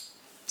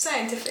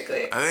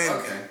 Scientifically. I think.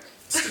 Okay.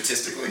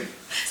 Statistically?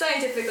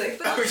 Scientifically.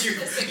 But Oh, not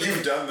statistically.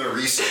 you've done the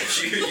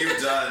research.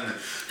 You've done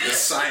the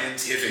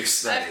scientific I've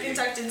study.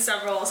 conducted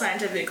several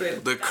scientifically.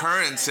 The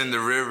currents in the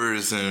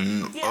rivers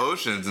and Yeah.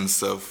 oceans and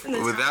stuff, And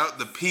the without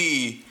the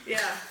pee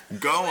Yeah.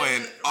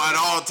 going at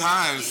all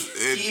times,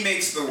 He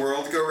makes the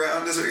world go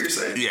round, is what you're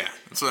saying? yeah,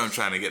 that's what I'm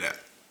trying to get at.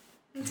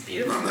 It's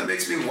beautiful. Well, that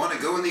makes me want to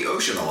go in the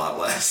ocean a lot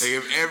less. Like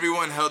if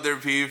everyone held their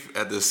pee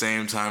at the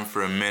same time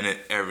for a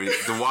minute,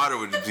 the water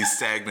would be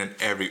stagnant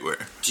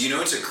everywhere. Do you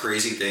know it's a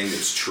crazy thing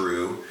that's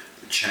true?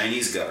 The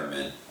Chinese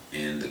government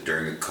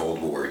during the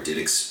Cold War did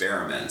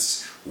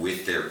experiments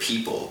with their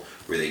people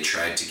where they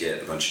tried to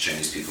get a bunch of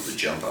Chinese people to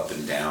jump up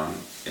and down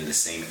in the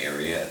same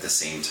area at the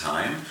same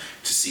time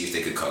to see if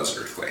they could cause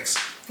earthquakes.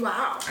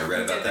 Wow. I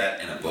read about that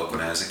in a book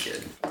when I was a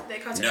kid. They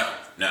cause No,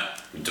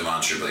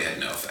 demonstrably had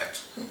no effect.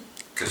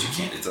 Because you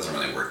can't, it doesn't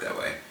really work that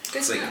way. Good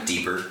It's to like know.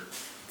 deeper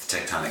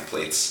tectonic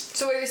plates.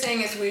 So what you're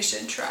saying is we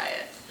should try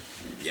it.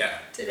 Yeah.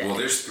 Today. Well,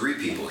 there's 3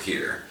 people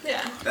here.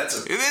 Yeah. That's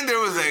a You think there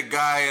was that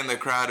guy in the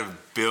crowd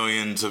of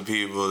billions of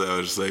people that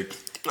was like,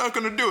 not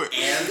gonna do it.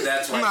 And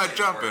that's why I'm not it didn't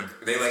jumping.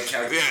 work. They like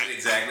calculated Yeah.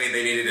 exactly.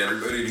 They needed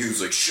everybody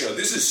who's like, "Shut!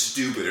 This is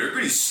stupid.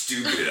 Everybody's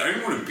stupid. I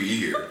don't want to be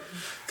here."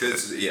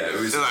 Because it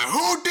was They're like,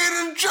 who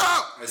didn't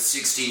jump? a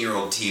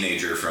 16-year-old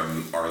teenager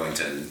from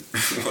Arlington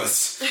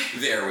was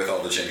there with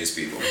all the Chinese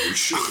people.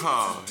 Shut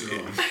Oh,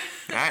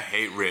 I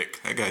hate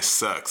Rick. That guy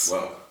sucks.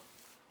 Whoa!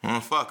 Well,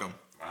 fuck him.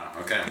 Wow.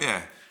 Okay.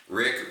 Yeah,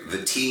 Rick,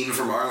 the teen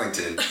from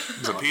Arlington.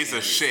 he's a piece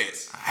of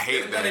shit. I We hate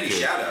haven't got that any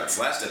kid. shout-outs.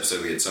 Last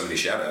episode we had so many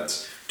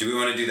shout-outs. Do we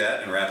want to do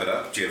that and wrap it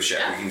up? Do you have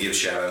Yeah. We can give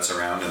shout-outs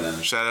around and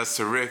then. Shout outs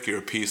to Rick. You're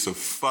a piece of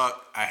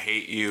fuck. I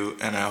hate you,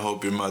 and I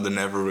hope your mother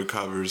never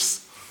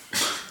recovers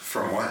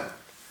From what?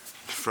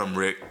 from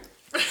Rick.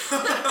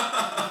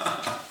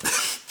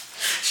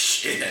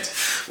 Shit.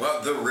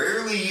 Well, the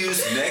rarely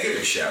used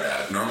negative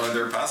shout-out. Normally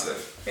they're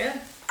positive. Yeah.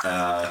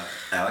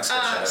 Alex,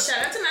 shout-out.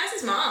 Shout out to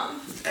Max's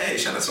mom. Hey,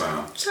 shout-out to my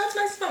mom. Shout out to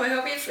Max's mom. I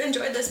hope you've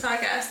enjoyed this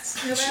podcast.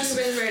 I hope it hasn't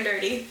been very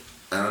dirty.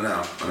 I don't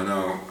know.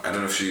 I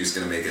don't know if she's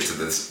gonna make it to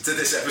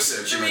this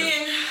episode. She I might.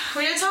 mean,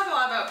 we did talk a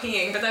lot about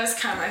peeing, but that was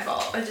kind of my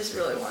fault. I just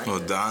really wanted Well,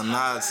 to Don talk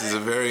Knotts about is it. a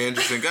very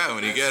interesting guy.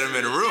 When you get him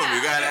in a room,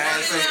 you gotta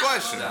ask him Don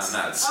questions.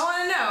 Knotts. I want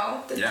to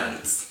know the Yeah.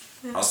 deets.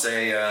 I'll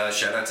say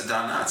shout out to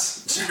Don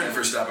Knotts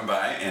for stopping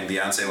by, and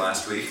Beyonce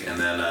last week, and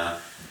then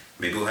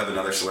maybe we'll have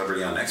another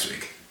celebrity on next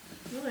week.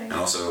 Really? And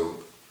also,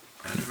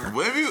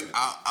 Maybe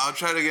I'll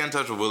try to get in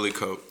touch with Willie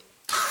Cope.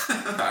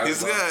 I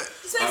He's would love- got.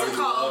 Just make I some would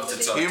calls. love to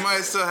with talk He you. to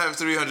might still have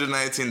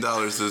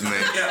 $319 to his name.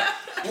 Yeah.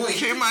 Well,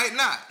 He might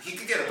not. He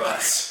could get a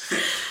bus.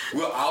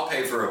 Well, I'll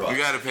pay for a bus. You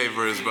gotta pay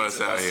for his He bus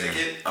needs a out here.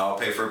 ticket. I'll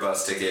pay for a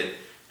bus ticket,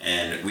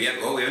 and we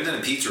haven't done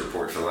a pizza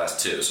report for the last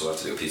 2, so we'll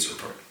have to do a pizza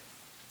report.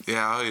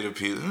 Yeah, I'll eat a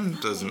pizza.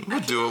 We'll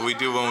do what we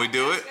do when we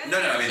do it. No,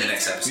 I mean the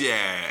next episode.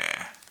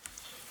 Yeah.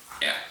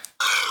 Yeah.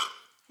 I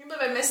can't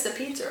believe I missed the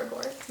pizza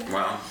report.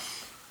 Well,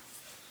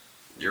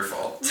 your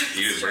fault.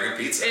 You just bring a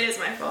pizza. It is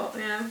my fault,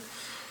 yeah.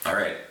 All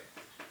right.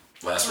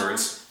 Last Well.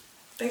 words.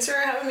 Thanks for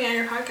having me on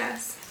your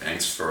podcast.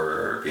 Thanks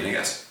for being a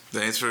guest.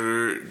 Thanks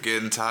for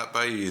getting taught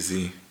by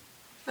Easy.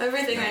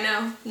 Everything I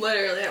know.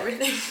 Literally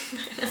everything.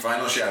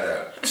 Final shout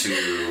out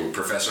to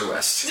Professor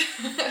West.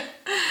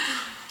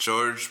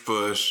 George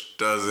Bush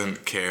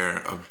doesn't care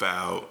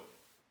about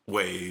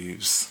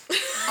waves.